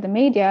been for the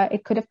media,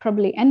 it could have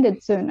probably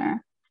ended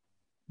sooner.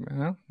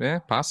 Well, yeah,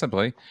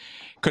 possibly.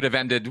 Could have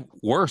ended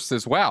worse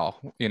as well,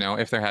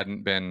 if there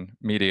hadn't been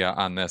media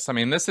on this. I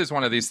mean, this is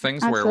one of these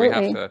things Absolutely.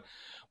 where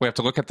we have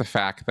to look at the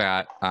fact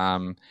that,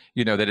 that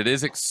it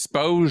is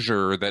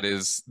exposure that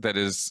is, that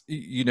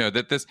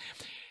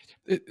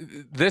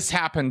this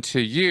happened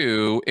to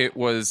you. It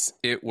was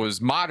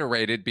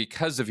moderated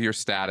because of your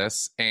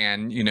status,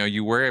 and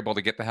you were able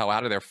to get the hell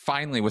out of there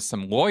finally with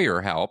some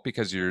lawyer help,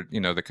 because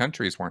the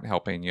countries weren't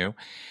helping you.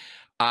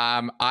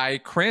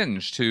 I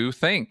cringe to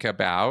think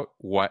about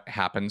what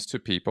happens to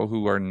people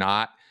who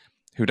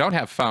don't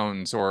have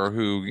phones, or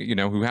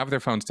who have their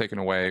phones taken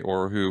away,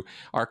 or who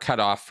are cut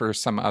off for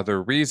some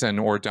other reason,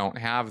 or don't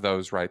have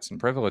those rights and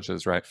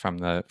privileges right from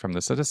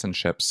the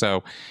citizenship.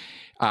 So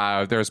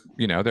There's,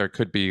 there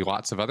could be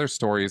lots of other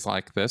stories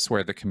like this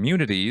where the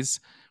communities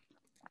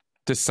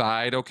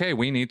decide, okay,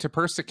 we need to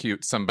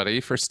persecute somebody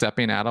for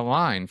stepping out of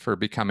line, for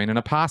becoming an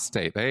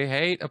apostate. They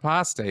hate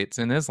apostates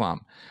in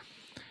Islam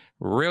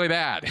really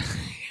bad.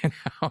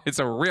 It's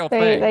a real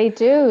thing. They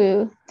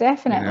do,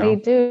 definitely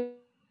do.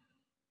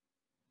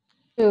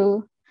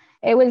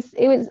 It was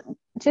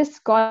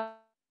just God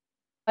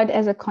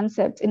as a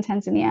concept in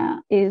Tanzania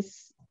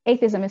is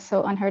atheism is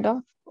so unheard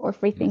of, or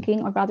free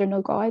thinking, or rather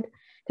no God.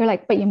 They're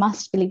like, but you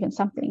must believe in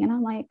something. And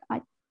I'm like,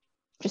 I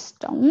just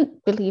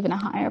don't believe in a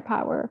higher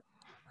power.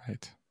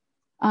 Right.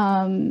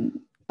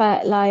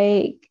 But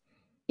like,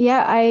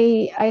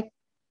 yeah,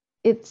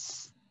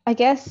 it's, I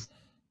guess,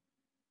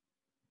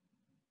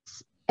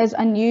 as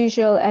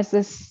unusual as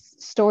this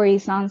story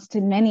sounds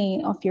to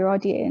many of your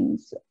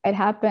audience, it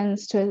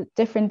happens to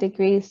different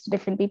degrees to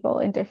different people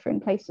in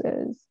different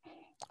places.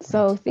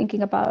 So Right.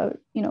 thinking about,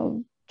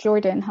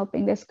 Jordan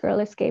helping this girl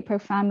escape her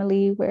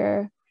family,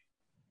 where,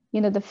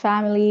 the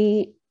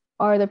family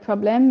are the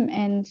problem.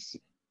 And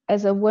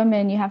as a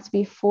woman, you have to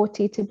be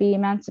 40 to be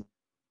emancipated.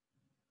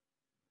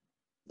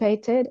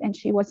 And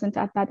she wasn't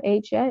at that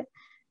age yet.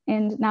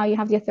 And now you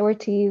have the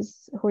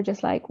authorities who are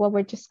just like, well,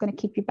 we're just going to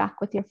keep you back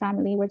with your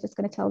family. We're just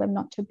going to tell them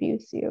not to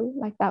abuse you.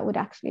 Like, that would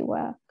actually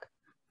work.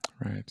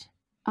 Right.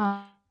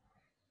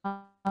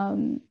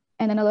 And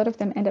then a lot of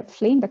them end up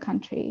fleeing the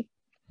country.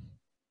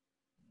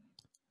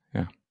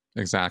 Yeah,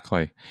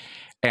 exactly.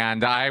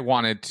 And I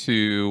wanted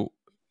to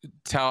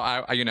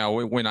tell,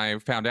 when I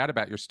found out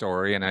about your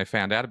story and I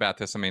found out about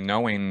this, I mean,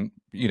 knowing,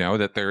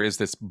 that there is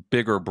this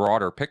bigger,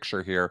 broader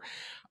picture here,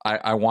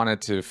 I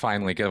wanted to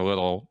finally get a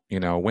little,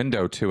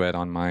 window to it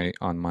on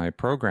my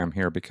program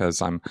here,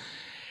 because I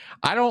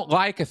don't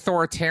like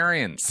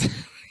authoritarians.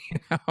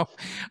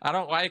 I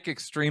don't like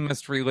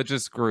extremist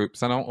religious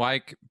groups. I don't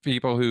like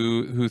people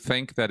who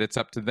think that it's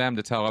up to them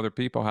to tell other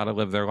people how to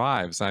live their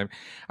lives. I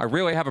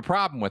really have a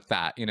problem with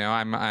that.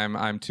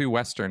 I'm too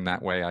Western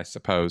that way, I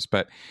suppose,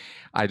 but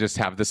I just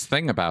have this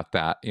thing about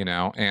that,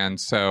 and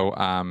so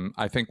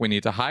I think we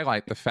need to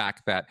highlight the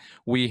fact that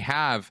we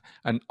have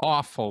an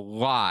awful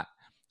lot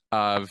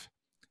of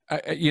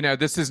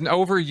this is an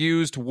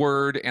overused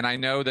word, and I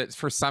know that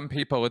for some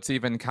people it's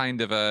even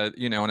kind of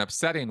an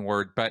upsetting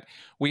word, but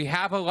we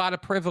have a lot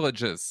of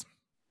privileges.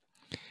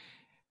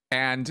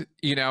 And,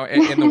 in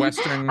the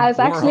Western I was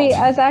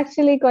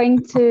actually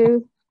going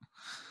to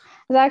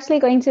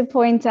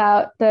point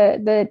out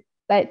that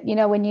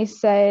when you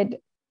said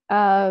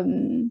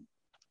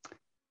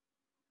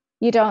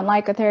you don't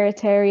like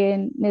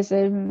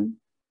authoritarianism,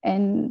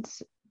 and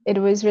it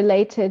was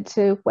related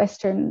to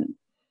Western,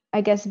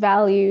 I guess,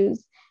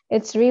 values.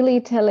 It's really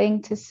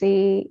telling to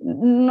see,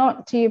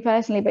 not to you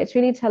personally, but it's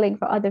really telling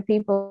for other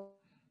people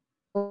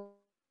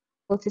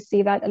to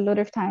see that a lot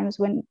of times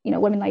when,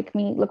 women like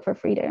me look for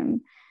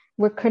freedom,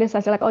 we're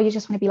criticized. They're like, oh, you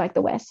just want to be like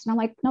the West. And I'm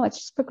like, no, it's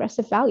just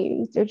progressive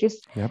values. They're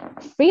just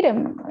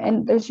freedom.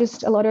 And there's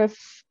just a lot of,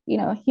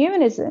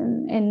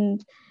 humanism.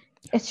 And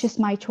it's just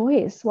my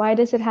choice. Why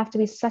does it have to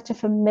be such a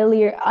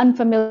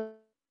unfamiliar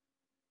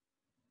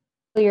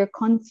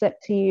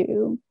concept to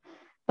you?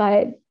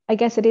 But I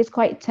guess it is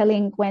quite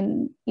telling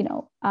when,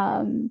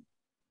 the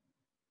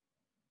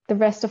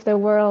rest of the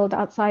world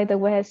outside the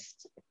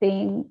West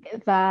think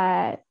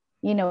that,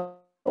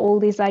 all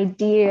these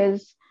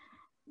ideas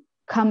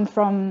come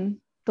from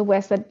the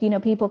West, that,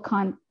 people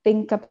can't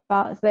think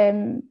about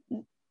them,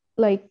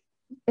 like,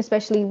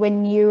 especially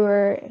when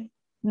you're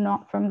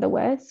not from the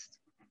West.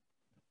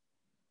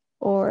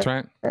 Or, That's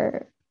right.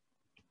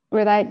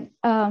 or that,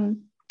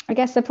 I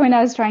guess the point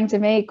I was trying to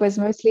make was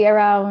mostly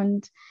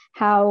around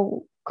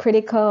how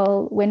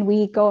critical, when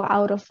we go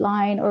out of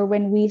line, or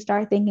when we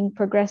start thinking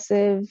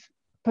progressively,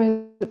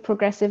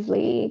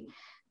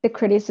 the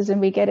criticism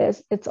we get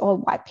is it's all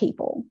white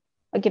people.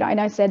 Like,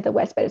 and I said the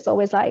West, but it's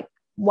always like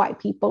white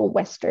people,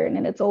 Western,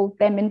 and it's all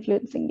them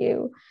influencing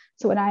you.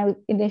 So when I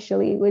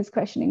initially was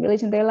questioning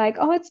religion, they're like,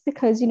 oh, it's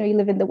because, you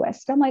live in the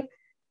West. I'm like,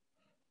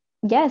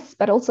 yes,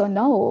 but also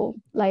no,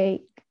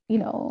 like,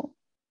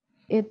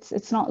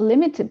 it's not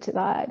limited to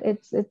that.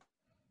 It's a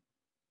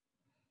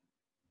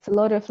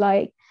lot of,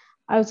 like,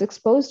 I was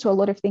exposed to a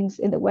lot of things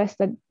in the West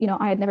that,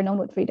 I had never known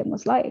what freedom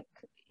was like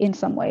in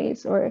some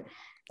ways, or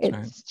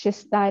it's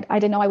just that I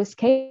didn't know I was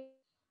caged,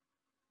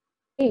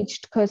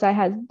 because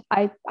I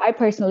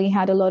personally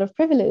had a lot of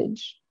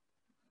privilege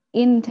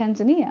in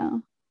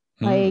Tanzania.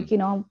 Like,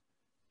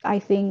 I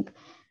think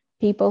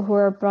people who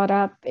are brought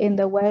up in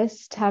the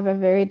West have a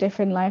very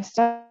different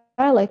lifestyle.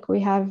 Like,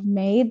 we have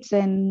maids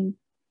and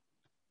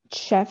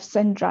chefs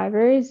and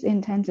drivers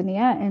in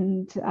Tanzania,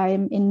 and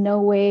I'm in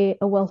no way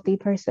a wealthy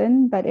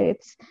person, but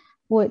it's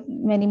what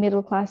many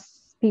middle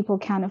class people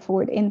can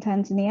afford in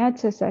Tanzania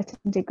to a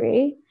certain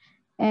degree.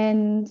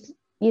 And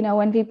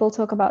when people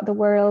talk about the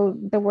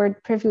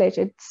word privilege,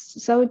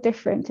 it's so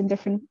different in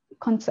different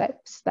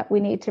concepts, that we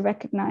need to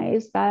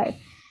recognize that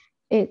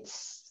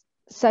it's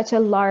such a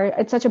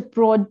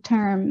broad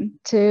term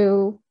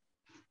to,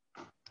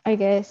 I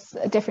guess,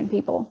 different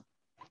people.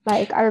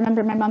 Like, I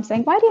remember my mom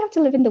saying, why do you have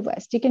to live in the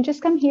West? You can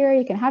just come here,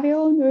 you can have your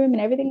own room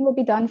and everything will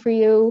be done for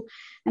you.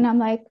 And I'm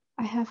like,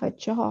 I have a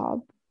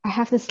job. I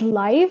have this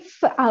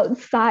life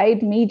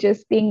outside me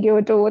just being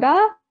your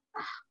daughter,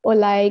 or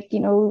like, you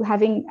know,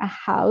 having a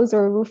house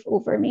or a roof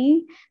over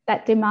me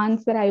that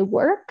demands that I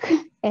work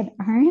and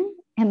earn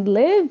and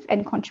live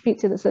and contribute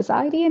to the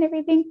society and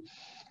everything.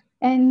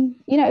 And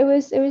you know, it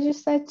was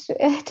just such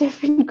a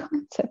different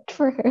concept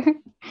for her.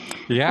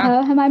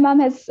 Yeah.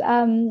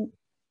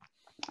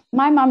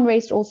 My mom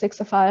raised all six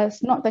of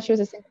us. Not that she was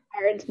a single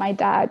parent. My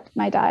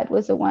dad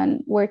was the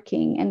one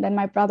working, and then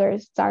my brother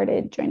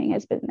started joining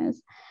his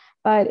business.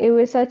 But it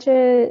was such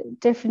a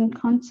different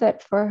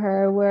concept for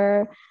her,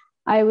 where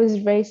I was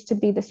raised to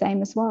be the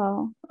same as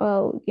well.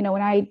 Well, you know,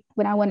 when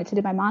I wanted to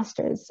do my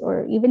master's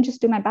or even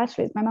just do my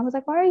bachelor's, my mom was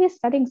like, "Why are you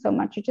studying so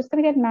much? You're just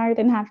gonna get married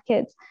and have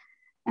kids."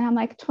 And I'm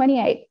like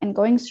 28 and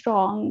going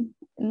strong,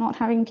 not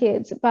having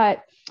kids.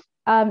 But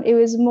it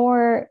was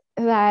more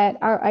that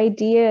our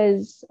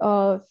ideas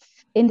of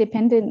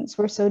independence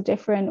were so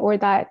different, or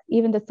that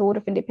even the thought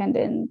of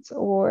independence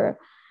or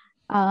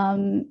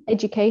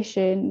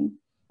education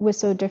was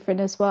so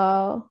different as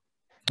well.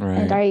 Right.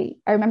 And I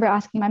remember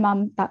asking my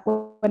mom that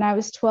when I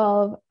was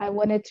 12, I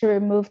wanted to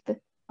remove the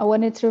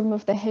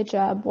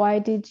hijab. Why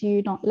did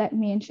you not let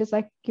me? And she's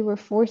like, you were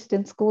forced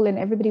in school and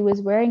everybody was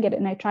wearing it,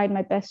 and I tried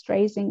my best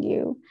raising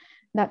you.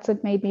 That's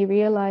what made me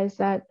realize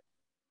that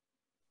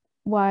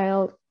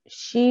while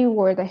she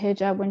wore the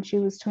hijab when she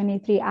was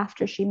 23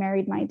 after she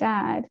married my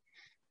dad,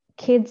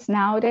 kids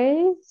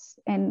nowadays,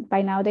 and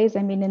by nowadays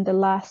I mean in the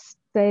last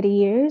 30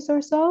 years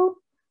or so,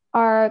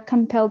 are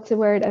compelled to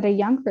wear it at a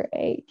younger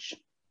age.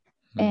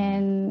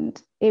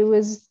 And it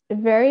was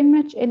very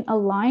much in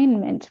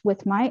alignment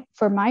with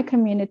for my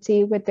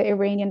community with the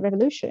Iranian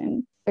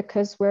Revolution,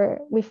 because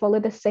we follow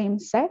the same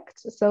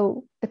sect.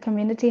 So the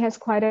community has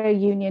quite a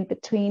union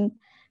between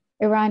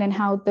Iran and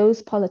how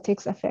those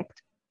politics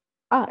affect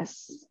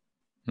us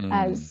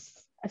as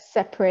a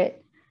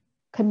separate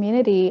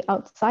community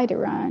outside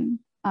Iran,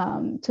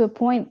 to a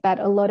point that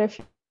a lot of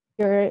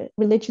your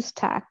religious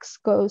tax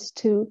goes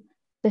to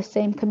the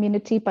same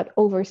community but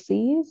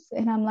overseas.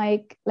 And I'm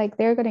like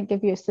they're going to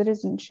give you a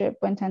citizenship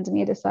when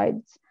Tanzania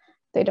decides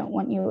they don't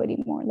want you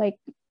anymore. Like,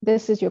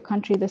 this is your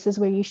country, this is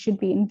where you should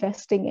be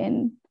investing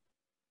in.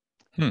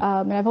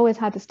 And I've always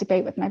had this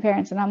debate with my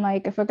parents, and I'm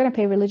like, if we're going to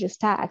pay religious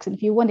tax, and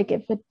if you want to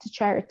give it to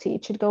charity,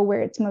 it should go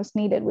where it's most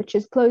needed, which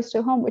is close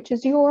to home, which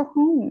is your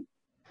home.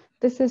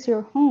 This is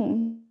your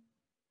home.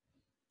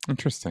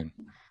 Interesting.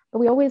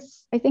 But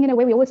I think in a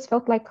way we always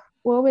felt like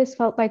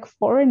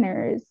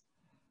foreigners.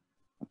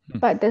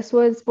 But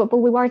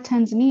we were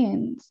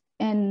Tanzanians,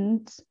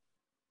 and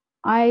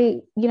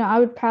I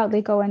would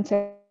proudly go and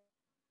say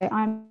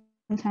I'm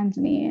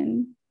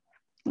Tanzanian,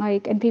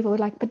 like, and people were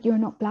like, but you're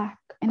not black.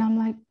 And I'm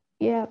like,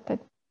 yeah, but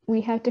we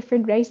have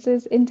different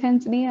races in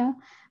Tanzania.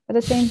 But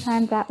at the same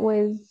time,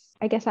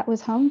 I guess that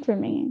was home for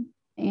me.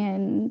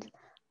 And,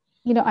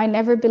 you know, I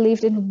never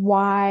believed in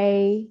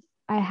why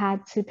I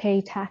had to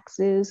pay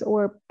taxes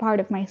or part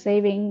of my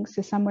savings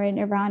to somewhere in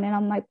Iran. And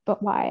I'm like,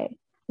 but why?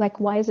 Like,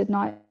 why is it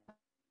not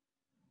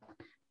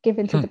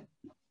given to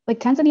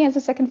Tanzania is the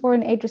second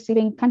foreign aid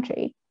receiving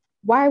country.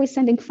 Why are we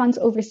sending funds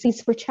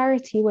overseas for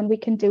charity when we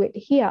can do it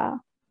here?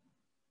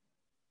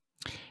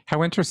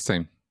 How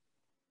interesting.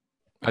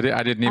 I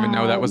didn't even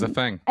know that was a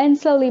thing. And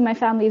slowly my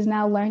family is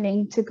now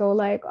learning to go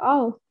like,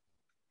 oh,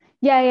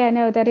 yeah,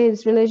 no, that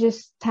is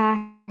religious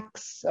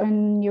tax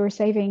on your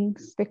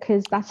savings,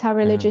 because that's how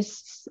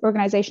religious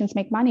organizations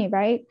make money,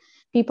 right?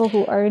 People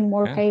who earn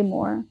more pay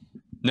more.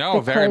 No,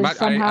 very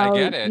much. I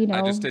get it. You know,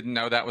 I just didn't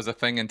know that was a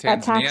thing in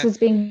Tanzania. That tax is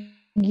being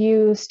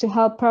used to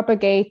help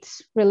propagate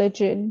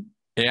religion.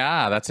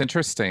 Yeah, that's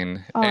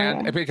interesting.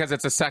 Because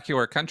it's a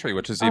secular country,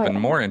 which is even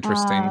more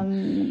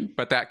interesting.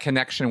 But that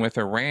connection with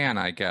Iran,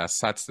 I guess,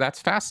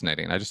 that's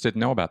fascinating. I just didn't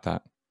know about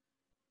that.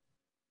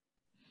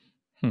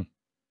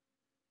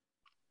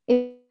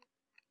 It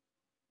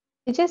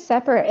just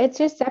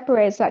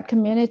separates that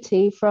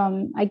community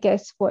from, I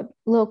guess, what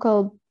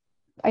local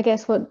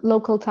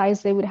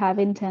ties they would have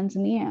in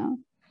Tanzania.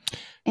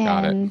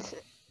 And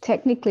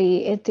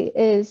technically it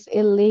is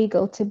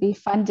illegal to be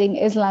funding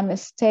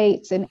Islamist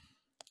states in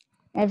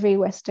every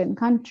Western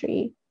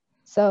country.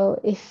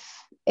 So if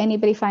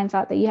anybody finds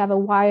out that you have a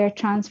wire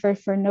transfer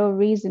for no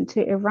reason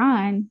to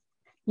Iran,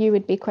 you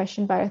would be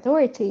questioned by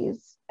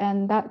authorities.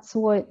 And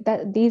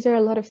these are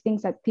a lot of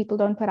things that people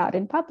don't put out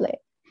in public.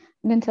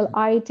 And until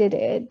I did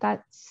it,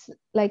 that's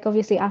like,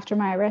 obviously after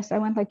my arrest, I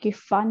went like, you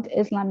fund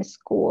Islamist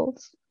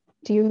schools.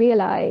 Do you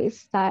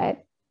realize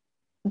that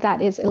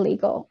is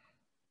illegal?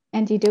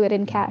 And you do it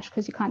in cash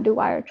because you can't do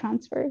wire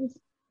transfers.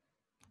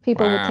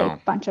 People would take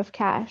a bunch of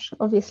cash,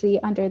 obviously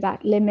under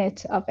that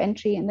limit of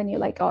entry. And then you're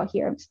like, oh,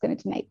 here, I'm just going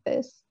to donate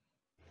this.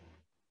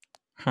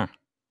 Huh.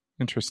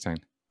 Interesting.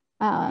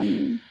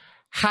 Okay.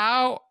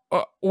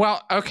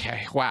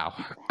 Wow.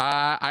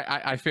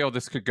 I feel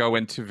this could go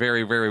into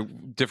very, very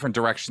different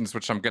directions,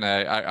 which we're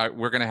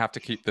gonna have to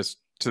keep this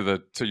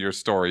to your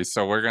story.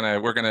 So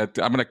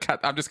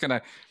I'm just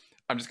gonna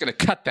I'm just going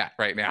to cut that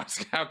right now.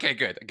 Okay,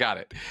 good. Got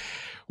it.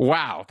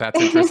 Wow, that's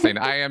interesting.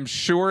 I am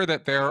sure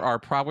that there are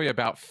probably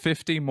about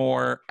 50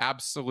 more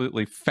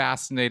absolutely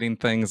fascinating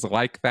things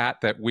like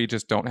that that we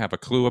just don't have a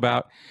clue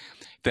about,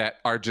 that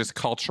are just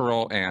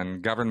cultural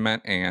and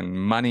government and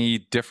money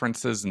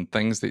differences and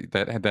things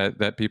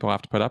that people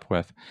have to put up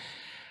with.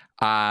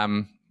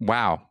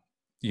 Wow.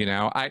 You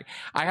know, I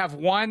have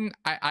one,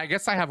 I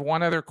guess I have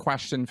one other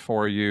question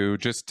for you,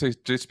 just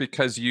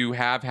because you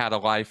have had a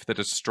life that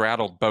has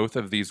straddled both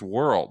of these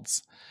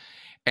worlds.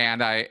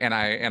 And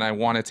I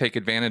want to take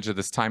advantage of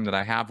this time that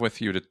I have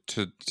with you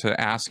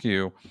to ask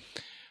you,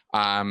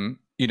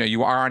 you know,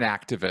 you are an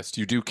activist,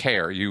 you do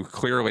care, you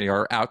clearly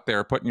are out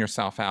there putting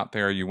yourself out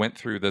there. You went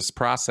through this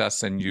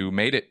process and you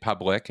made it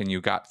public and you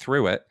got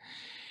through it,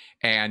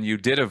 and you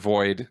did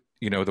avoid,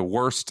 you know, the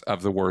worst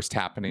of the worst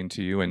happening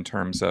to you in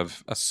terms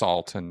of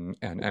assault and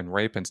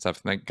rape and stuff.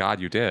 Thank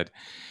God you did.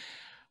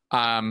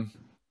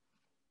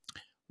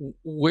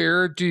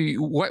 What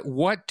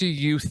do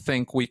you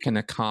think we can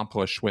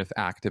accomplish with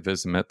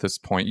activism at this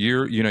point?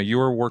 You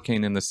are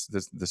working in this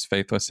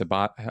Faithless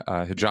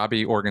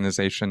Hijabi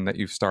organization that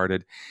you've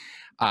started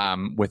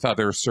with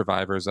other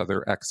survivors,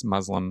 other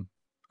ex-Muslim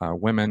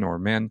women or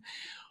men.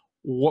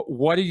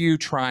 What are you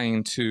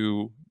trying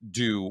to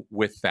do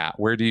with that?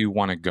 Where do you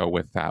want to go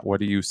with that? What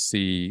do you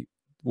see?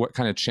 What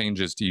kind of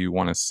changes do you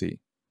want to see?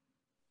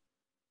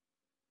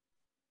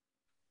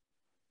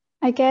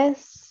 I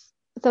guess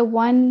the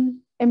one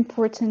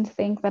important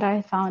thing that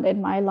I found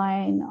in my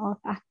line of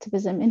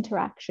activism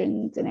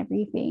interactions and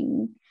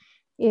everything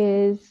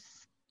is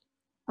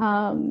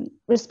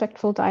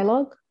respectful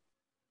dialogue,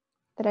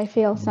 that I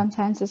feel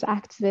sometimes as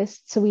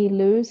activists we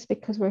lose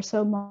because we're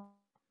so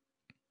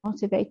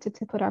motivated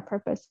to put our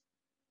purpose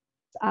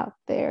out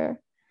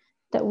there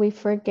that we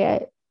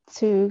forget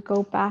to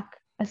go back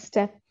a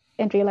step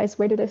and realize,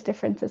 where do those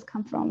differences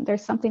come from?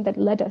 There's something that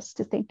led us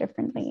to think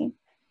differently.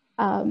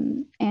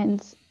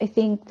 And I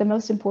think the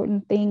most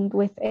important thing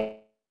with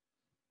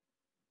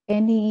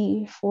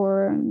any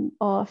form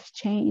of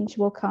change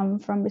will come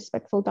from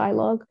respectful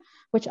dialogue,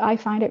 which I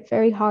find it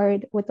very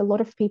hard with a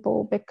lot of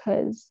people,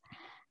 because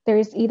there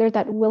is either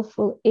that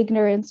willful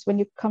ignorance when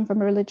you come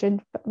from a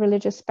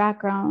religious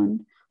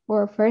background,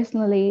 or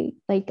personally,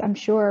 like I'm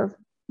sure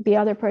the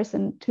other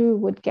person too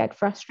would get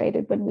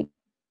frustrated when we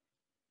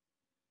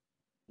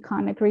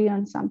can't agree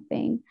on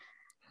something.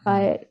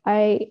 But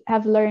I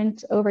have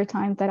learned over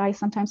time that I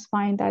sometimes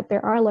find that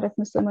there are a lot of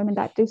Muslim women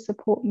that do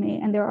support me,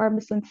 and there are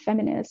Muslim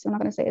feminists, I'm not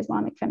going to say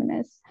Islamic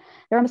feminists,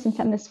 there are Muslim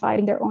feminists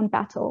fighting their own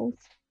battles.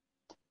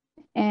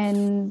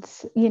 And,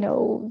 you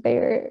know,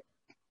 there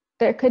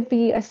could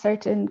be a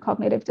certain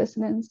cognitive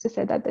dissonance to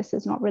say that this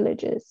is not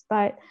religious.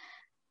 But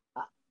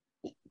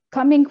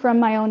coming from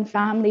my own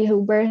family who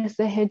wears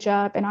the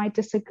hijab, and I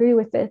disagree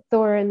with it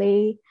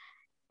thoroughly,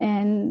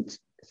 and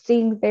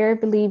seeing their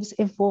beliefs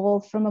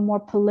evolve from a more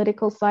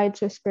political side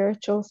to a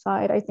spiritual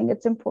side, I think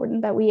it's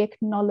important that we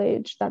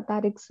acknowledge that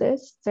that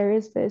exists. There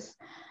is this,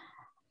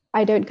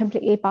 I don't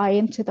completely buy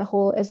into the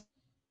whole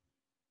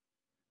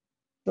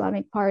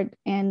Islamic part,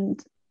 and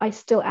I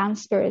still am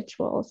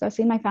spiritual. So I've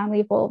seen my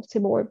family evolve to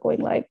more going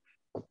like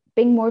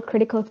being more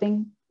critical,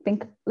 being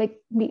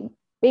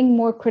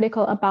more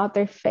critical about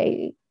their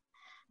faith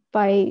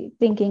by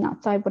thinking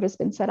outside what has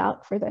been set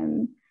out for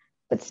them,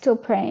 but still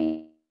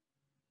praying.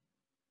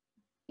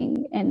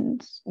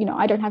 And, you know,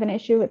 I don't have an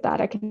issue with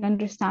that. I can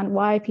understand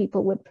why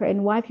people would pray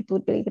and why people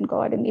would believe in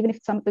God. And even if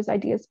some of those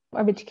ideas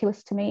are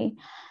ridiculous to me,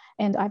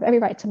 and I have every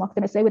right to mock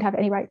them, as they would have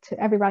every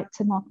right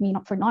to mock me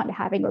not for not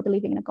having or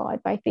believing in a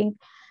God. But I think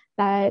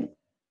that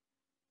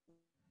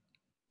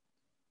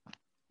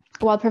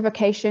while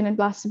provocation and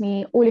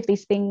blasphemy, all of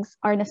these things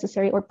are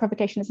necessary, or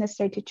provocation is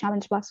necessary to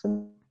challenge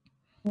blasphemy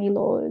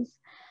laws,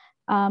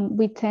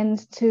 we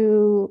tend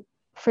to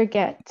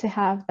forget to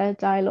have that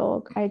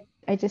dialogue.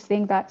 I just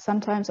think that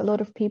sometimes a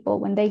lot of people,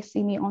 when they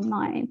see me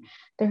online,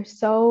 they're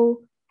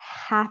so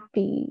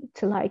happy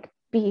to like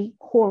be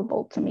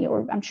horrible to me,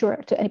 or I'm sure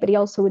to anybody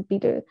else who would be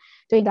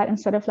doing that,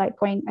 instead of like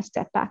going a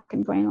step back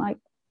and going like,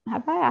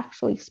 have I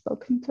actually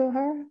spoken to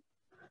her?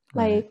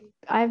 Right. Like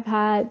I've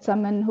had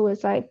someone who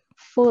was like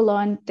full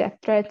on death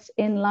threats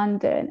in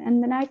London,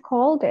 and then I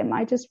called him.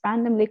 I just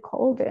randomly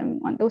called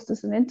him on those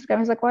on Instagram. I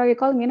was like, why are you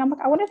calling me? And I'm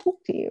like, I want to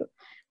talk to you.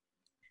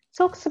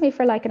 Talks to me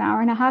for like an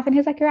hour and a half, and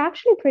he's like, you're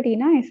actually pretty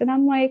nice. And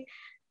I'm like,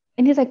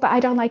 and he's like, but I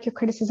don't like your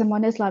criticism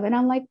on Islam. And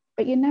I'm like,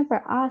 but you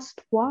never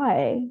asked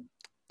why.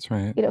 That's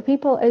right. You know,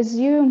 people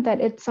assume that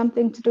it's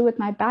something to do with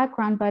my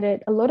background, but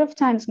a lot of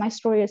times my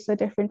story is so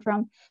different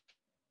from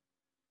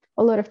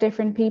a lot of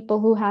different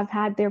people who have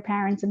had their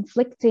parents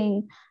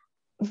inflicting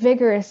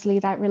vigorously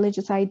that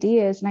religious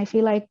ideas. And I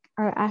feel like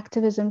our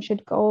activism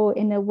should go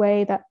in a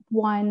way that,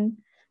 one,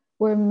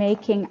 we're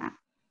making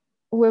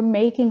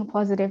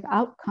positive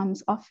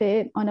outcomes of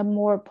it on a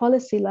more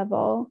policy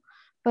level,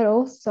 but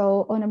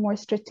also on a more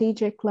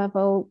strategic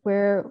level,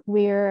 where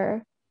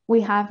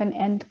we have an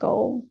end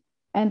goal,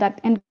 and that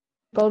end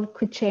goal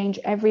could change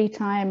every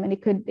time, and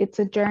it's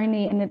a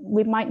journey, and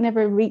we might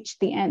never reach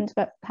the end,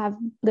 but have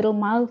little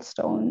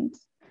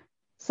milestones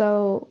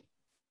So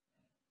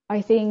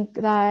I think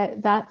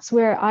that that's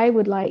where I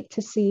would like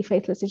to see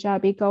Faithless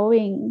Hijabi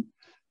going.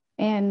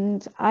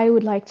 And I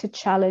would like to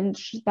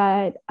challenge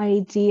that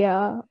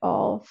idea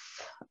of,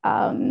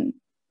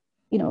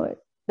 you know,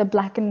 the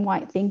black and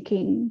white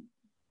thinking,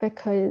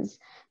 because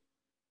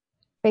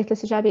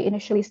Faithless Hijabi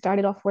initially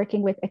started off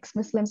working with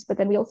ex-Muslims, but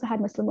then we also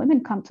had Muslim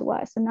women come to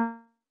us. And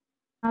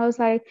I was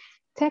like,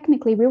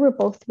 technically, we were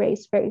both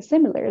raised very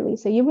similarly.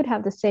 So you would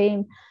have the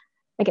same,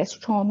 I guess,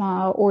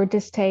 trauma or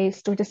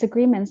distaste or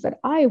disagreements that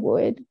I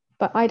would,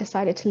 but I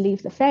decided to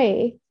leave the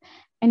faith.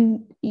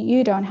 And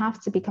you don't have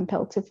to be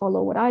compelled to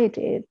follow what I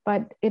did,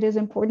 but it is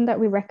important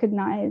that we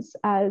recognize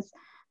as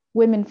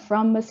women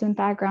from Muslim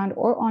background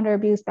or honor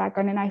abuse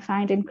background. And I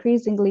find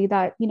increasingly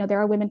that, you know, there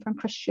are women from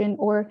Christian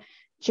or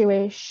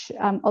Jewish,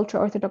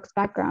 ultra-Orthodox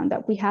background,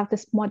 that we have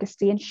this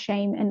modesty and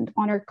shame and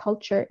honor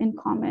culture in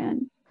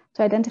common.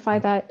 To identify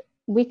that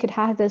we could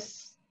have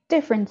this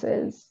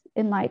differences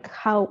in like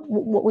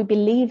what we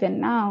believe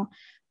in now,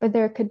 but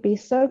there could be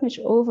so much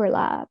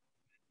overlap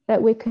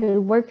that we could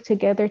work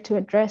together to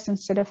address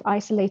instead of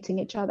isolating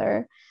each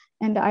other.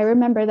 And I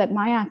remember that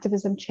my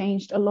activism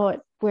changed a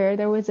lot, where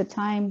there was a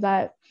time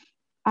that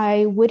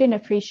I wouldn't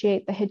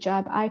appreciate the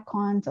hijab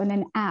icons on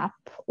an app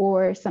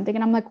or something.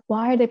 And I'm like,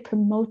 why are they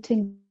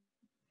promoting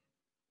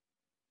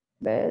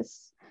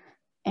this?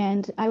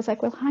 And I was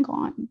like, well, hang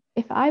on.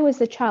 If I was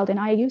a child and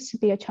I used to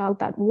be a child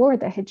that wore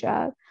the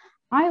hijab,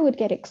 I would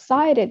get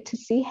excited to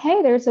see,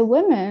 hey, there's a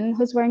woman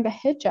who's wearing a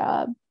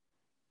hijab.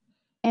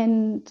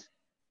 And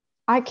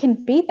I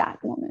can be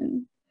that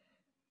woman.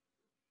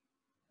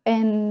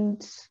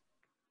 And,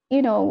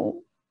 you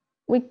know,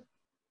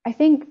 I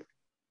think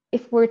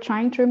if we're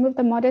trying to remove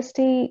the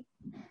modesty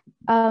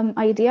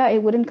idea,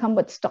 it wouldn't come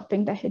with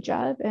stopping the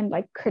hijab and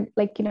like,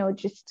 you know,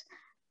 just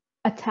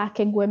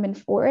attacking women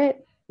for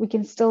it. We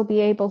can still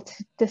be able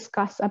to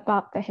discuss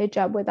about the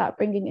hijab without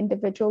bringing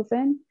individuals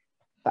in.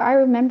 But I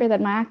remember that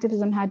my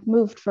activism had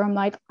moved from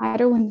like, I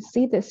don't want to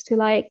see this, to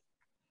like,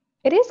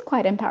 it is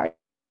quite empowering.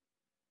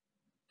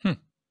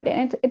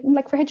 And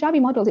like for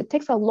hijabi models, it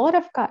takes a lot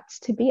of guts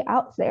to be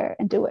out there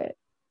and do it,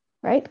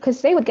 right?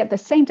 Because they would get the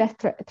same death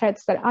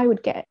threats that I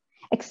would get,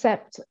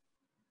 except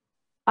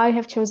I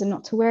have chosen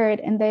not to wear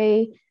it and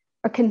they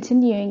are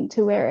continuing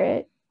to wear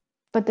it.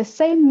 But the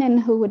same men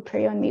who would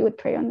prey on me would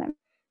prey on them.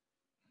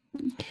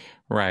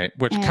 Right,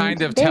 which and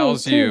kind of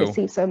tells you,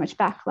 receive so much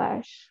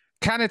backlash.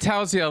 Kind of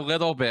tells you a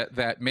little bit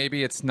that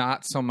maybe it's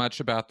not so much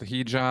about the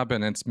hijab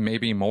and it's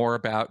maybe more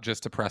about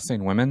just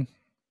oppressing women.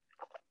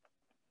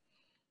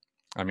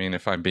 I mean,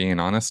 if I'm being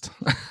honest,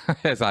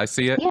 as I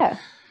see it. Yeah,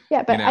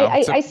 but you know,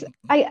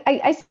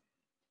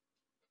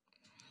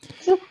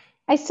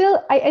 I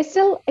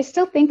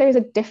still think there's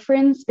a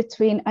difference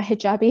between a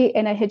hijabi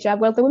and a hijab.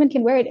 Well, the women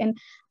can wear it, and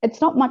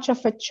it's not much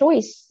of a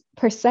choice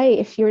per se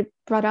if you're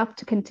brought up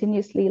to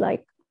continuously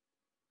like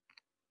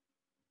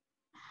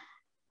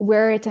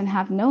wear it and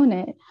have known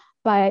it.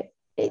 But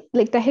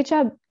like the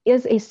hijab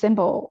is a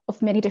symbol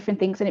of many different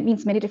things, and it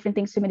means many different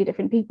things to many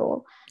different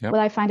people. Yep.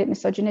 Well, I find it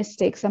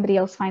misogynistic, somebody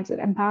else finds it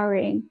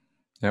empowering.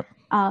 Yep.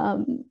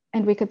 And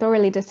we could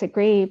thoroughly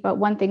disagree, but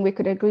one thing we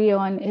could agree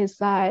on is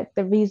that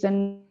the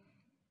reason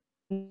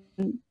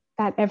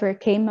that ever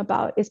came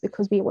about is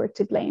because we were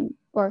to blame,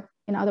 or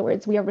in other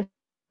words, we are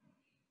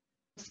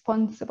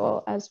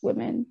responsible as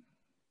women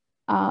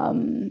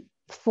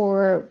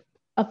for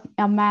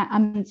a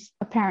man's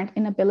apparent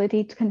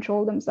inability to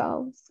control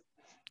themselves.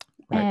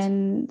 Right.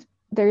 And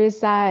there is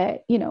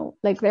that, you know,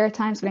 like there are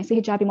times when I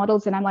see hijabi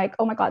models and I'm like,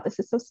 oh my God, this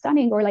is so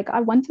stunning. Or like, I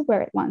want to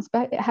wear it once,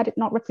 but had it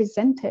not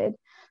represented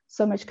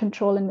so much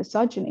control and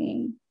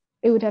misogyny,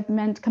 it would have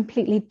meant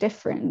completely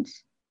different.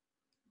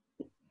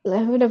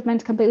 It would have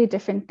meant completely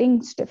different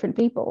things to different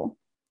people.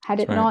 Had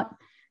it not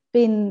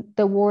been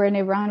the war in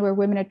Iran where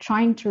women are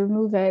trying to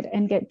remove it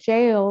and get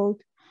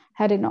jailed,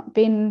 had it not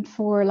been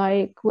for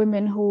like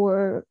women who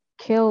were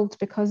killed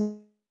because of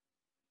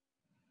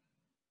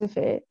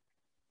it,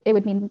 it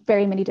would mean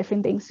very many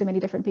different things to many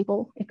different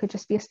people. It could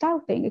just be a style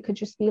thing. It could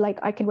just be like,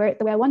 I can wear it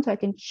the way I want to. I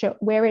can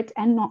wear it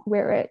and not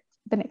wear it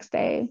the next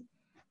day.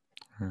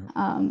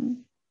 But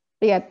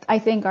yeah, I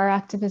think our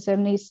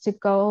activism needs to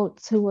go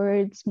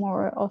towards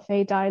more of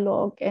a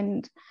dialogue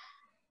and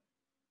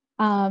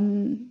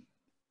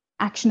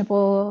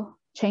actionable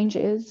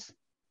changes.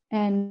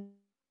 And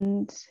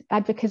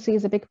advocacy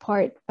is a big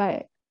part,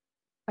 but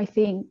I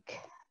think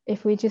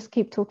if we just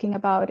keep talking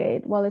about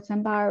it, while it's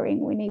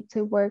empowering, we need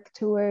to work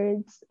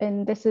towards,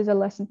 and this is a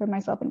lesson for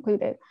myself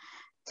included,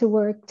 to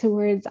work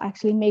towards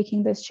actually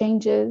making those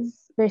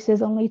changes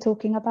versus only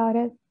talking about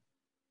it.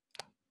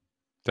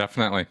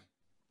 Definitely.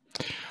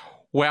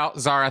 Well,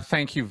 Zara,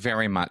 thank you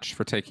very much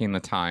for taking the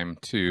time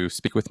to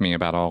speak with me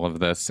about all of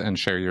this and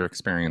share your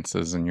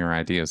experiences and your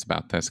ideas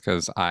about this,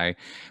 because I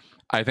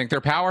think they're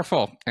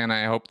powerful, and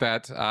I hope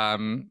that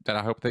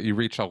you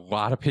reach a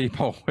lot of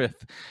people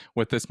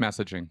with this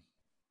messaging.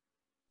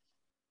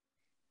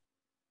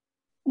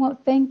 Well,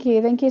 thank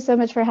you. Thank you so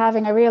much for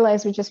having. I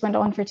realized we just went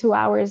on for 2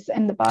 hours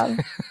and above.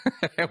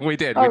 We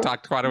did. We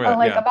talked quite a bit.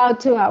 Like about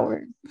 2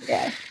 hours.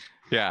 Yeah.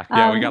 Yeah,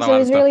 yeah, we got a So lot it of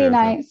was stuff really here.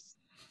 nice.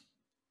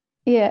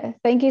 Yeah,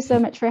 thank you so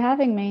much for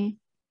having me.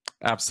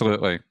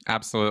 Absolutely,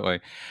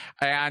 absolutely.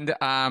 And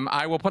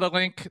I will put a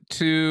link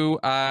to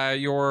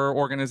your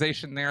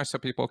organization there so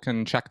people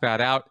can check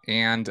that out.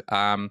 And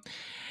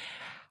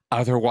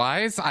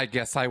otherwise, I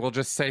guess I will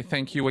just say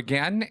thank you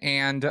again.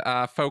 And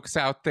folks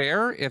out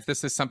there, if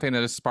this is something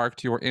that has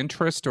sparked your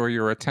interest or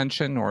your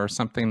attention or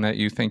something that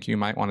you think you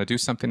might want to do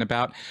something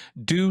about,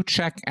 do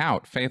check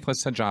out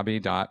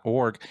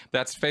faithlesshijabi.org.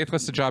 That's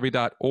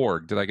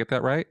faithlesshijabi.org. Did I get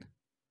that right?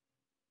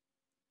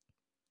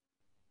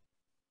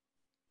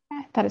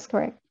 That is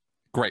correct.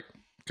 Great.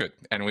 Good.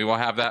 And we will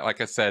have that, like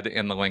I said,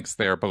 in the links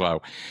there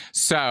below.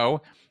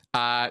 So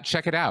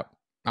check it out.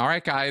 All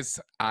right, guys.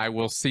 I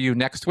will see you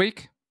next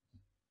week.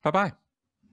 Bye-bye.